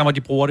der en anden gang, hvor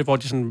de bruger det, hvor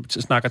de sådan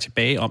snakker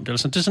tilbage om det. Eller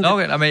sådan. Det er sådan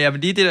okay,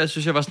 men lige det der,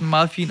 synes jeg var sådan en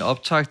meget fin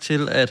optag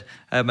til,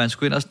 at man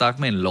skulle ind og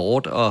snakke med en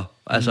lord, og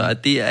altså,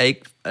 at det er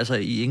ikke... Altså,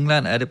 i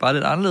England er det bare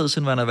lidt anderledes,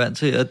 end man er vant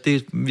til, at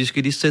vi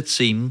skal lige sætte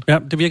scenen. Ja,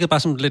 det virkede bare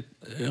som lidt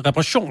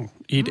reparation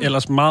i et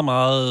ellers meget,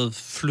 meget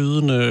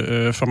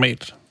flydende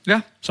format.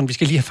 Ja. Så vi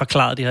skal lige have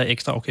forklaret det her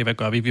ekstra. Okay, hvad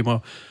gør vi? Vi må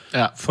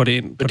få det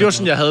ind. Men det var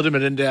sådan, jeg havde det med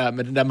den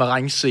der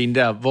marengs-scene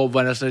der, hvor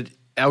man er sådan,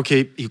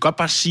 okay, I kan godt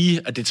bare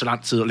sige, at det tager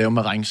lang tid at lave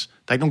marengs. Der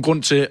er ikke nogen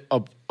grund til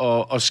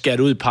at skære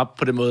det ud i pap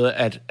på den måde,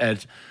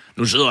 at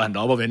nu sidder han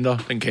deroppe og venter,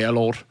 den kære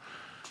lord.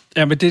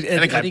 Ja, men det er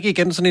det ikke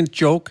igen sådan en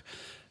joke,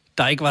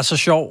 der ikke var så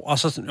sjov, og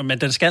så,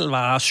 men den skal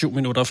vare 7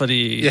 minutter,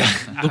 fordi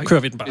nu kører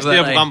vi den bare. Det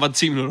her program var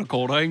 10 minutter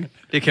kortere, ikke?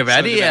 Det kan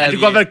være, det kan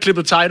godt være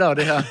klippet tightere,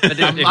 det her. Men det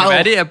kan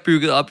være, det er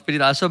bygget op, fordi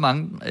der er så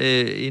mange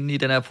inde i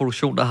den her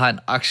produktion, der har en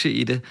aktie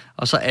i det,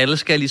 og så alle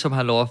skal ligesom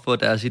have lov at få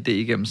deres idé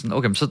igennem. Sådan,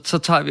 okay, så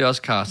tager vi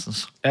også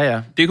Carstens.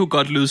 Ja. Det kunne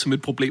godt lyde som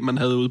et problem, man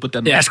havde ude på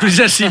Danmark. Ja, jeg skulle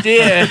lige sige,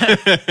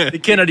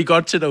 det kender de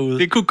godt til derude.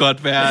 Det kunne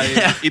godt være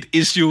et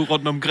issue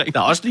rundt omkring. Der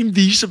er også lige en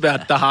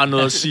visevært, der har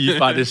noget at sige,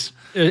 faktisk.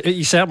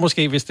 Især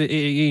måske, hvis det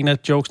er en af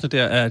jokesene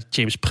der er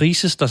James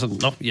Prices, der sådan,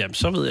 jamen,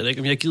 så ved jeg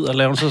ikke, om jeg gider at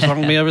lave en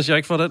sæson mere, hvis jeg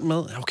ikke får den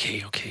med.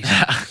 Okay.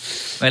 Ja.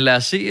 Men lad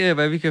os se,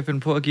 hvad vi kan finde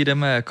på at give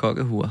dem af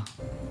kokkehuer.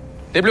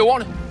 Det blev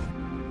ordene.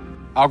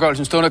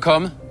 Afgørelsen stund er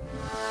kommet.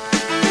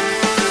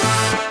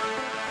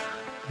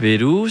 Vil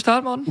du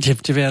starte, Morten? Ja,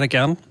 det vil jeg da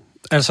gerne.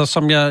 Altså,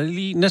 som jeg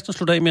lige næsten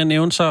slutter af med at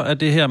nævne, så er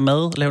det her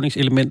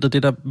madlavningselementet,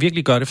 det der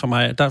virkelig gør det for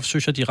mig. Der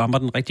synes jeg, de rammer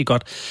den rigtig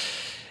godt.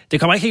 Det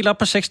kommer ikke helt op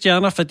på 6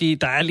 stjerner, fordi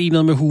der er lige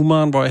noget med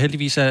humoren, hvor jeg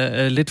heldigvis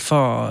er lidt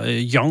for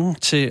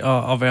young til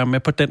at være med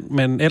på den.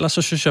 Men ellers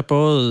så synes jeg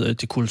både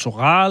det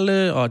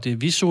kulturelle og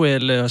det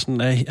visuelle og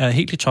sådan er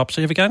helt i top.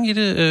 Så jeg vil gerne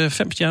give det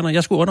 5 stjerner.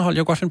 Jeg skulle underholde,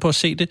 jeg kunne godt finde på at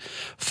se det,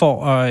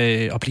 for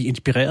at blive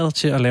inspireret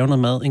til at lave noget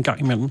mad en gang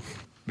imellem.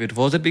 Vil du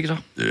fortsætte, Victor?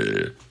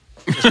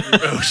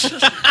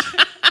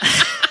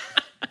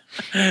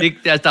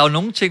 Der er jo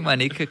nogle ting,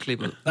 man ikke kan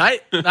klippe ud. Nej,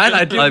 det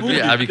er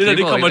muligt.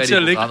 Det kommer til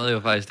at ligge. Jo,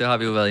 faktisk. Det har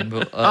vi jo været inde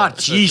på.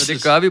 Så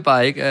det gør vi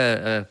bare ikke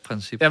af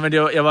princip. Jamen,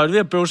 jeg var ved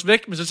at bøvse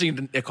væk, men så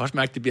tænkte jeg kan også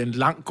mærke, at det bliver en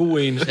lang, god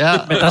en. Ja,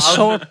 men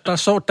der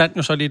så Dan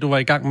jo så lige, du var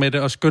i gang med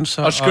det, og skyndte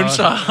sig. Og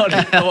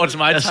det over til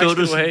mig. Jeg så,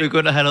 du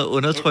begyndte at have noget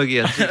undertryk i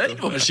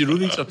ansigtet. Hvad siger du,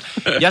 Victor?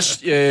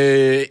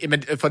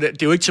 Men for det er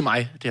jo ikke til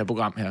mig, det her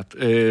program her.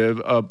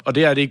 Og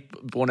det er det ikke,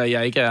 på grund af, at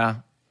jeg ikke er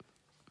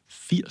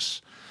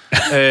 80.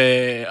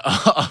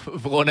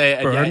 Og på grund af,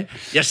 at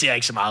jeg ser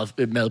ikke så meget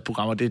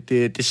madprogrammer.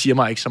 Det siger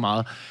mig ikke så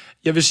meget.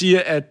 Jeg vil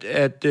sige, at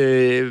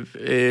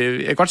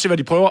jeg kan godt se, hvad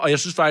de prøver, og jeg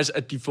synes faktisk,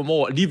 at de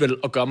formår alligevel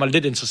at gøre mig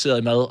lidt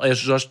interesseret i mad, og jeg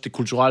synes også, det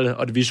kulturelle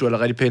og det visuelle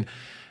er rigtig pænt.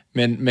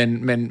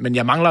 Men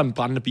jeg mangler en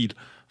brændende bil,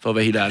 for at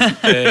være helt ærlig.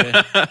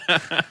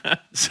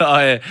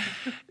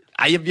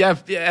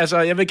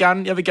 Jeg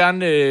vil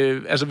gerne,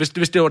 altså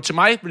hvis det var til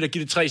mig, ville jeg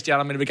give det 3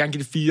 stjerner, men jeg vil gerne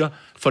give det 4,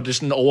 for det er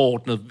sådan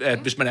overordnet, at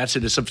hvis man er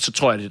til det, så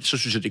tror jeg det, så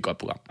synes jeg, det er et godt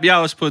program. Jeg er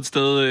også på et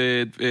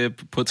sted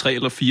på 3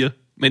 eller 4,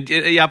 men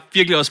jeg er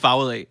virkelig også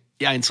farvet af.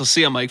 Jeg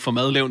interesserer mig ikke for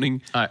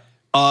madlavning. Nej.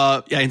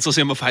 Og jeg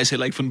interesserer mig faktisk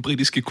heller ikke for den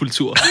britiske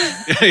kultur.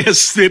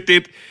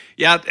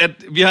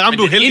 Vi har ramt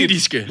uheldigt.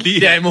 Indiske,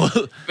 lige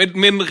derimod.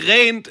 Men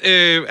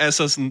rent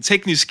sådan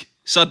teknisk,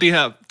 så er det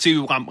her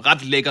tv-program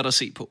ret lækkert at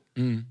se på.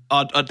 Mm.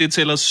 Og det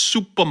tæller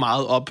super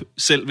meget op,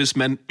 selv hvis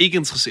man ikke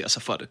interesserer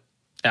sig for det.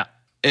 Ja.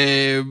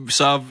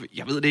 Så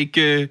jeg ved det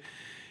ikke.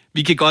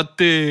 Vi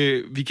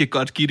kan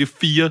godt give det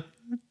 4.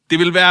 Det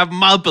ville være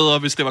meget bedre,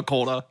 hvis det var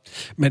kortere.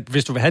 Men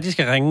hvis du vil have, at de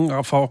skal ringe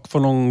og få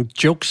nogle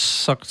jokes,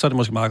 så er det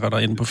måske meget godt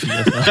at ende på 4.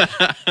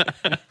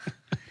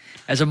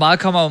 Altså meget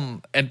kommer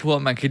an på,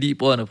 om man kan lide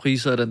Brødrene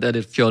Priser og den der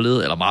lidt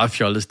fjollede, eller meget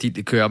fjollede stil,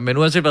 det kører. Men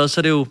uanset hvad,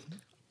 så er det jo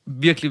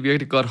virkelig,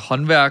 virkelig godt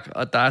håndværk,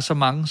 og der er så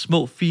mange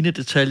små, fine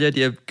detaljer,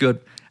 de har gjort.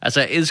 Altså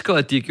jeg elsker,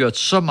 at de har gjort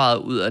så meget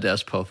ud af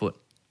deres påfund.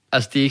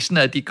 Altså det er ikke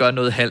sådan, at de gør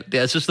noget halvt. Det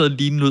er altså sådan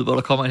noget lignende ud, hvor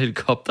der kommer en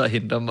helikopter og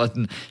henter dem, og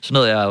sådan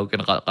noget er jeg jo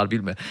generelt ret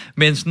vild med.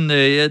 Men sådan,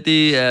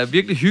 det er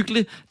virkelig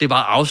hyggeligt. Det er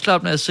bare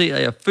afslappende at se,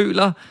 og jeg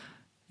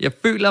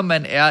føler,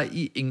 man er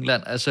i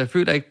England. Altså, jeg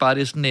føler ikke bare,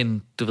 det er sådan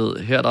en, du ved,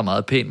 her der er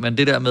meget pænt, men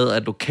det der med,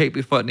 at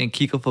lokalbefolkningen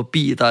kigger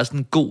forbi, der er sådan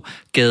en god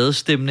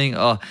gadestemning,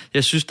 og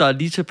jeg synes, der er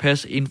lige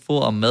tilpas info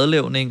om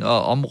madlavning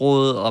og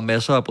området, og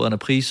masser af Brødrene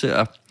Priser.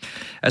 Og,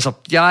 altså,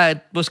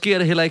 måske er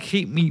det heller ikke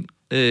helt min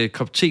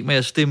kop te, men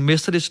det er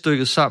mesterligt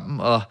stykket sammen,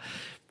 og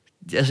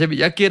altså,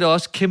 jeg giver det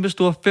også kæmpe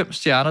store 5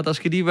 stjerner. Der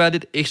skal lige være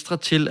lidt ekstra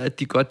til, at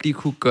de godt lige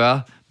kunne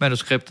gøre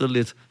manuskriptet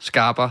lidt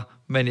skarpere.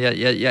 Men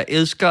jeg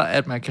elsker,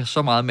 at man kan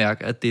så meget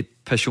mærke, at det er et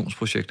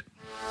passionsprojekt.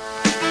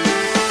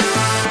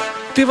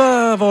 Det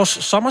var vores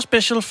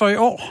sommerspecial for i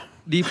år.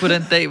 Lige på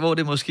den dag, hvor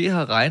det måske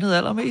har regnet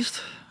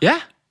allermest. Ja,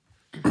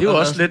 det er jo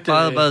også lidt...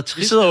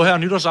 vi sidder jo her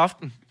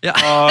nytårsaften. Ja.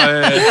 Og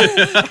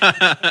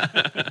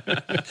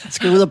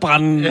skal ud og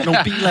brænde nogle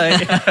biler af.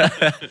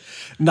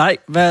 Nej,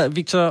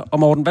 Victor og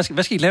Morten,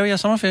 hvad skal I lave i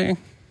jeres sommerferie?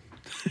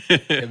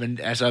 Jamen,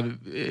 altså,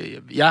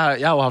 jeg har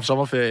jo haft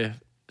sommerferie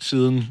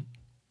siden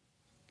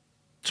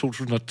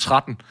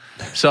 2013.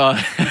 Så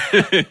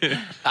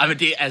nej, men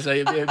det altså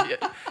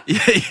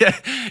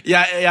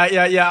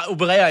jeg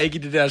opererer ikke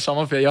i det der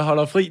sommerferie. Jeg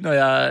holder fri,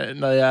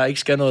 når jeg ikke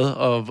skal noget,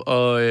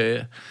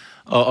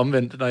 og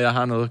omvendt, når jeg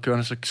har noget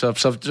kørende.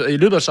 Så i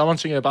løbet af sommeren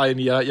tænker jeg bare ind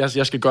i,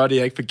 jeg skal gøre det,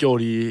 jeg ikke fik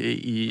gjort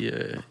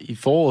i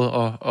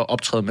foråret, og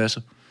optræde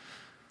masse.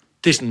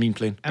 Det er sådan min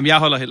plan. Jamen, jeg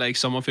holder heller ikke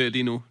sommerferie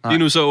lige nu. Nej. Lige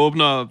nu så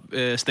åbner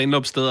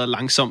stand-up-steder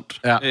langsomt,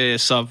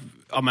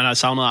 og man har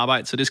savnet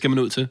arbejde, så det skal man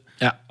ud til.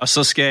 Ja. Og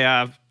så skal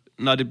jeg,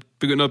 når det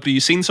begynder at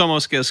blive sensommer,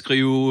 skal jeg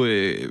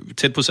skrive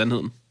tæt på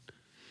sandheden.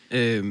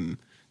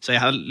 Så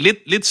jeg har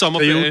lidt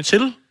sommerferie.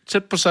 Skrive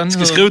tæt på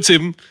sandheden? Skal skrive til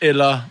dem.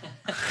 Eller...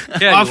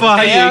 Hvorfor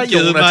har I ikke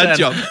givet mig et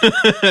job?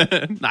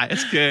 Nej, jeg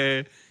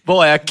skal...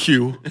 Hvor er Q?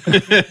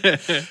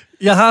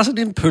 Jeg har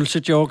sådan en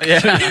pølsejoke.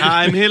 Jeg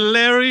har en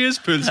hilarious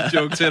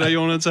pølsejoke til dig,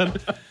 Jonathan.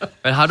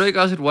 Men har du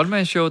ikke også et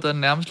one-man-show, der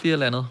nærmest lige er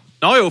landet?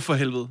 Nå jo, for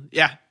helvede.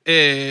 Ja,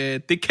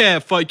 det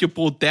kan folk jo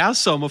bruge deres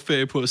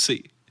sommerferie på at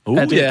se.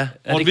 Er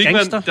det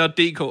gangster? Der er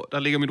DK, der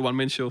ligger mit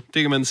one-man-show.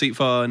 Det kan man se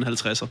for en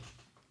 50'er.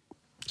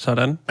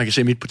 Sådan. Man kan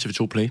se mit på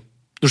TV2 Play.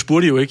 Nu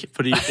spurgte I jo ikke,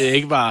 fordi det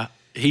ikke var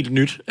helt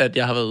nyt, at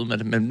jeg har været ude med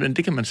det. Men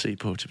det kan man se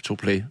på TV2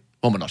 Play,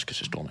 hvor man også kan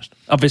se Stormester.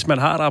 Og hvis man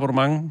har et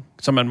abonnement,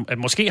 så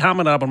måske har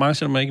man et abonnement,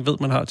 selvom man ikke ved,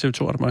 man har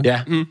TV2 abonnement.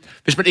 Ja.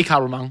 Hvis man ikke har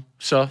et abonnement,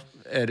 så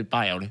er det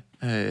bare ærgerligt.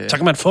 Så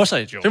kan man få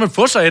sig et, jo. Så kan man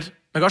få sig et.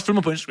 Man kan også følge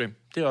mig på Instagram.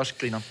 Det er også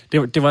griner.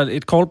 Det var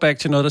et callback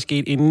til noget, der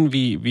skete, inden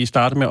vi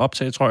startede med at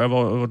optage, tror jeg,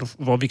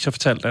 hvor Victor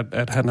fortalte,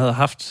 at han havde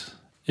haft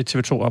et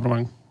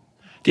TV2-abonnement.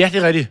 Ja,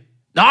 det er rigtigt.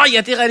 Nå,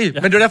 ja, det er rigtigt.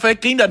 Ja. Men det var derfor, jeg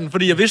ikke griner den,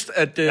 fordi jeg vidste,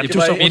 at...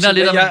 du så minder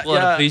lidt om en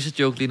brødre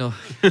prise-joke lige nu.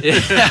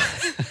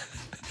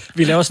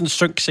 Vi laver sådan en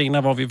synk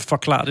senere, hvor vi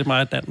forklarer det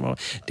meget, Dan, hvor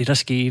det, der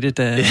skete,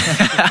 da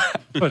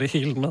var det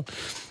hele med.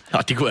 Nå,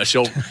 det kunne være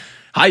sjovt.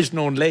 Har I sådan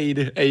nogle lag i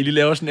det, at I lige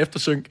laver sådan en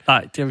eftersynk?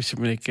 Nej, det har vi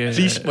simpelthen ikke...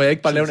 Please, må jeg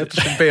ikke bare lave en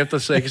eftersynk bagefter,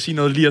 så jeg kan sige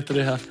noget lige efter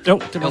det her?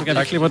 Jo, det må du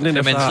gerne klippe den ind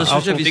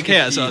efter. Det kan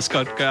jeg altså også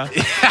godt gøre.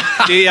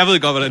 Jeg ved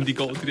godt, hvordan de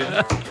går, de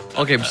der.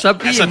 Okay, så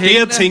bliver altså, det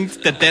jeg tænkte,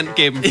 da Dan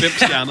gav dem 5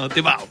 stjerner,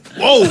 det var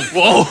wow.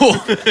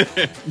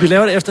 Vi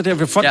laver det efter det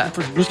her. Folk,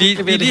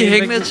 vi er lige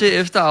hængende til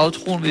efter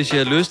outroen, hvis I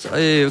har lyst.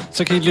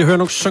 Så kan I lige høre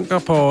nogle synker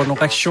på,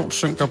 nogle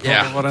reaktionssynker på,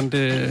 hvordan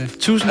det...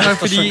 Tusind tak,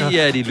 fordi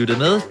I lytter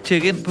med.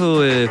 Tjek ind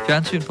på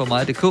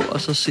fjernsynformig.dk,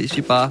 og så ses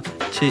vi bare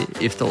til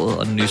efteråret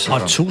og den nye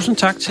sæson. Og tusind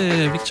tak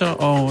til Victor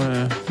og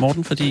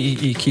Morten,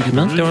 fordi I kiggede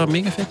med. Det var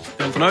mega fedt. Det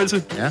var en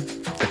fornøjelse. Ja,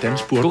 at Dan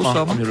spurgte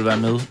mig, om jeg ville være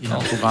med i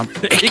hans program.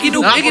 Ikke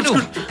endnu.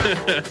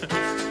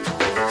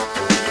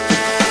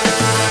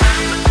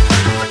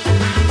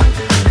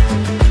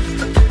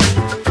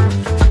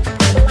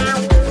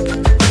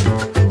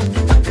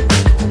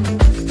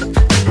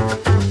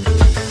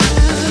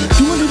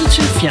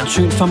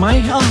 Fjernsyn for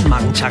mig, og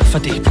mange tak for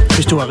det.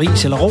 Hvis du har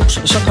ris eller ros,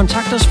 så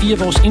kontakt os via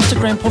vores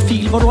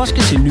Instagram-profil, hvor du også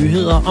kan se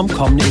nyheder om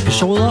kommende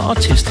episoder og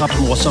tilstrap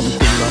morsomme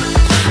billeder.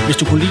 Hvis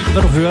du kunne lide,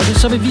 hvad du hørte,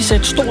 så vil vi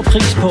sætte stor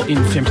pris på en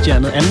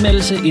 5-stjernet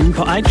anmeldelse inde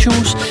på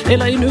iTunes,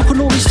 eller en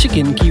økonomisk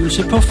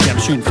tilkendegivelse på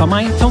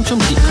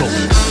fjernsynformig.dk.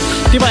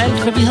 Det var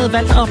alt, hvad vi havde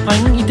valgt at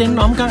bringe i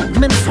denne omgang,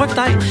 men frygt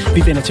dig,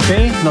 vi vender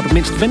tilbage, når du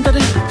mindst venter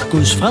det.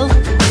 Guds fred,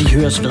 vi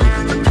høres ved.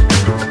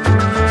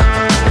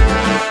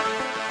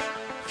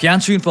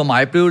 Fjernsyn for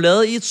mig blev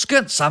lavet i et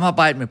skønt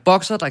samarbejde med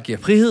Boxer, der giver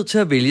frihed til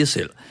at vælge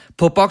selv.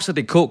 På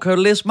Boxer.dk kan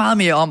du læse meget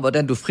mere om,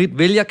 hvordan du frit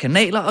vælger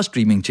kanaler og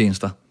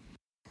streamingtjenester.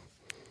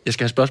 Jeg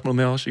skal have spørgsmål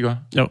med også, ikke?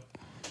 Jo.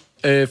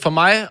 For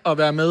mig at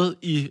være med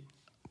i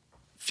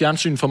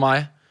Fjernsyn for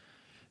mig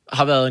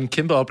har været en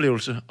kæmpe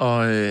oplevelse,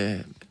 og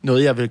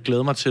noget, jeg vil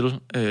glæde mig til,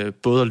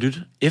 både at lytte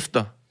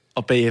efter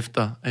og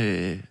bagefter,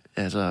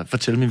 altså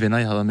fortælle mine venner,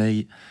 jeg har været med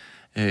i.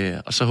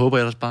 Og så håber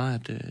jeg ellers bare,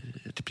 at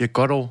det bliver et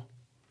godt år.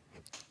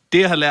 Det,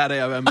 jeg har lært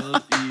af at være med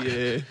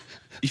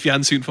i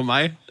Fjernsyn for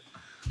mig,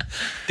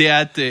 det er,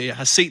 at jeg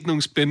har set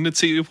nogle spændende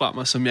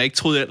tv-programmer, som jeg ikke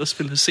troede, jeg ellers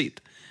ville have set.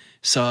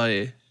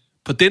 Så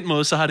på den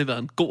måde, så har det været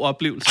en god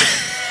oplevelse.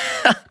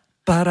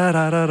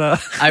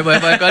 Ej, må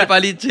jeg godt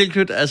bare lige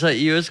tilknytte, altså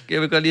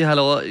jeg vil godt lige have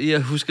lov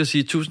at huske at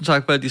sige tusind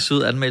tak for alle de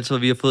søde anmeldelser,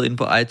 vi har fået ind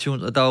på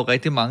iTunes, og der er jo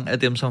rigtig mange af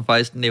dem, som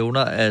faktisk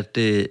nævner, at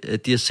de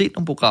har set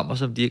nogle programmer,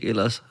 som de ikke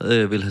ellers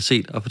ville have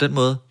set, og på den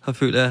måde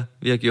føler jeg, at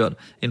vi har gjort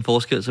en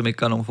forskel, som ikke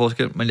gør nogen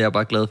forskel, men jeg er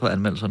bare glad for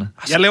anmeldelserne.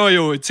 Jeg laver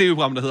jo et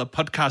tv-program, der hedder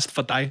Podcast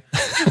for dig,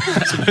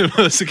 så på den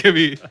måde, så kan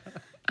vi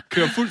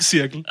køre fuld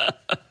cirkel.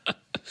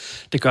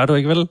 Det gør du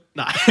ikke, vel?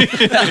 Nej.